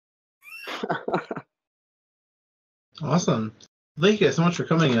hey. Awesome. Thank you guys so much for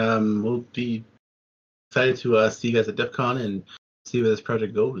coming. We'll be excited to see you guys at DEF CON and see where this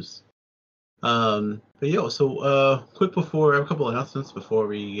project goes. But yeah, so quick before, I have a couple announcements before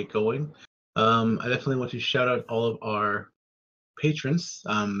we get going. I definitely want to shout out all of our patrons.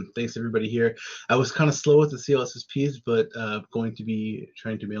 Thanks everybody here. I was kind of slow with the CLSSPs, but going to be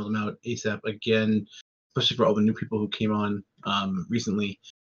trying to mail them out ASAP again, especially for all the new people who came on recently.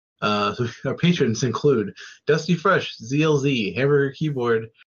 So our patrons include Dusty Fresh, ZLZ, Hamburger Keyboard,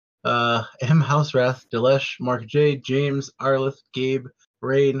 M Housewrath, Delesh, Mark J, James, Arlith, Gabe,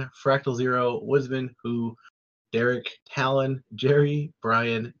 Rain, Fractal Zero, Woodsman, Who, Derek, Talon, Jerry,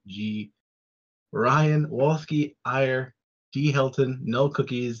 Brian, G, Ryan, Walsky, Ire, D. Helton, Null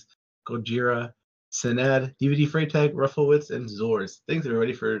Cookies, Gojira, Sinad, DVD Freitag, Rufflewitz, and Zors. Thanks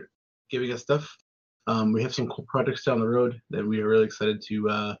everybody for giving us stuff. We have some cool projects down the road that we are really excited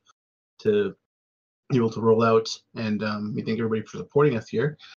to be able to roll out, and we thank everybody for supporting us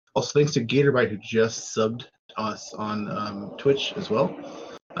here. Also, thanks to Gatorbite who just subbed us on Twitch as well.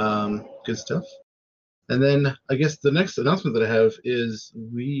 Good stuff. And then I guess the next announcement that I have is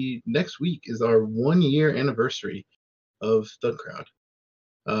next week is our 1 year anniversary of Thug Crowd.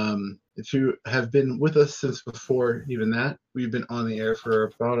 If you have been with us since before even that, we've been on the air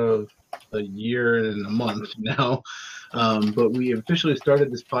for about a year and a month now. But we officially started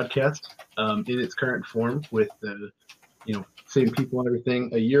this podcast in its current form with the same people and everything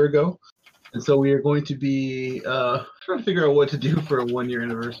a year ago. And so we are going to be trying to figure out what to do for a 1 year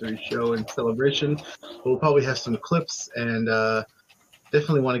anniversary show and celebration. We'll probably have some clips and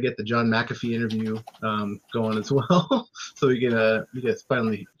definitely want to get the John McAfee interview going as well, so we can you guys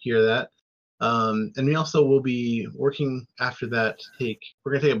finally hear that. And we also will be working after that. We're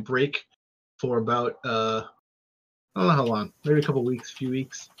gonna take a break for about I don't know how long, maybe a couple weeks, few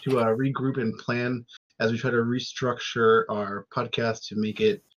weeks, to regroup and plan as we try to restructure our podcast to make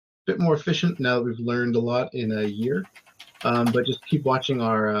it a bit more efficient. Now that we've learned a lot in a year, but just keep watching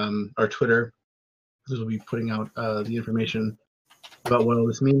our Twitter, because we'll be putting out the information about what all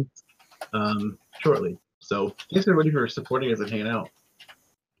this means shortly. So thanks everybody for supporting us and hanging out.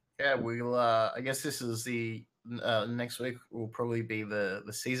 Yeah, we'll. I guess this is the next week will probably be the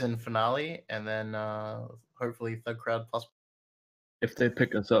season finale, and then hopefully Thug Crowd Plus. If they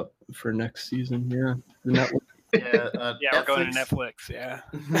pick us up for next season, yeah. The network. Yeah, We're going to Netflix. Yeah,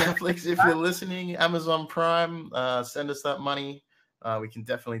 Netflix. If you're listening, Amazon Prime, send us that money. We can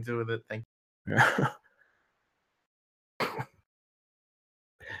definitely do with it. Thank you.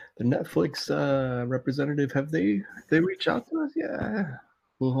 The Netflix representative, have they reached out to us? Yeah,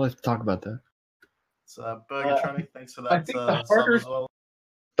 we'll have to talk about that. So Burgertronic, thanks for that. I think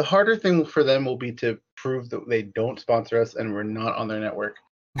the harder thing for them will be to prove that they don't sponsor us and we're not on their network.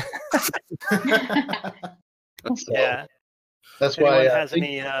 yeah. That's If anyone why has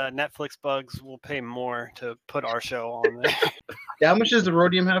any Netflix bugs, we'll pay more to put our show on there. Yeah, how much does the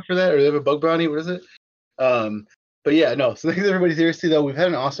Rhodium have for that? Or they have a bug bounty? What is it? But yeah, no. So thanks everybody. Seriously though, we've had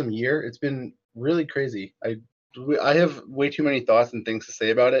an awesome year. It's been really crazy. I have way too many thoughts and things to say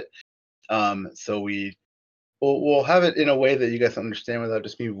about it. So we'll have it in a way that you guys understand without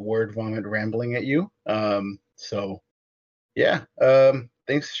just me word vomit rambling at you. So yeah.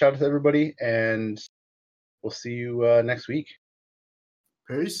 Thanks. Shout out to everybody, and we'll see you next week.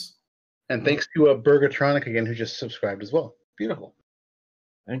 Peace. And thanks to Burgertronic again, who just subscribed as well. Beautiful.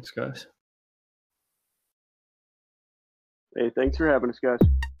 Thanks, guys. Hey, thanks for having us, guys.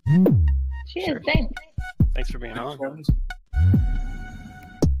 Cheers, thanks. Thanks for being on.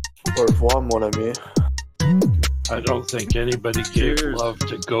 Au revoir, mon ami. I don't think anybody gave Cheers. love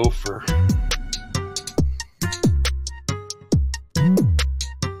to Gopher.